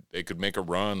could make a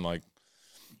run. Like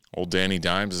old Danny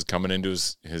Dimes is coming into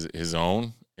his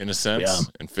own in a sense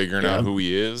and figuring out who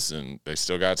he is. And they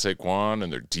still got Saquon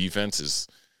and their defense is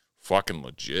fucking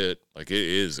legit. Like it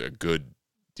is a good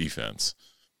defense.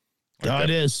 Like it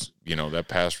is.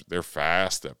 They're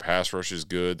fast. That pass rush is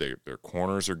good. Their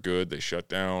corners are good. They shut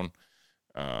down,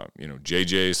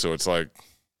 JJ. So it's like,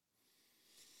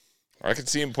 I could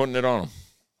see him putting it on them.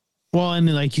 Well,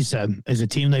 and like you said, as a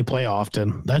team, they play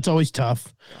often. That's always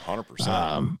tough.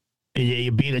 100%.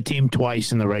 You beat a team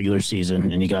twice in the regular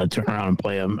season, and you got to turn around and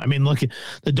play them. I mean, look at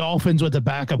the Dolphins with a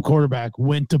backup quarterback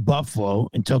went to Buffalo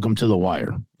and took them to the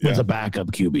wire with a backup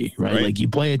QB, right? Like you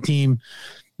play a team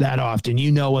that often,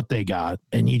 you know what they got,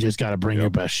 and you just got to bring your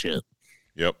best shit.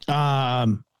 Yep.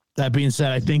 That being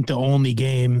said, I think the only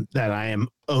game that I am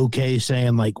okay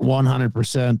saying like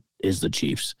 100% is the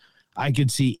Chiefs. I could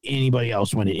see anybody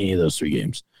else winning any of those 3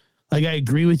 games. Like, I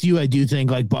agree with you. I do think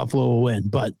like Buffalo will win,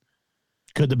 but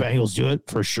could the Bengals do it?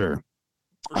 For sure.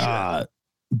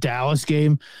 Dallas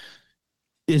game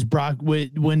is Brock.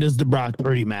 When does the Brock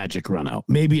Purdy magic run out?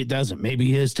 Maybe it doesn't. Maybe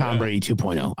he is Tom Brady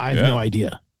 2.0. I have no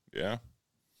idea. Yeah.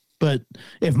 But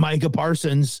if Micah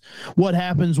Parsons, what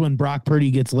happens when Brock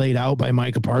Purdy gets laid out by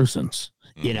Micah Parsons?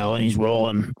 You know, and he's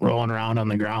rolling around on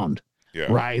the ground,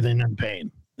 writhing in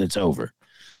pain. It's over.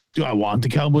 Do I want the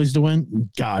Cowboys to win?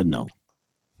 God, no.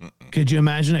 Could you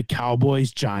imagine a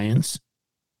Cowboys-Giants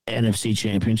NFC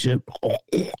Championship? Oh,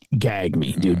 gag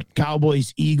me, dude.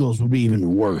 Cowboys-Eagles would be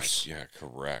even worse. Yeah,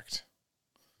 correct.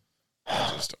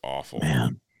 Just awful.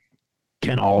 Man,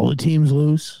 can all the teams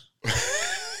lose?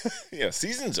 Yeah,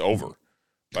 season's over.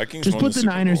 Vikings just put the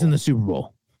Niners in the Super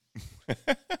Bowl.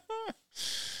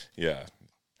 Yeah.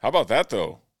 How about that,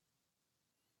 though?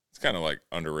 It's kind of like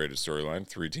underrated storyline.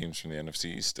 3 teams from the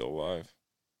NFC still alive.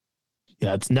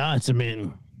 Yeah, it's nuts. I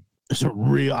mean, it's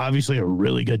obviously a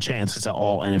really good chance it's an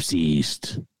all NFC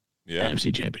East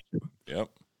NFC Championship. Yep.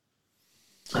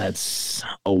 That's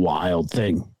a wild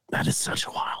thing. That is such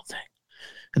a wild thing.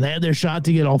 And they had their shot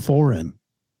to get all 4 in,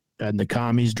 and the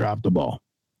commies dropped the ball.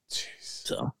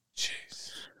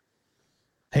 Jeez.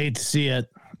 Hate to see it.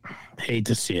 You hate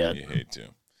to.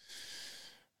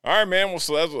 All right, man. Well,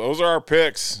 so those are our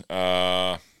picks.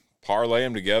 Parlay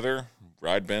them together.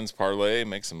 Ride Ben's parlay,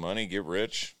 make some money, get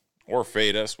rich, or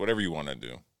fade us, whatever you want to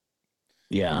do.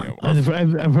 Yeah,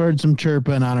 I've heard some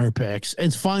chirping on our picks.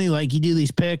 It's funny, like you do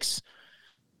these picks.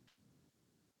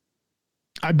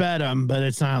 I bet them, but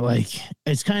it's not like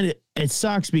it's kind of it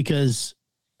sucks because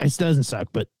it doesn't suck,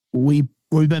 but we've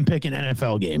been picking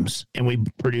NFL games and we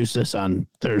produce this on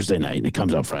Thursday night and it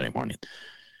comes out Friday morning.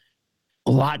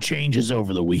 A lot changes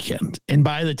over the weekend. And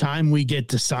by the time we get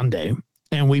to Sunday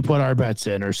and we put our bets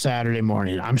in or Saturday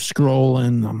morning, I'm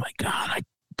scrolling. I'm like, God, I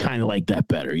kind of like that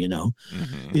better, you know?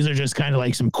 Mm-hmm. These are just kind of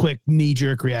like some quick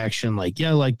knee-jerk reaction. Like,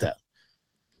 yeah, I like that.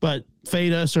 But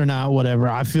fade us or not, whatever.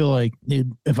 I feel like,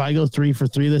 dude, if I go 3 for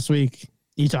 3 this week,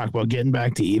 you talk about getting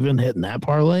back to even, hitting that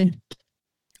parlay.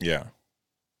 Yeah.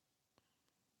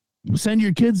 Send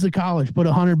your kids to college, put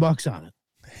 $100 on it.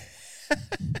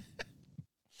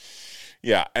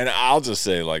 Yeah, and I'll just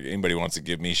say, like, anybody wants to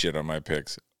give me shit on my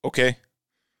picks, okay.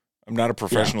 I'm not a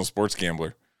professional sports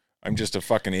gambler. I'm just a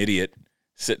fucking idiot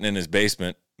sitting in his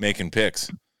basement making picks.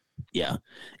 Yeah.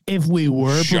 If we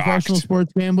were professional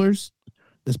sports gamblers,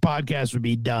 this podcast would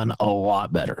be done a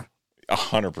lot better.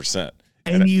 100%.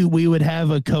 And we would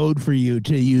have a code for you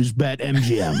to use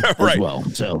BetMGM right. as well.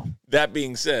 So that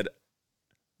being said,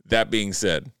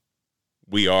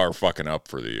 we are fucking up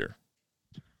for the year.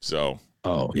 So,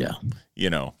 you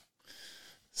know,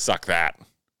 suck that.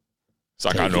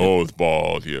 Suck on those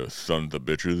balls, you sons of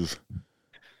bitches.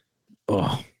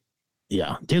 Oh,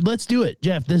 yeah. Dude, let's do it.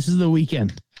 Jeff, this is the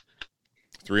weekend.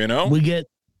 3-0?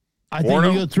 I think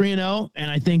we go 3-0,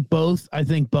 and I think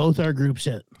both our groups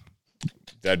hit.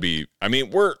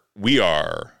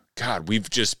 We've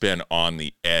just been on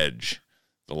the edge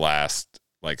the last,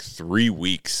 3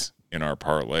 weeks in our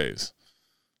parlays.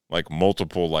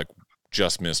 Multiple,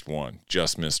 just missed one,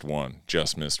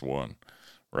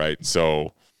 right?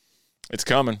 So it's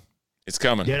coming.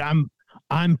 Dude,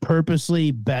 I'm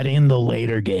purposely betting the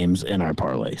later games in our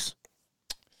parlays.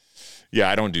 Yeah,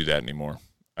 I don't do that anymore.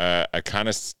 I kind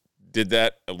of did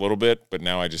that a little bit, but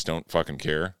now I just don't fucking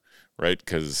care, right?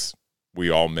 Because we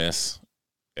all miss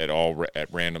at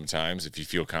random times. If you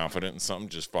feel confident in something,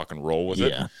 just fucking roll with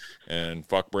it. And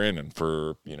fuck Brandon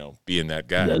for, being that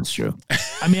guy. That's true.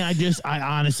 I mean, I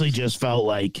honestly just felt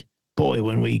like, boy,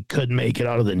 when we couldn't make it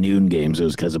out of the noon games, it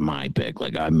was because of my pick.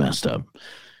 I messed up.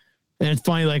 And it's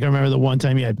funny, I remember the one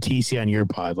time you had TC on your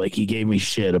pod, he gave me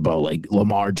shit about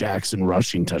Lamar Jackson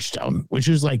rushing touchdown, which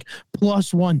is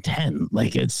plus 110.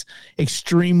 It's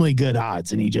extremely good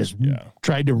odds. And he just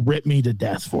tried to rip me to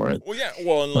death for it. Well, yeah.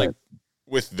 Well, and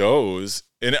with those,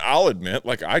 and I'll admit,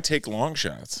 I take long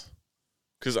shots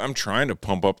because I'm trying to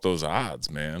pump up those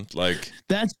odds, man.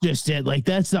 That's just it.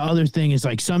 That's the other thing is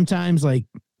sometimes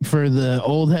for the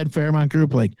old head Fairmont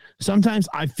group, sometimes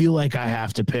I feel like I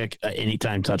have to pick an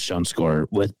anytime touchdown score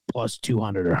with plus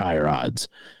 200 or higher odds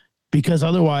because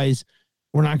otherwise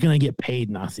we're not going to get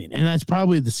paid nothing. And that's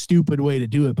probably the stupid way to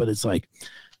do it. But it's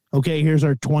okay, here's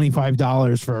our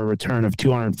 $25 for a return of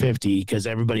 $250 because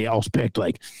everybody else picked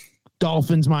like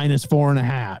Dolphins minus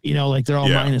 4.5. You know, like they're all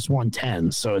minus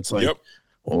 110. So it's like,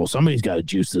 well, somebody's got to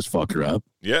juice this fucker up.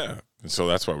 Yeah. And so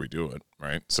that's why we do it,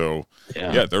 right? So,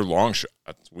 yeah, they're long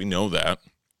shots. We know that.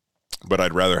 But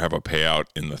I'd rather have a payout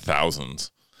in the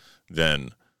thousands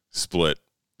than split,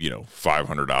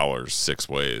 $500 6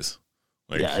 ways.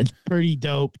 Like, yeah, it's pretty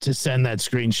dope to send that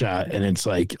screenshot. And it's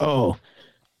like, oh,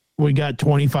 we got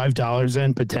 $25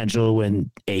 in, potential to win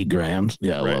 8 grams.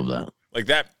 Yeah, I love that. Like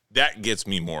that gets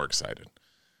me more excited.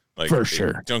 Like, for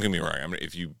sure. Don't get me wrong. I mean,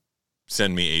 if you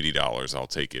send me $80, I'll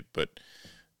take it, but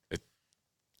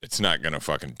it's not gonna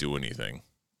fucking do anything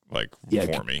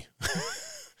for me.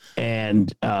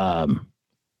 And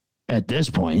at this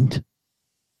point,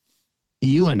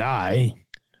 you and I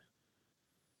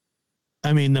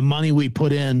mean, the money we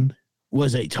put in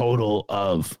was a total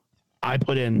of, I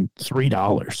put in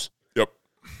 $3. Yep.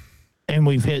 And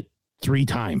we've hit 3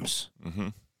 times. Mm-hmm.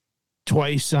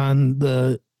 Twice on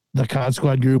the COD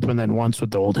Squad group and then once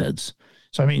with the old heads.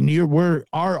 So, I mean,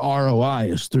 our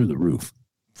ROI is through the roof.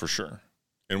 For sure.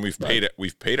 And we've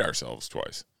paid ourselves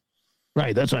twice.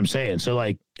 Right. That's what I'm saying. So,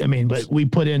 like, I mean, but we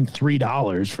put in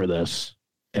 $3 for this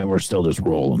and we're still just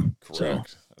rolling. Correct.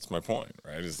 So. That's my point,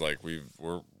 right? It's like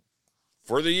we're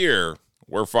for the year,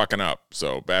 we're fucking up.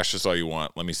 So bash us all you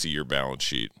want. Let me see your balance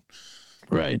sheet.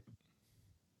 Right.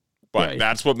 But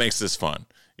that's what makes this fun,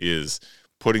 is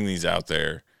putting these out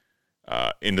there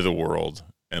into the world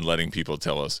and letting people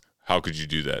tell us, how could you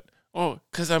do that? Oh,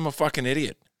 because I'm a fucking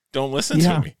idiot. Don't listen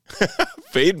to me.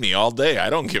 Fade me all day. I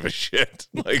don't give a shit.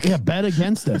 Bet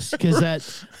against us, because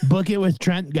that Book It with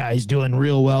Trent guy's doing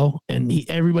real well, and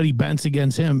everybody bents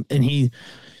against him, and he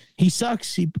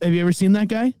sucks. Have you ever seen that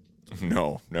guy?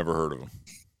 No, never heard of him.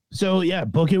 So yeah,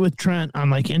 Book It with Trent on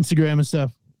like Instagram and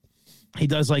stuff. He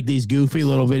does like these goofy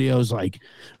little videos, like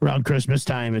around Christmas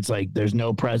time. It's like there's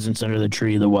no presents under the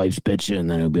tree. The wife's bitching, and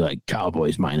then it'll be like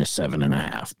Cowboys minus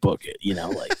 7.5. Book it,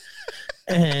 like.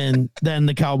 And then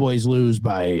the Cowboys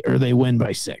they win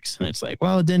by 6, and it's like,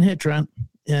 well, it didn't hit Trent.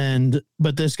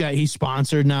 But this guy, he's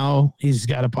sponsored now. He's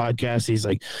got a podcast. He's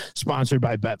like sponsored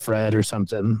by Betfred or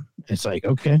something. It's like,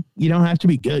 okay, you don't have to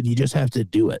be good. You just have to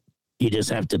do it. You just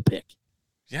have to pick.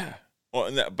 Yeah.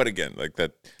 Well, but again, like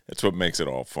that's what makes it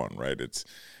all fun, right? It's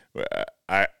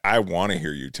I want to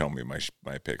hear you tell me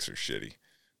my picks are shitty,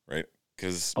 right?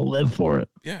 Because I'll live for it.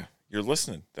 Yeah, you're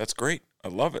listening. That's great. I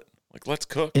love it. Like, let's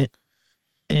cook.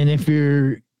 And if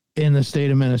you're in the state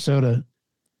of Minnesota,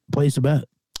 place a bet.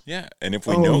 Yeah, and if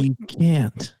we know you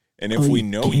can't, and if we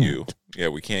know you,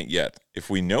 we can't yet. If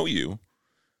we know you,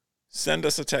 send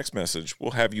us a text message.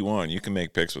 We'll have you on. You can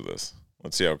make picks with us.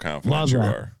 Let's see how confident you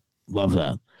are. Love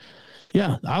that.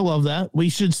 Yeah, I love that. We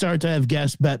should start to have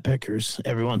guest bet pickers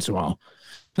every once in a while.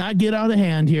 Not get out of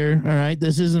hand here, all right?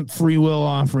 This isn't free will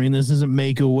offering. This isn't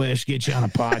Make-A-Wish, get you on a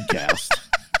podcast.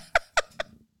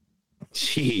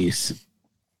 Jeez.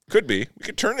 Could be. We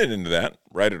could turn it into that.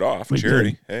 Write it off.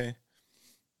 Charity. Hey.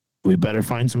 We better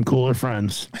find some cooler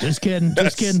friends. Just kidding.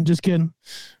 Just kidding.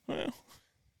 Well,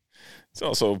 it's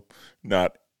also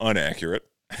not inaccurate.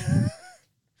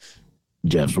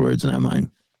 Jeff's words, not mine.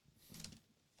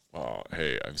 Oh,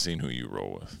 hey, I've seen who you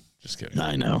roll with. Just kidding.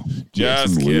 I know.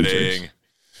 Just kidding. Losers.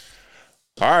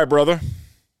 All right, brother.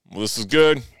 Well, this is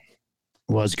good.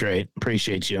 Was great.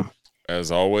 Appreciate you. As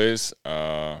always.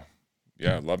 Love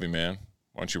you, man.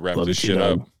 Why don't you wrap this shit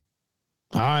up?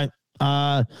 All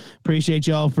right. Appreciate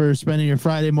y'all for spending your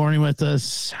Friday morning with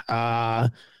us.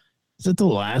 Is it the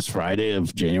last Friday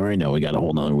of January? No, we got a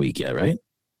whole nother week yet, right?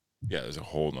 Yeah, there's a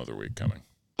whole nother week coming.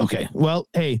 Okay. Well,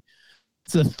 hey,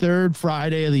 it's the 3rd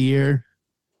Friday of the year.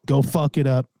 Go fuck it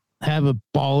up. Have a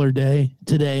baller day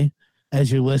today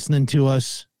as you're listening to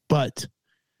us. But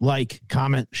like,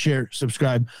 comment, share,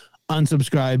 subscribe,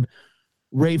 unsubscribe,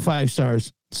 rate 5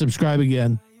 stars, subscribe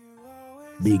again.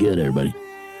 Be good, everybody.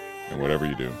 And whatever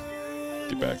you do,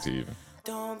 get back to even.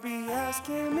 Don't be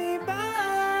asking me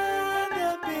about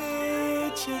the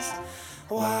bitches.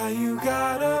 Why you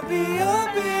gotta be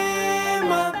up in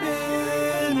my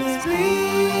business?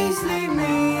 Please leave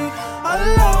me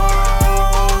alone.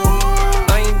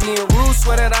 I ain't being rude,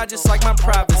 swear that I just like my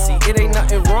privacy. It ain't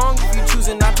nothing wrong if you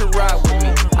choosing not to ride with me.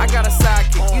 I got a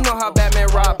sidekick, you know how Batman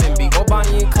Robin be. Or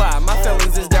Bonnie and Clyde, my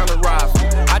feelings is down to ride.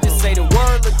 I just say the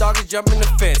word, the dog is jumping the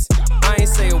fence. I ain't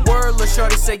say a word, lil'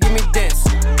 shorty say give me dents.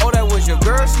 Oh, that was your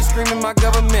girl, she screaming my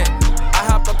government. I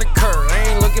hopped off the curb,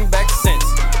 I ain't looking back since.